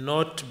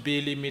not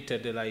be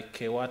limited like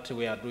what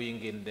we are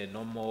doing in the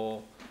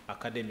normal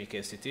academic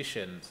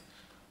institutions.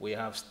 We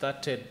have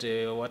started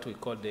what we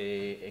call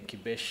the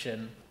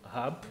incubation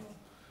hub,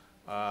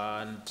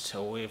 and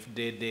with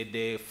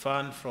the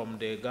fund from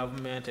the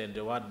government and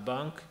the World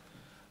Bank,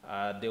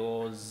 there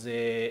was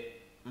a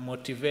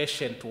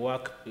motivation to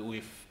work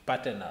with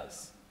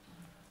partners,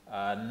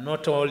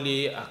 not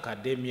only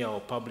academia or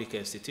public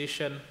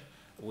institution.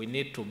 We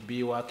need to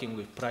be working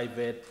with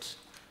private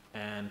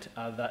and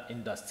other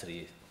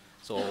industries.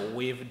 So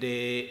with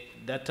the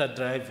data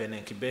drive and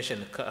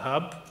incubation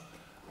hub,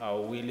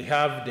 we'll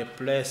have the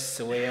place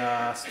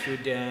where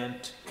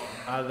students,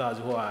 others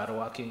who are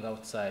working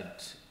outside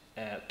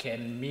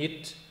can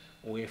meet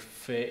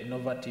with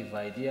innovative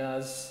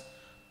ideas,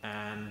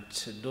 and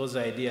those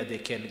ideas they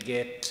can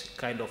get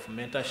kind of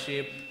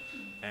mentorship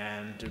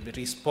and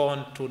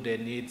respond to the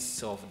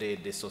needs of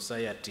the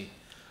society.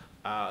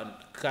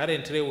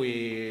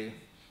 Currently,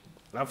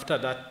 after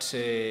that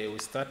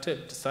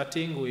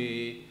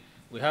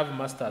we have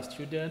master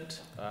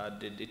student.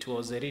 It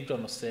was a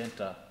regional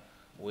center.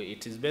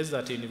 It is based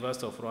at the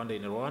University of Rwanda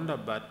in Rwanda,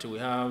 but we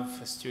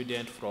have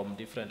students from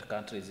different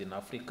countries in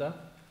Africa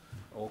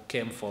who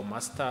came for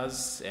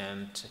masters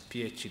and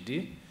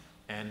PhD,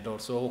 and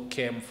also who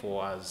came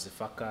for as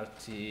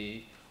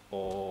faculty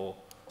or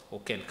who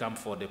can come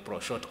for the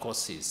short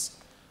courses.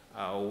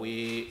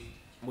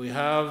 We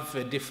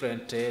have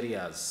different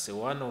areas.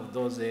 One of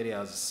those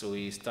areas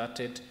we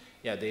started,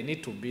 they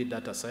need to be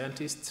data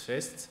scientists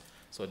first,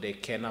 so they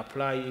can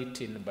apply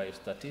it in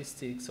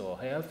biostatistics or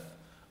health.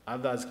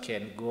 Others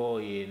can go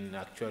in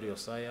actuarial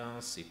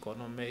science,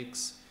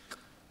 economics.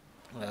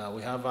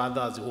 We have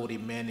others who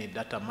remain in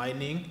data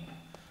mining.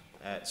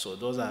 So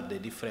those are the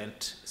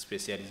different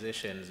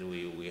specializations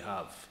we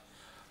have.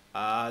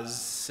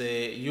 As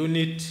a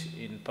unit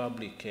in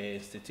public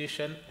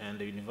institution and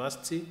the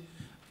university,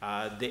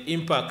 the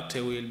impact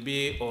will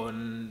be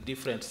on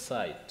different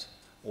sides.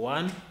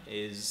 One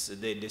is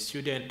the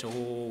student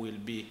who will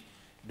be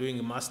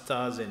doing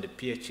masters and the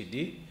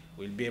PhD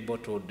will be able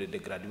to do the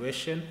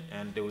graduation,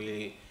 and they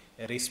will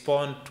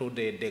respond to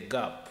the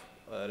gap.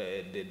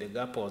 The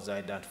gap was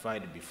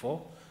identified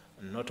before,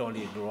 not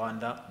only in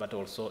Rwanda, but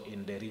also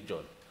in the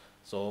region.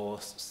 So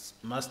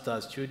master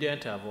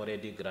students have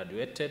already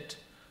graduated,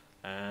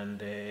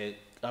 and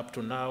up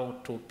to now,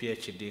 2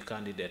 PhD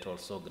candidates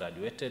also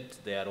graduated.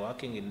 They are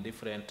working in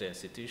different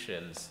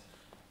institutions,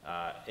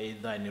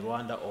 either in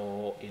Rwanda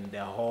or in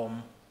their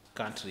home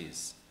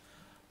countries.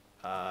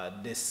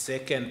 The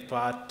second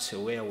part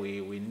where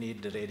we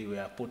need really, we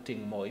are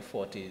putting more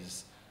effort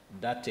is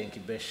that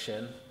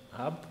incubation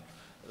hub.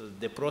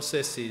 The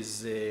process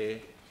is,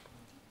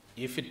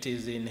 if it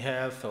is in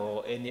health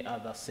or any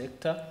other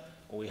sector,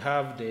 we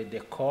have the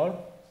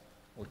call.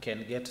 We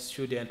can get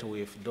students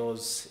with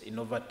those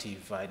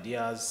innovative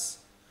ideas,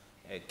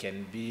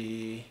 can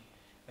be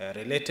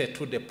related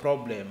to the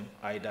problem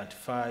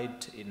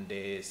identified in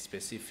the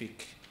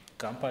specific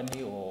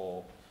company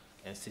or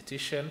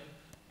institution,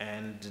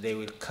 and they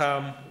will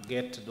come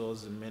get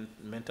those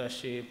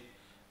mentorship,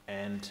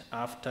 and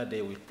after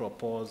they will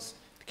propose,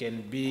 it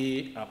can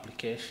be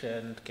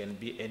application, it can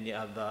be any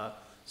other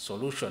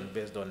solution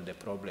based on the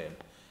problem.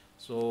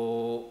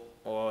 So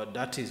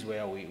that is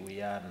where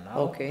we are now.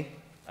 Okay.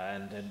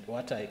 And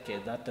what I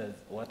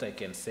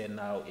can say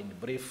now in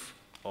brief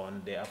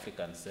on the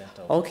African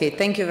Center. Okay,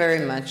 thank you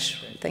very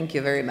much. Thank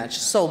you very much.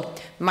 So,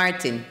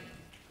 Martin,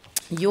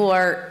 you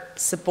are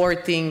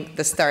supporting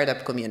the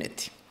startup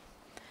community.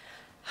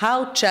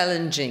 How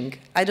challenging,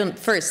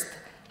 first,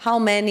 how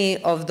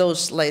many of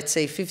those, let's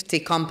say, 50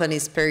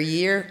 companies per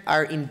year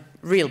are in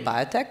real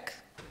biotech?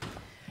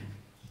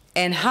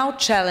 And how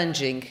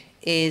challenging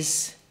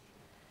is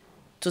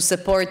to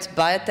support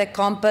biotech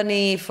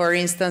company? For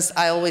instance,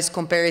 I always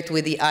compare it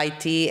with the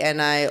IT,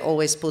 and I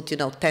always put,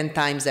 10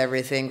 times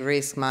everything,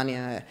 risk, money.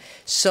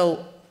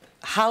 So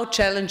how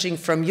challenging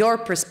from your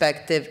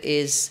perspective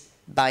is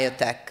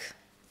biotech?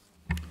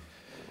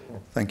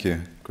 Thank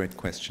you. Great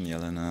question,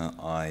 Jelena.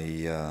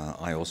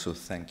 I also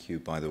thank you,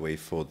 by the way,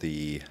 for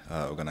the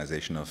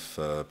organization of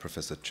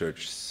Professor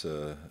Church's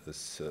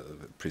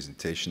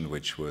presentation,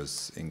 which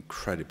was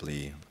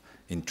incredibly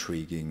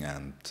intriguing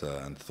and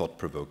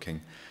thought-provoking.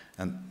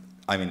 And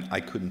I mean,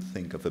 I couldn't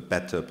think of a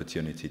better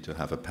opportunity to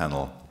have a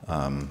panel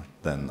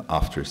than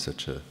after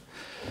such a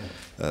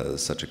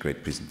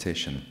great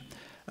presentation.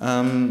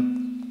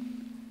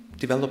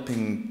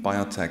 Developing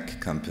biotech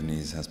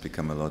companies has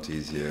become a lot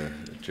easier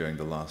during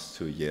the last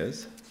 2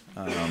 years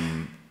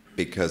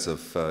because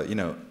of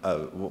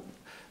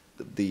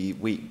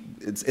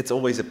it's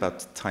always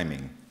about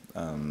timing.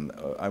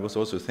 I was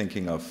also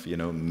thinking of,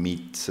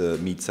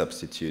 meat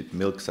substitute,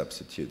 milk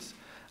substitutes.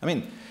 I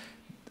mean,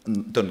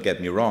 don't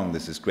get me wrong,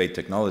 this is great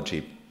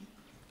technology.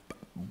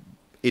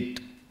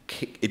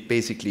 It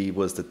basically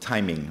was the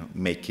timing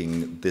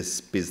making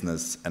this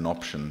business an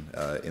option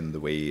in the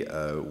way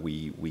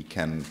we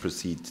can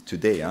proceed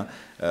today.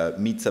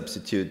 Meat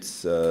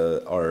substitutes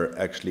are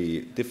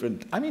actually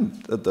different. I mean,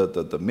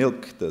 the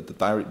milk, the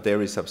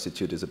dairy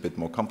substitute is a bit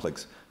more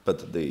complex,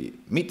 but the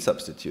meat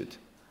substitute,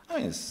 I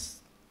mean, it's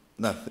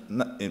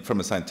from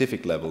a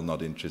scientific level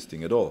not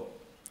interesting at all.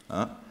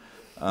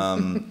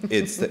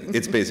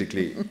 It's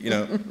basically,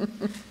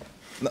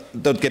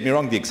 don't get me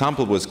wrong, the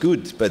example was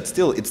good, but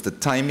still it's the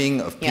timing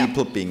of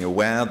people being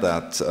aware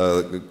that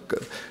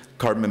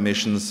carbon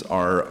emissions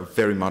are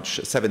very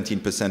much,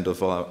 17%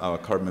 of our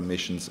carbon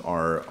emissions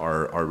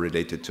are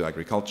related to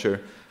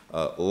agriculture,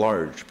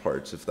 large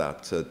parts of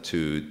that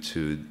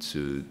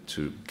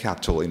to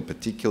cattle in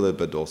particular,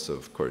 but also,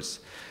 of course,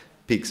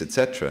 pigs,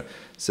 etc.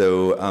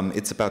 So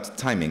it's about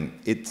timing.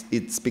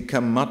 It's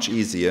become much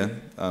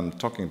easier,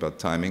 talking about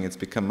timing, it's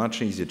become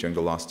much easier during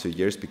the last 2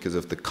 years because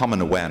of the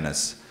common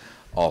awareness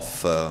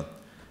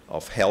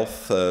of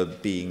health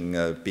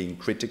being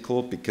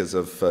critical, because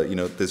of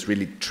this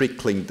really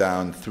trickling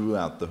down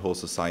throughout the whole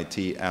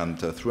society and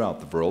throughout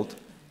the world,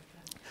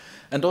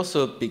 and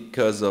also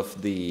because of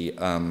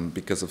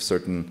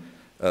certain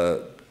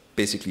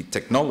basically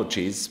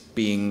technologies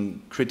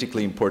being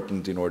critically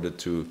important in order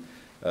to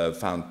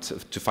find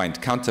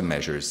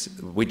countermeasures,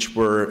 which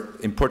were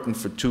important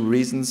for 2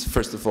 reasons.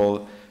 First of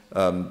all,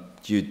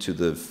 due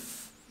to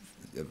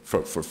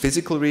for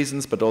physical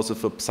reasons, but also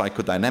for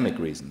psychodynamic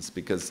reasons,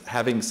 because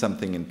having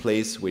something in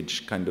place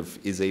which kind of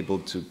is able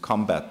to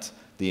combat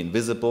the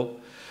invisible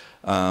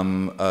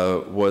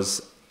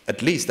was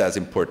at least as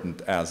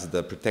important as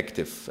the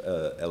protective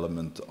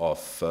element of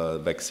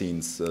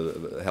vaccines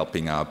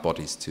helping our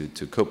bodies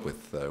to cope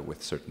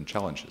with certain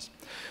challenges.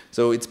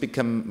 So it's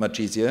become much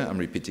easier. I'm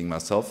repeating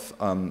myself.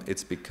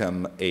 It's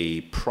become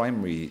a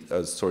primary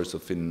source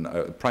of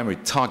primary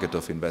target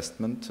of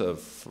investment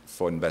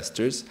for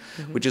investors,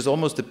 which is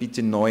almost a bit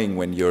annoying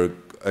when you're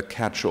a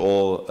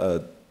catch-all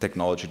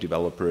technology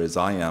developer, as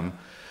I am,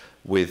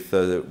 with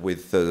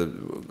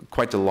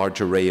quite a large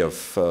array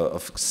of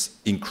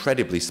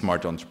incredibly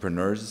smart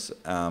entrepreneurs,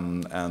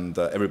 and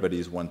everybody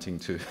is wanting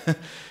to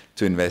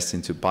to invest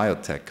into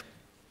biotech.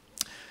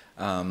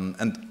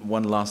 And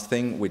one last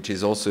thing, which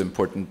is also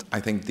important, I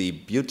think the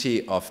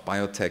beauty of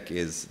biotech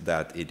is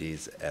that it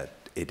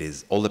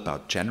is all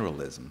about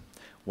generalism.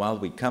 While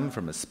we come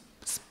from a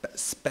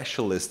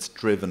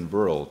specialist-driven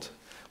world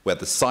where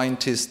the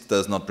scientist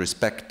does not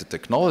respect the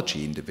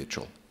technology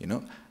individual,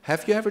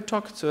 have you ever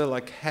talked to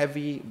a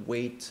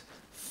heavyweight,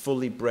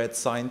 fully bred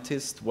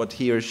scientist, what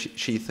he or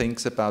she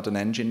thinks about an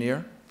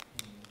engineer?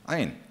 I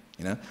mean,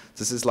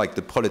 this is like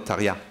the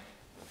proletariat.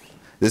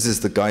 This is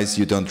the guys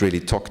you don't really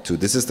talk to.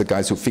 This is the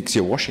guys who fix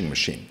your washing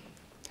machine.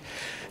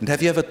 And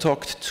have you ever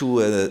talked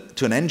to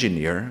an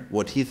engineer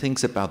what he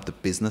thinks about the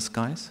business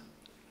guys?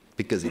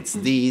 Because it's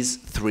these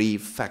 3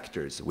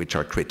 factors which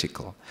are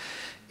critical.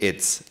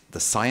 It's the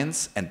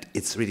science, and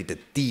it's really the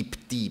deep,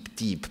 deep,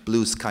 deep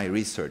blue sky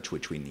research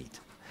which we need.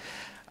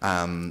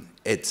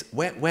 It's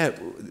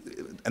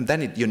and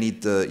then you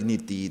need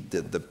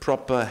the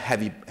proper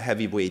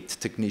heavyweight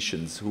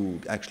technicians who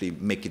actually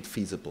make it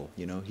feasible,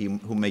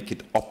 who make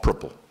it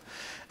operable.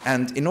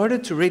 And in order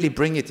to really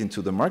bring it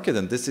into the market,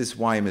 and this is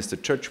why Mr.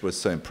 Church was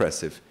so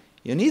impressive,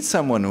 you need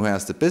someone who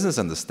has the business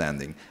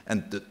understanding,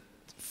 and the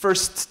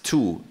first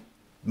 2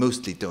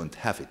 mostly don't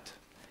have it.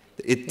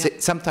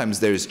 Sometimes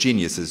there's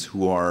geniuses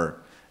who are,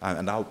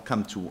 and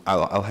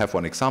I'll have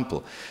one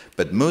example,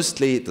 but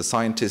mostly the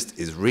scientist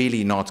is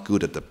really not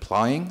good at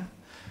applying,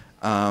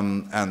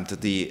 and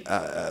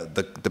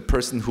the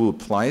person who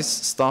applies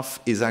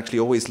stuff is actually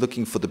always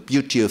looking for the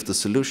beauty of the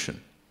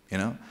solution.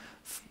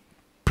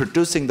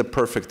 Producing the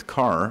perfect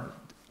car,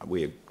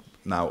 we're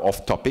now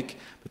off topic,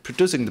 but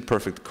producing the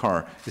perfect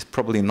car is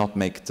probably not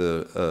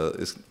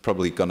is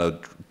probably gonna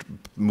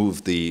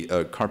move the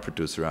car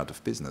producer out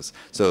of business.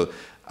 So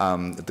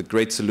the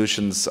great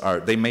solutions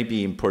they may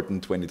be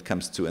important when it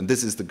comes to, and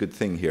this is the good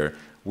thing here,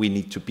 we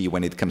need to be,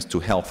 when it comes to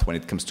health, when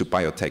it comes to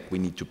biotech, we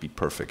need to be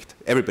perfect.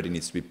 Everybody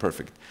needs to be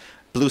perfect.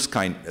 Blue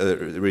sky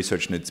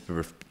research needs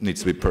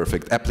to be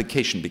perfect.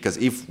 Application, because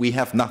if we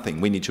have nothing,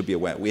 we need to be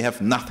aware, we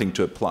have nothing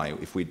to apply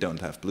if we don't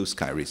have blue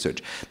sky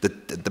research.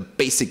 The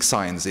basic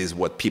science is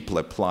what people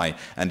apply,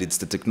 and it's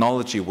the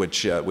technology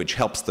which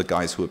helps the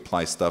guys who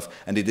apply stuff,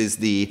 and it is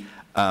the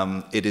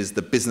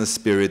business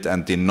spirit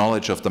and the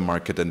knowledge of the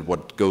market and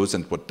what goes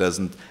and what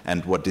doesn't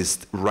and what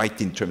is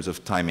right in terms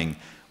of timing,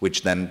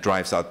 which then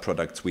drives out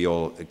products we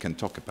all can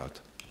talk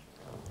about.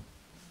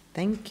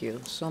 Thank you.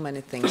 So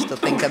many things to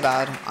think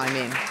about. I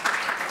mean,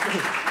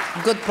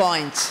 good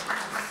point.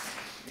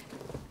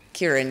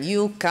 Kieran,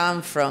 you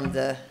come from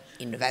the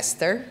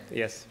investor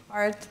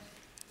part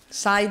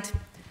side.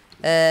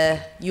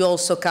 You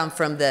also come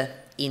from the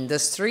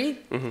industry,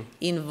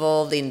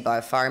 involved in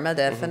biopharma,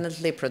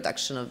 definitely,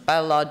 production of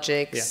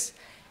biologics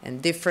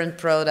and different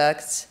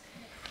products.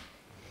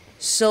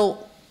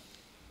 So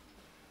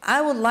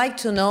I would like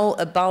to know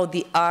about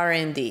the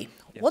R&D.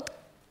 Yeah.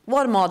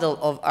 What model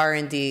of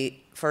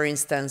R&D, for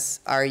instance,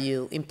 are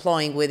you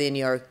employing within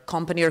your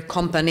company or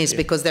companies? Yeah.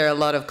 Because there are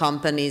a lot of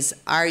companies.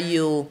 Are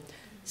you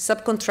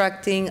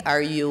subcontracting?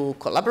 Are you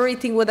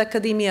collaborating with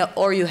academia?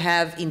 Or you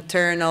have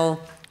internal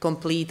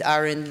complete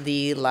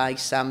R&D like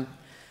some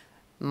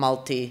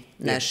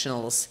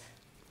multinationals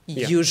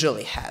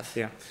usually have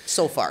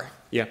so far?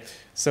 Yeah.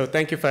 So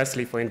thank you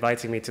firstly for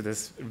inviting me to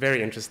this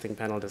very interesting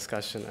panel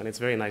discussion, and it's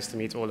very nice to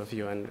meet all of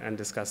you and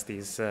discuss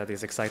these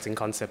exciting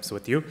concepts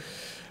with you.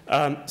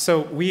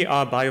 So we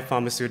are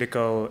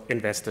biopharmaceutical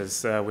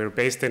investors. We're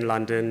based in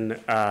London,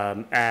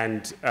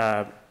 and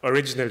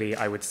originally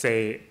I would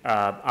say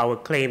our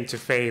claim to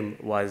fame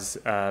was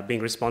being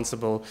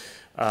responsible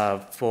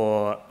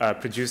for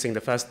producing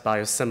the first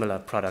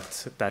biosimilar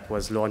product that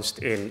was launched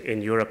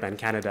in Europe and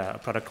Canada, a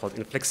product called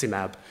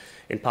infliximab,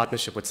 in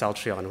partnership with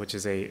Celltrion, which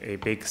is a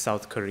big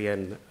South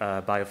Korean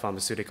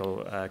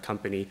biopharmaceutical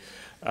company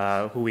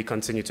who we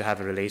continue to have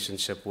a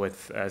relationship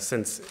with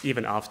since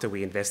even after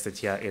we invested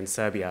here in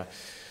Serbia.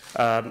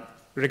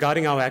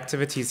 Regarding our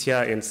activities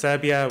here in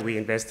Serbia, we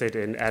invested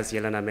in, as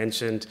Jelena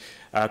mentioned,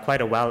 quite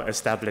a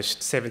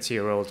well-established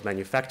 70-year-old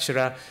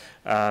manufacturer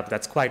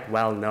that's quite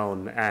well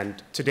known.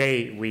 And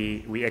today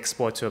we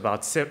export to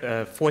about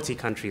 40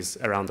 countries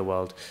around the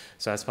world.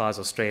 So as far as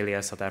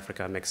Australia, South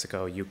Africa,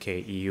 Mexico,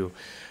 UK, EU.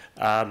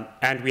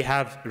 And we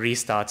have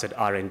restarted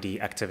R&D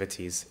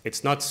activities.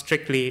 It's not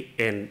strictly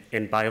in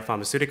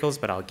biopharmaceuticals,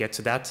 but I'll get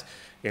to that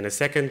in a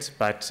second.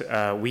 But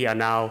we are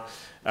now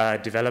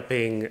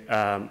developing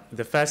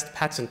the first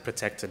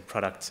patent-protected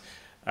product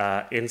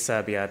in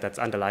Serbia that's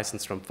under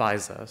license from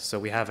Pfizer. So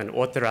we have an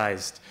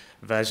authorized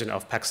version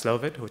of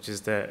Paxlovid, which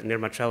is the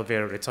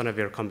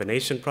nirmatrelvir-ritonavir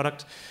combination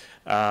product,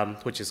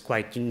 which is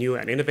quite new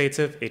and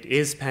innovative. It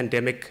is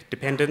pandemic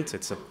dependent.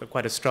 It's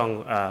quite a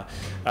strong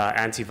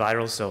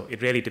antiviral, so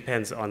it really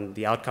depends on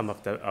the outcome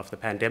of the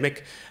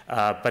pandemic.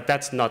 But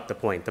that's not the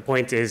point. The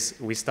point is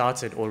we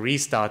started or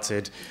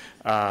restarted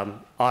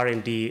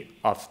R&D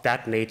of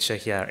that nature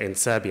here in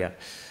Serbia.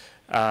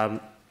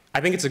 I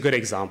think it's a good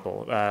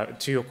example.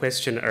 To your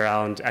question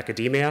around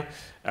academia,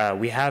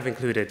 we have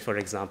included, for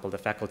example, the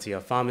Faculty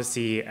of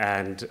Pharmacy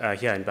and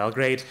here in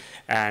Belgrade,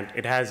 and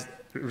it has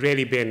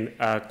really been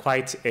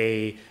quite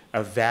a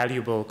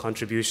valuable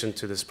contribution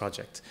to this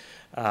project.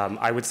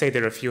 I would say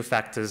there are a few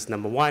factors.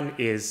 Number one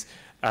is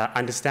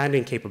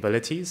understanding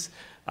capabilities.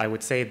 I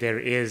would say there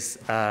is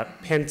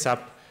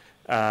pent-up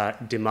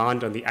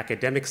demand on the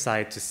academic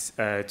side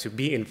to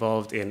be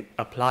involved in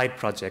applied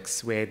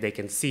projects where they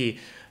can see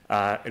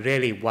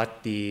really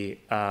what the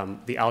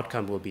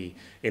outcome will be.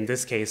 In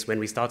this case, when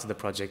we started the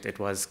project, it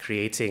was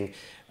creating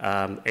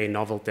a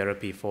novel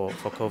therapy for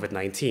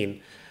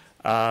COVID-19.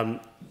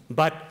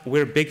 But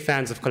we're big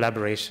fans of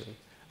collaboration.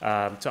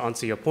 To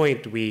answer your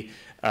point, we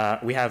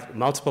have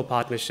multiple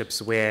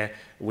partnerships where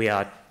we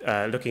are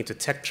looking to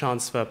tech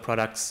transfer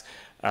products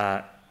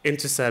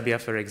into Serbia,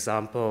 for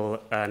example.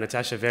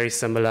 Natasha, very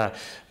similar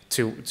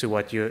to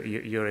what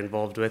you're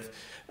involved with,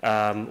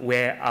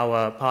 where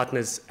our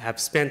partners have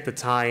spent the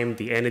time,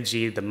 the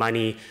energy, the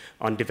money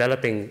on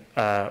developing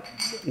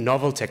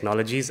novel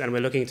technologies, and we're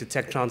looking to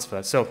tech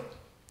transfer. So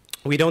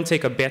we don't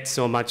take a bet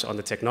so much on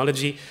the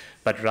technology,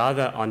 but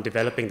rather on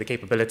developing the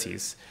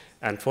capabilities.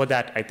 And for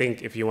that, I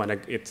think if you want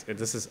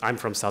to, I'm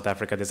from South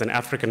Africa, there's an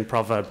African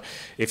proverb,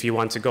 if you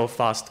want to go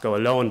fast, go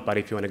alone, but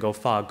if you want to go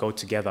far, go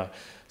together.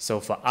 So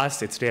for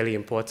us, it's really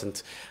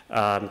important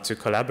to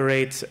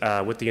collaborate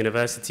with the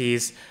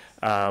universities,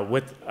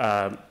 with,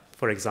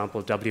 for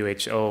example,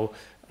 WHO,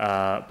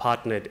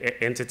 partnered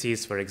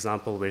entities. For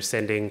example, we're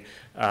sending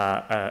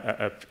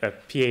a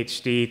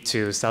PhD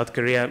to South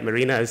Korea.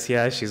 Marina is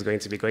here. She's going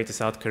to be going to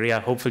South Korea,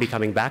 hopefully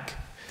coming back.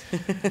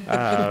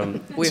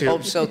 We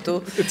hope so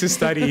too. To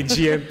study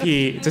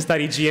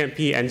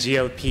GMP, and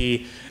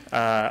GLP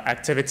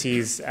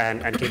activities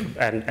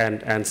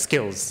and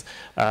skills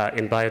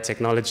in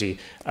biotechnology.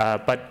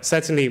 But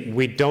certainly,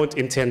 we don't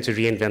intend to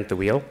reinvent the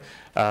wheel.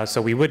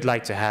 So we would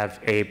like to have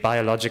a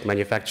biologic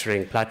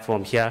manufacturing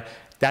platform here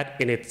that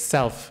in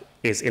itself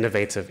is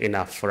innovative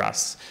enough for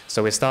us.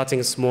 So we're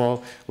starting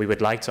small. We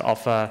would like to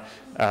offer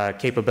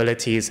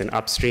capabilities in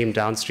upstream,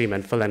 downstream,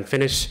 and fill and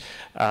finish,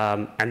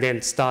 and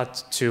then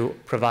start to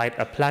provide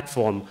a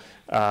platform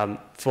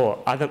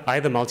for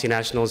either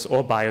multinationals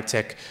or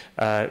biotech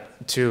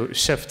to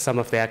shift some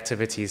of their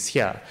activities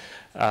here.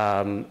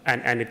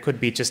 And it could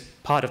be just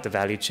part of the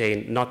value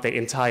chain, not the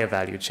entire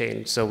value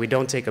chain. So we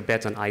don't take a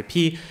bet on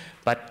IP,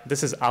 but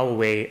this is our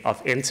way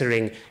of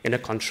entering in a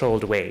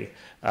controlled way.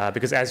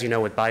 Because as you know,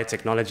 with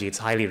biotechnology, it's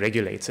highly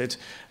regulated.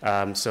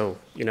 So,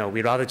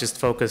 we rather just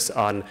focus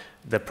on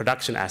the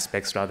production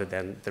aspects rather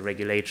than the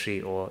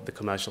regulatory or the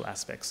commercial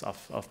aspects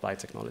of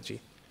biotechnology.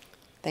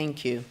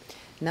 Thank you.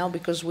 Now,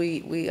 because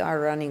we are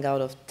running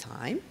out of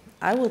time,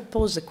 I will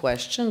pose a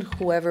question.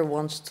 Whoever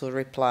wants to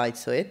reply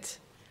to it,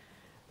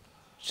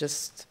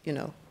 just,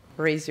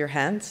 raise your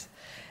hands.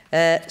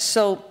 I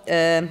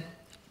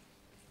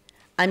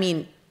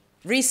mean,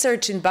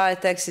 research in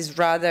biotech is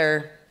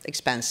rather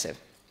expensive.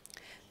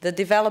 The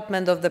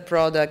development of the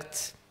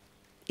product,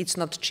 it's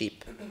not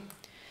cheap.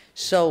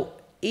 So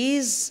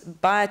is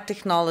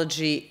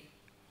biotechnology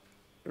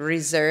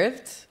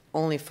reserved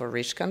only for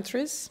rich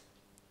countries?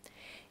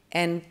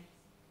 And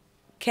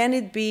can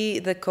it be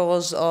the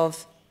cause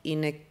of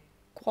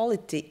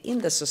inequality in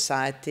the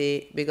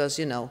society because,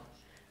 you know,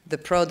 the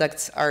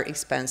products are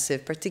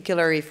expensive,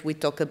 particularly if we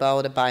talk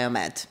about a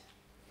biomed.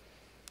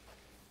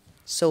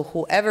 So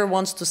whoever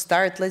wants to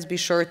start, let's be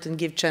short and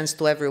give chance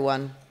to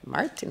everyone.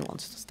 Martin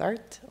wants to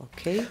start,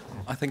 okay.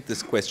 I think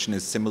this question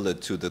is similar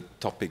to the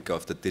topic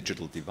of the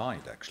digital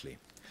divide, actually.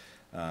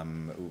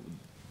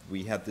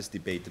 We had this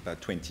debate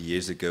about 20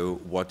 years ago,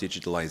 what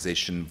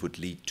digitalization would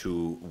lead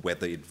to,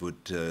 whether it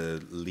would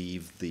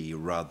leave the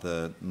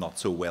rather not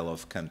so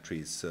well-off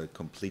countries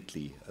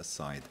completely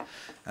aside.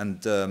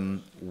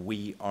 And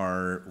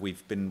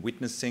we've been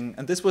witnessing,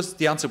 and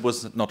the answer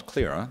was not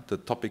clear. Huh? The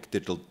topic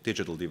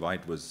digital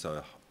divide was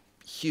a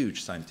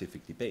huge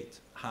scientific debate.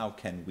 How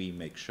can we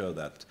make sure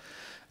that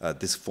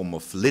this form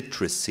of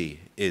literacy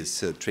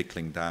is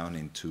trickling down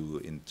into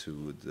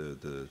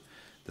the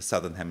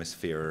southern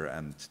hemisphere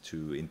and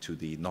into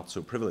the not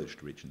so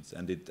privileged regions,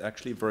 and it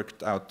actually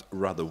worked out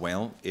rather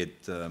well.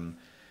 The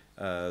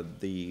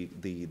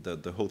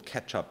whole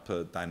catch-up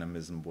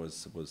dynamism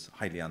was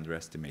highly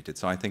underestimated.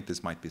 So I think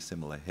this might be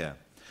similar here,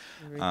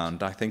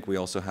 and I think we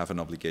also have an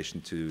obligation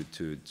to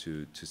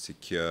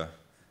secure,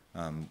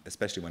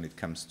 especially when it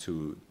comes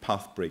to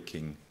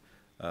path-breaking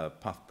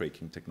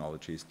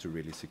technologies, to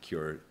really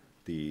secure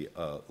the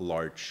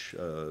large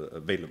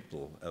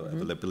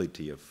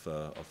availability of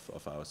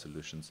our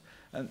solutions.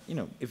 And you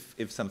know,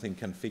 if something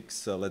can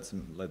fix,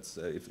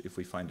 if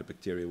we find a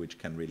bacteria which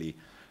can really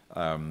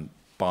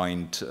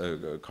bind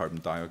carbon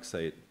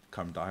dioxide,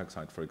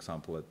 for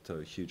example, at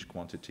huge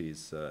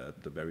quantities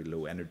at the very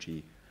low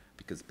energy,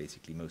 because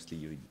basically mostly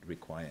you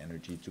require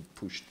energy to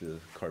push the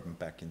carbon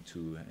back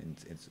into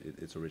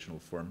its original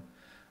form.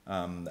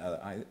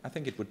 I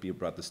think it would be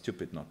rather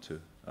stupid not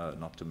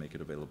to make it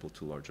available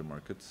to larger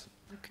markets.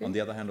 Okay. On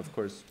the other hand, of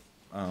course,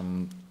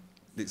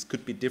 this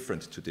could be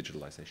different to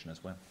digitalization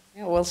as well.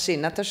 Yeah, we'll see.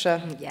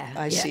 Natasha,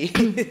 I see.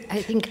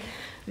 I think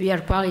we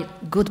are quite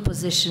good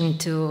position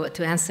to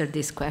answer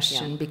this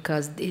question,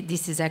 because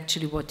this is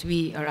actually what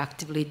we are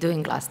actively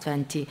doing last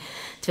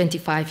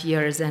 25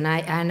 years. And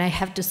I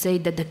have to say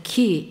that the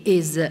key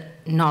is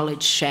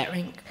knowledge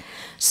sharing.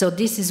 So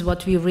this is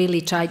what we really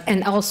tried.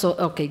 And also,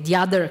 okay, the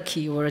other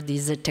keyword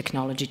is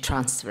technology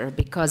transfer,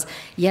 because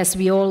yes,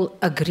 we all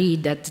agree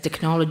that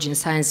technology and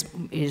science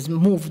is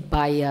moved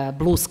by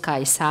blue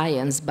sky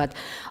science, but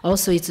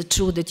also it's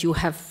true that you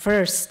have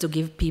first to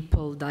give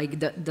people like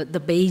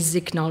the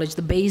basic knowledge,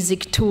 the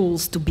basic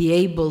tools to be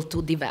able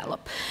to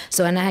develop.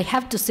 So, and I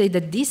have to say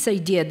that this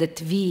idea that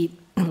we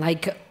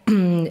like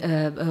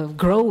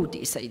grow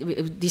this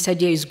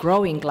idea is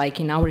growing like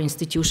in our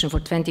institution for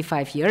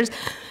 25 years.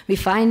 We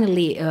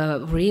finally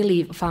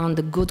really found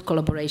a good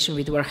collaboration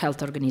with World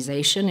Health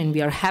Organization, and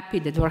we are happy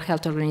that World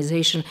Health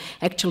Organization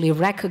actually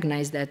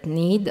recognized that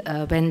need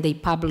when they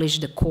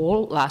published the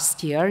call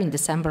last year, in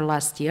December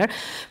last year,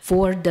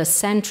 for the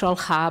central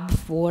hub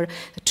for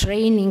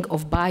training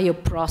of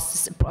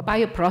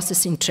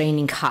bioprocessing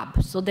training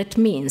hub. So that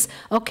means,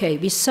 okay,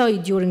 we saw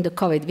it during the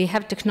COVID, we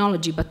have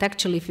technology, but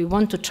actually if we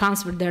want to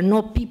transfer, there are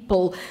no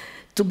people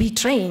to be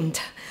trained.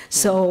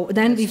 So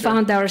then we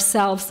found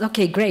ourselves,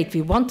 okay, great,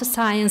 we want the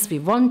science, we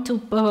want to,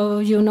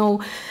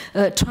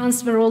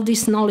 transfer all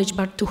this knowledge,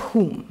 but to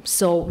whom?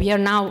 So we are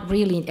now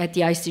really at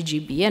the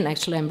ICGB, and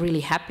actually I'm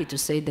really happy to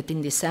say that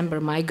in December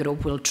my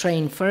group will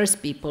train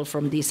first people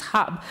from this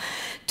hub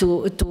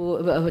to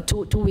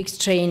 2 weeks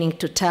training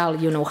to tell,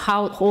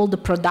 how all the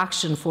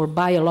production for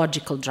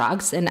biological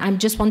drugs. And I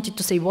just wanted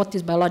to say what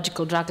is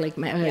biological drug, like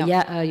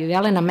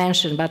Jelena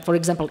mentioned, but for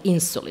example,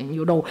 insulin.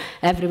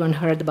 Everyone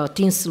heard about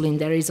insulin.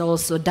 There is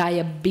also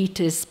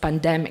diabetes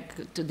pandemic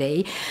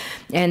today,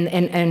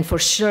 and for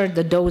sure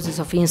the doses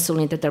of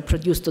insulin that are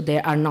produced today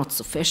are not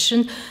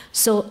sufficient.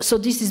 So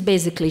this is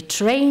basically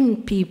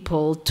train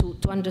people to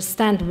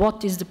understand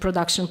what is the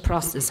production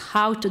process,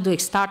 how to do it,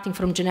 starting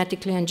from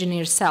genetically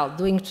engineered cell,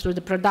 doing through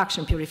the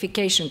production,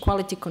 purification,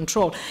 quality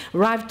control,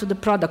 arrive to the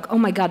product. Oh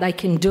my God, I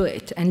can do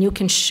it. And you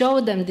can show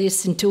them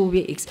this in 2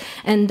 weeks,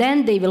 and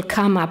then they will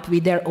come up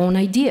with their own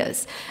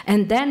ideas.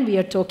 And then we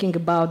are talking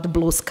about the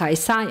blue sky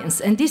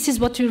science. And this is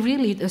what we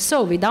really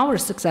saw with our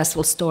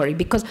successful story,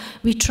 because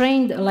we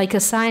trained like a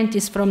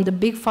scientist from the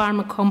big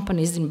pharma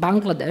companies in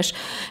Bangladesh,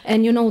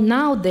 and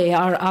now they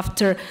are,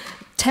 after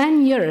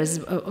 10 years,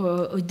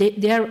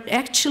 they are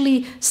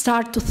actually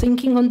start to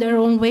thinking on their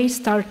own way,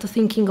 start to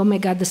thinking, oh my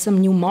God, there's some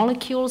new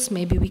molecules,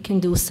 maybe we can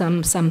do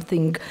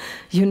something,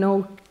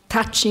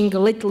 touching a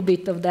little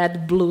bit of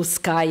that blue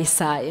sky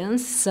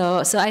science.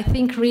 So I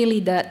think really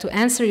that to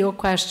answer your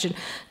question,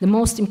 the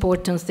most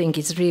important thing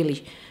is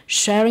really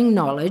sharing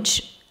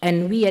knowledge.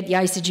 And we at the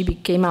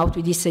ICGB came out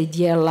with this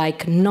idea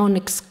like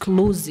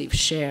non-exclusive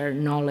share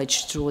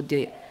knowledge through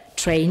the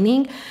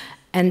training,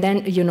 and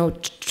then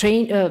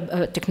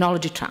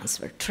technology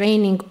transfer,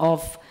 training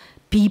of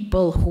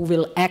people who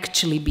will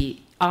actually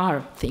be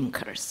our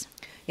thinkers.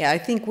 Yeah, I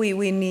think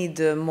we need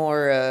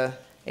more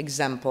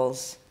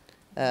examples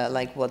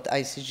like what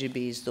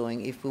ICGB is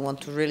doing if we want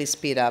to really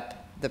speed up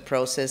the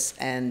process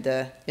and,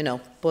 you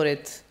know, put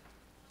it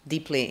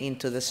deeply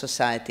into the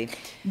society.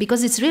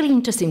 Because it's really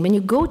interesting, when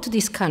you go to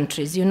these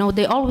countries, you know,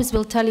 they always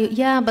will tell you,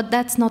 yeah, but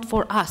that's not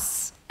for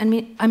us. I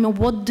mean,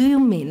 what do you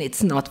mean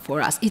it's not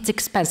for us? It's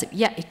expensive.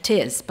 Yeah, it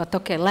is, but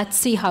okay, let's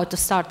see how to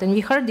start. And we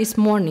heard this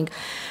morning,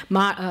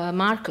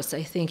 Marcos,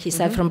 I think he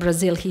said from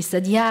Brazil, he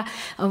said, yeah,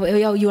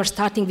 you are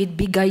starting with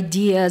big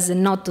ideas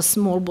and not the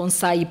small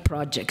bonsai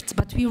projects.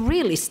 But we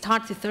really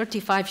started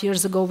 35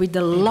 years ago with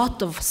a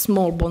lot of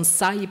small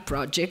bonsai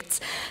projects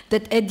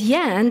that at the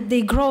end,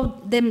 they grow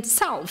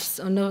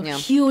themselves on a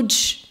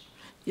huge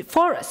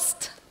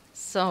forest.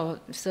 So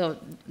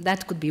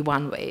that could be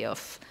one way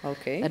of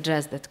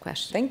address that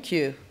question. Thank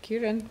you.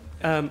 Kieran?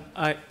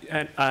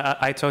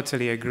 I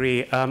totally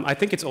agree. I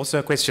think it's also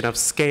a question of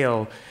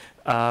scale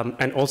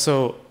and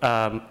also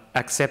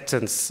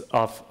acceptance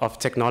of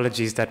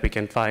technologies that we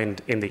can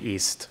find in the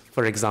East.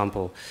 For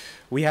example,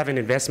 we have an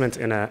investment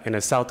in a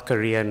South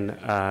Korean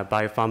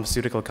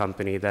biopharmaceutical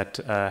company that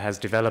has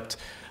developed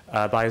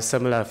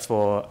biosimilar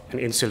for an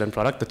insulin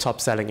product, the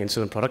top-selling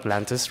insulin product,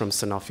 Lantus from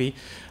Sanofi,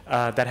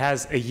 that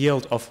has a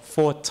yield of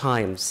 4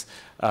 times.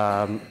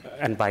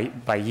 And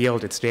by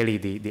yield, it's really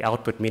the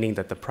output, meaning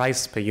that the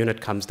price per unit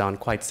comes down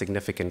quite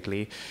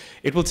significantly.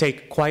 It will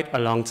take quite a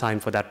long time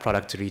for that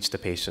product to reach the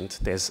patient.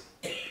 There's,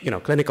 you know,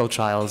 clinical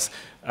trials,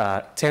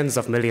 tens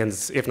of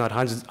millions, if not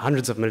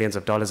hundreds of millions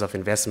of dollars of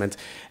investment,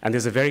 and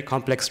there's a very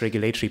complex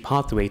regulatory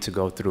pathway to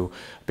go through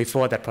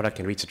before that product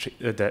can reach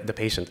the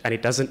patient, and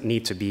it doesn't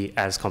need to be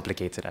as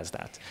complicated as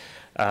that.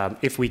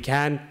 If we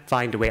can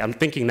find a way, I'm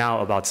thinking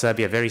now about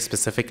Serbia very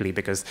specifically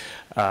because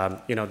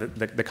you know,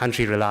 the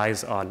country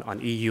relies on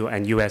EU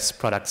and US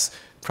products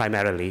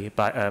primarily,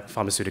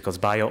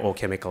 pharmaceuticals, bio or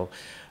chemical.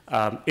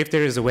 If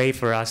there is a way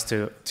for us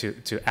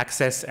to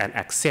access and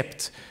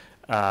accept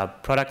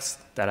products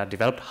that are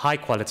developed, high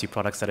quality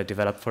products that are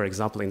developed, for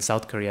example, in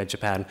South Korea and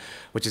Japan,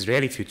 which is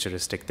really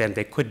futuristic, then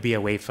there could be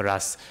a way for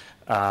us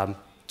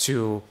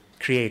to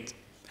create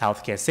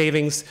healthcare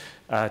savings,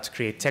 to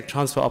create tech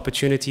transfer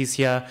opportunities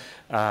here,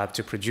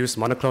 to produce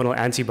monoclonal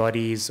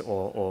antibodies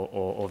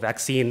or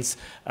vaccines.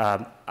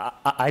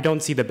 I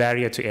don't see the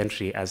barrier to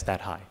entry as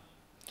that high.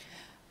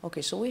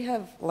 Okay, so we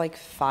have like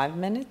 5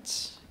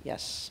 minutes.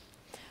 Yes.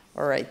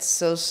 All right,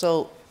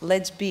 so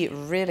let's be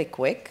really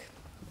quick,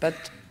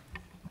 but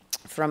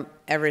from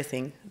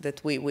everything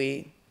that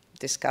we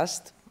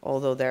discussed,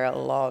 although there are a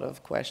lot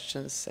of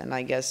questions, and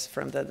I guess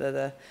from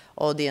the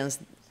audience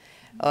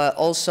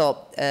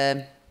also,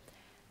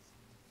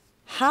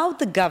 how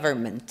the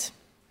government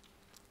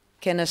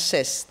can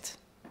assist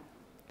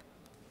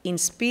in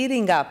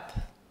speeding up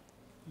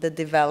the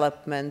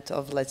development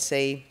of, let's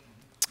say,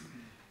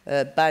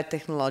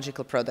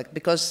 biotechnological product,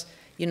 because,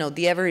 you know,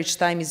 the average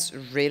time is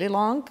really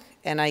long,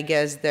 and I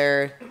guess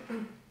the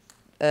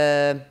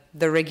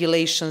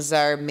regulations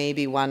are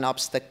maybe one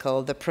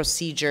obstacle, the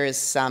procedures,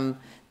 some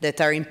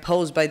that are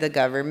imposed by the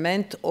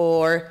government,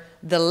 or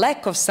the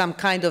lack of some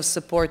kind of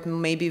support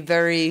may be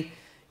very,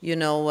 you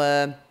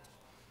know,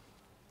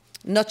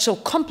 not so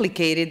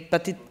complicated,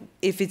 but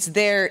if it's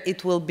there,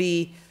 it will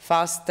be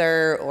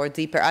faster or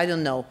deeper, I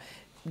don't know.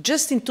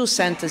 Just in 2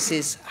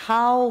 sentences,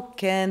 how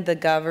can the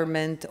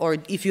government, or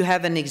if you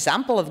have an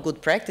example of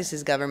good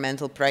practices,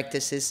 governmental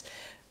practices,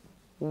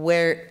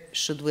 where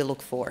should we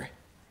look for?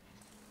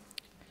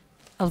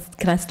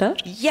 Can I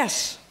start?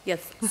 Yes.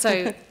 Yes.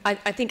 So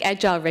I think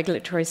agile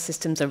regulatory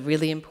systems are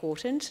really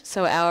important.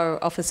 So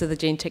our Office of the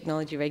Gene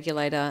Technology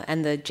Regulator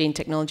and the Gene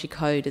Technology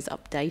Code is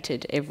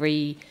updated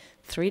every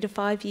 3 to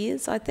 5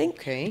 years, I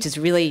think, which is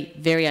really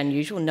very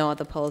unusual. No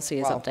other policy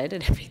is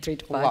updated every 3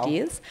 to 5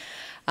 years.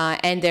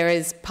 And there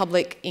is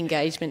public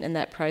engagement in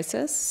that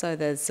process. So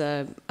there's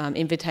an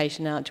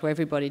invitation out to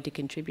everybody to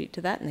contribute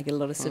to that, and they get a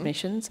lot of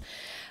submissions.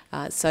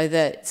 So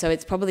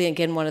it's probably,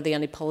 again, one of the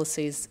only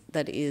policies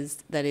that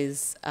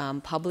is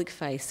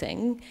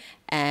public-facing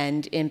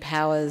and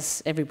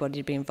empowers everybody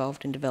to be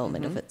involved in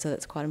development of it. So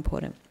that's quite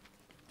important.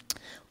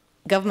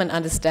 Government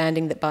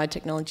understanding that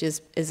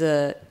biotechnology is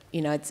a,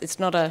 you know, it's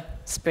not a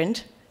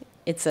sprint.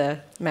 It's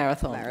a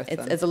marathon.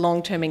 It's a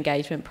long-term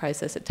engagement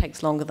process. It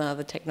takes longer than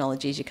other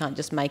technologies. You can't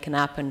just make an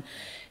app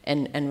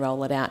and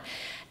roll it out.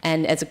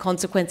 And as a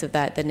consequence of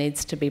that, there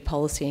needs to be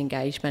policy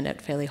engagement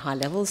at fairly high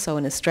levels. So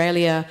in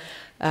Australia,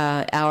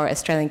 our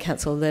Australian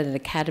Council of Learned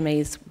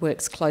Academies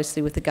works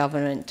closely with the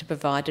government to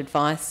provide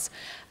advice.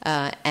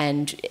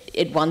 And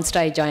at one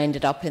stage, I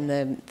ended up in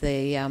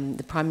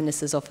the Prime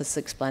Minister's office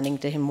explaining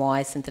to him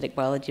why synthetic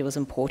biology was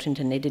important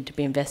and needed to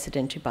be invested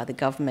into by the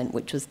government,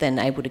 which was then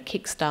able to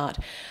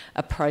kickstart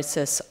a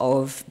process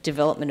of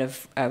development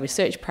of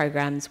research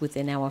programs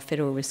within our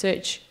federal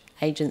research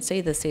agency,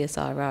 the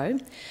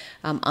CSIRO,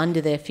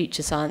 under their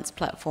Future Science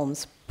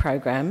Platforms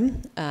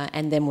program,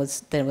 and then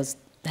was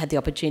had the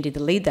opportunity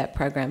to lead that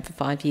program for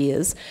 5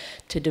 years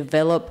to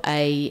develop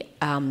a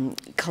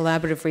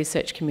collaborative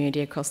research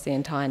community across the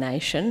entire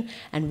nation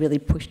and really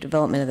push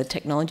development of the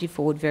technology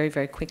forward very,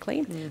 very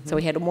quickly. So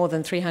we had more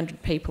than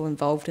 300 people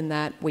involved in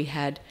that. We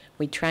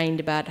trained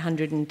about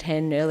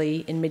 110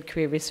 early and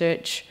mid-career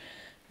research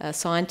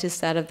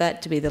scientists out of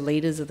that to be the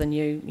leaders of the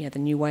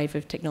new wave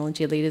of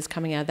technology leaders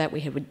coming out of that.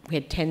 We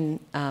had 10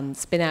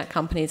 spin-out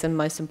companies, and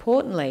most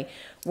importantly,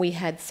 we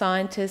had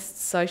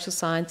scientists, social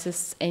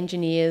scientists,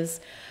 engineers,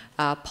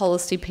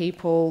 policy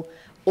people,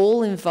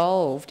 all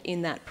involved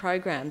in that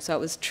program. So it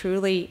was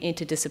truly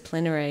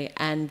interdisciplinary,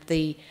 and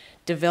the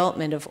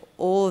development of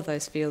all of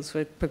those fields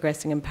were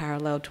progressing in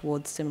parallel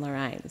towards similar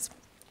aims.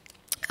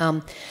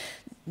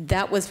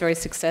 That was very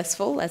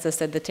successful. As I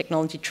said, the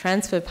technology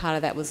transfer part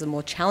of that was the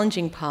more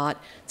challenging part.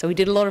 So we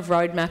did a lot of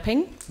road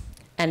mapping,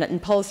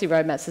 and policy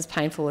roadmaps, as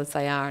painful as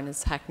they are and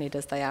as hackneyed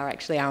as they are,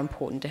 actually are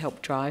important to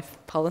help drive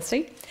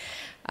policy.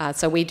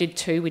 So we did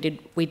two.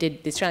 We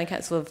did the Australian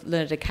Council of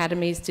Learned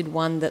Academies did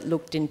one that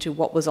looked into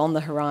what was on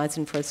the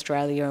horizon for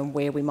Australia and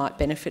where we might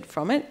benefit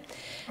from it.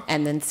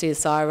 And then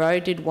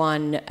CSIRO did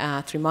one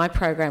through my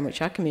program,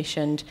 which I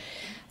commissioned,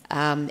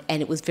 and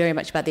it was very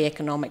much about the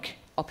economic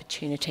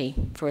opportunity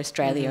for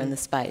Australia in the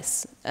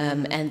space.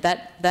 And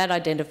that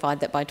identified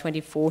that by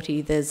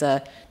 2040 there's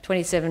a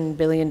 $27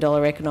 billion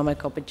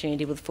economic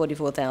opportunity with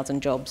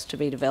 44,000 jobs to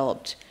be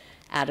developed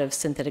out of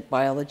synthetic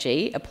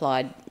biology,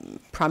 applied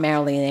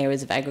primarily in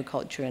areas of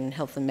agriculture and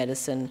health and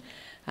medicine,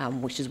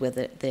 which is where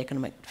the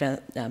economic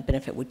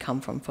benefit would come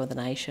from for the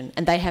nation.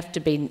 And they have to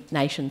be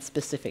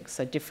nation-specific,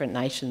 so different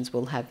nations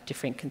will have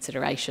different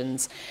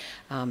considerations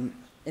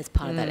as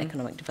part of that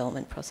economic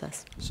development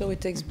process. So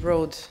it takes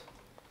broad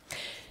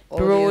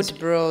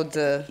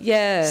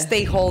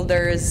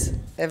stakeholders,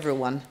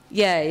 everyone.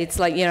 Yeah, it's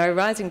like,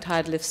 rising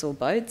tide lifts all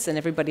boats, and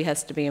everybody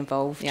has to be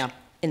involved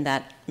in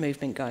that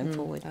movement going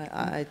forward.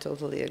 I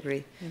totally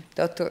agree.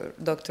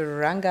 Dr.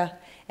 Ranga,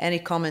 any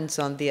comments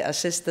on the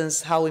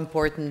assistance, how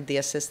important the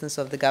assistance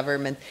of the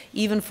government,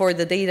 even for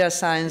the data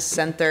science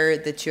center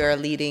that you are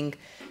leading?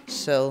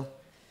 So,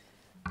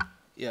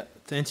 yeah,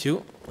 thank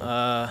you.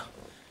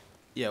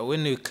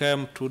 When you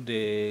come to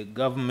the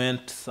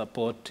government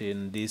support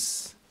in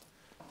this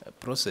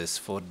process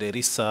for the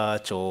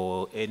research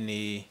or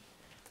any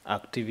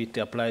activity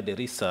applied the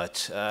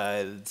research,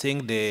 I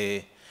think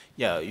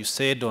you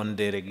said on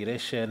the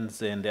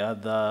regulations and the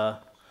other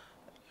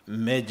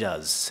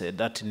measures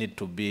that need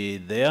to be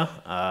there.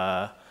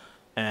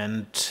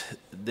 And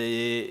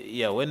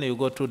when you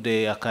go to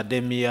the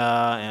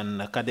academia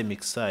and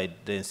academic side,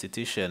 the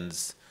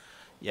institutions,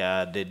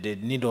 they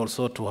need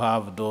also to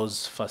have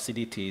those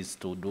facilities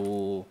to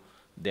do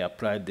the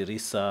applied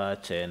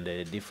research and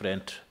the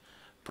different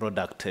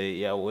product.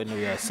 When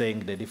we are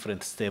saying the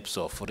different steps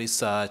of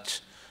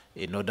research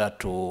in order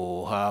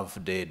to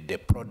have the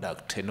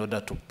product, in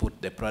order to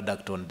put the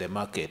product on the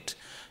market.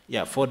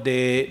 For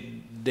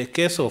the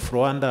case of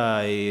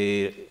Rwanda,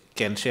 I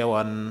can share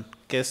one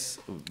case,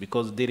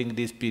 because during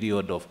this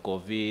period of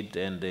COVID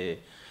and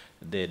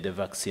the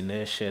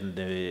vaccination,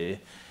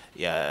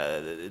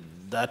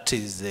 that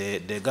is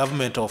the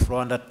government of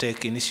Rwanda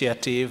take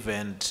initiative,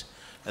 and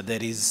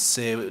there is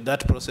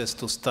that process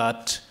to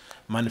start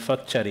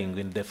manufacturing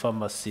in the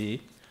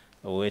pharmacy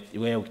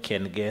where we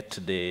can get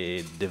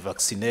the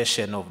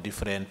vaccination of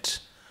different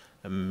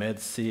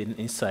medicine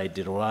inside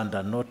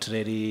Rwanda, not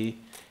really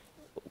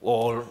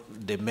all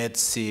the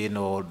medicine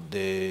or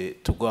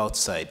to go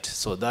outside.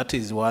 So that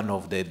is one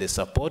of the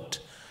support.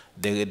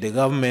 The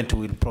government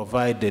will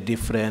provide the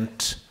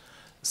different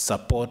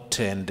support,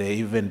 and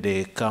even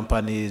the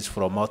companies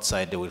from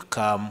outside, they will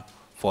come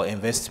for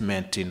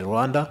investment in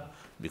Rwanda,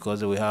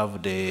 because we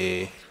have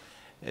the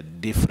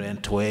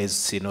different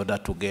ways in order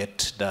to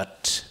get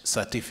that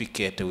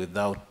certificate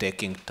without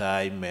taking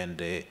time, and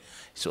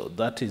so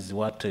that is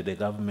what the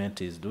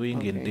government is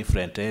doing in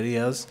different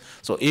areas.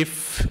 So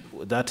if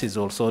that is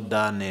also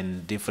done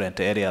in different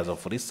areas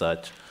of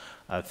research,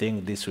 I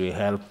think this will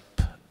help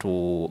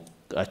to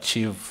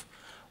achieve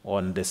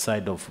on the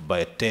side of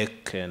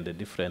biotech, and the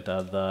different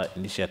other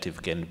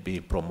initiatives can be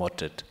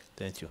promoted.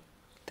 Thank you.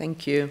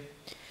 Thank you.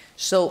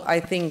 So I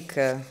think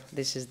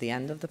this is the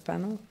end of the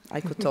panel.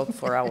 I could talk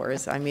for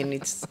hours. I mean,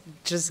 it's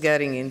just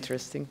getting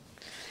interesting.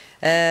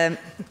 I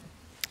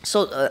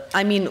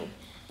mean,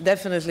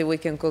 definitely we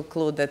can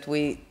conclude that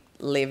we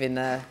live in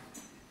a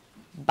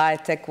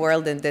biotech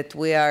world, and that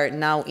we are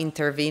now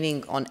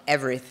intervening on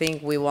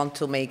everything. We want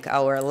to make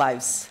our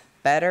lives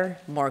better,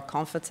 more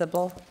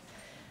comfortable.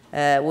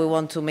 We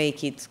want to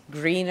make it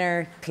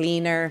greener,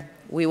 cleaner.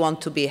 We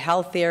want to be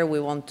healthier. We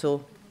want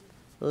to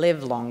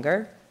live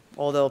longer.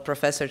 Although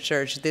Professor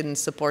Church didn't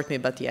support me,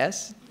 but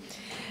yes.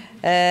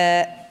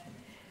 But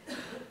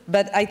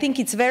I think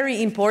it's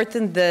very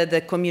important,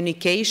 the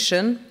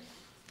communication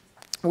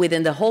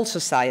within the whole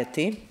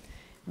society,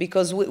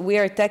 because we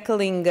are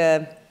tackling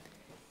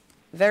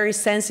very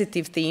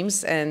sensitive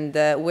themes, and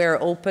we're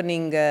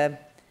opening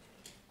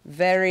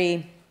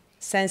very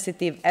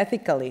sensitive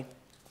ethically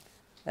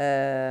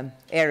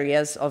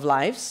areas of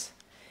lives.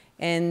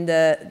 And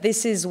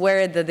this is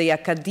where the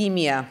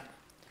academia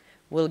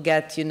will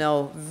get,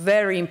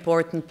 very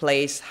important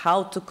place,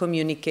 how to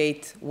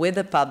communicate with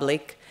the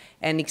public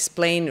and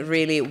explain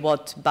really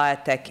what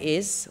biotech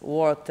is,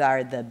 what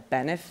are the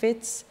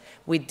benefits.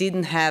 We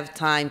didn't have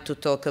time to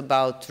talk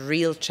about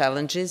real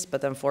challenges,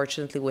 but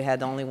unfortunately we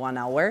had only 1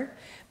 hour.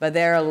 But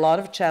there are a lot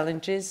of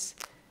challenges,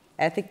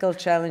 ethical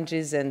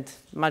challenges and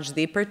much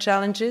deeper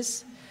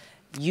challenges,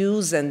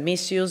 use and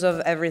misuse of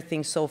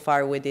everything so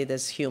far we did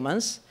as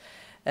humans.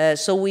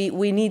 So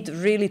we need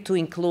really to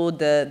include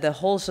the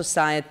whole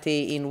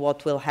society in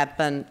what will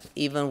happen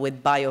even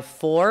with Bio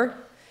 4.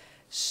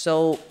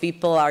 So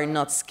people are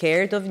not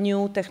scared of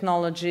new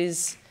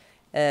technologies,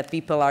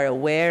 people are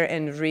aware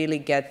and really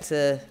get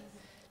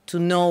to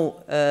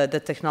know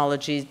the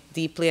technology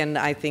deeply, and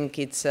I think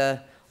it's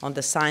on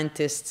the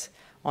scientists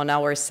on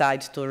our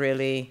side to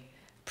really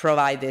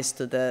provide this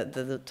to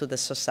the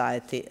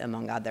society,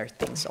 among other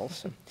things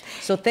also.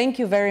 So thank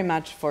you very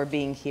much for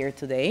being here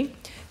today.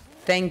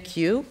 Thank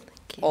you,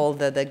 all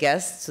the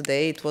guests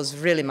today. It was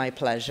really my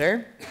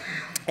pleasure.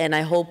 And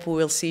I hope we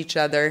will see each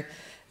other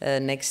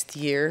next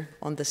year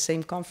on the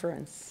same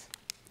conference.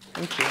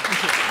 Thank you.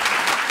 Thank you.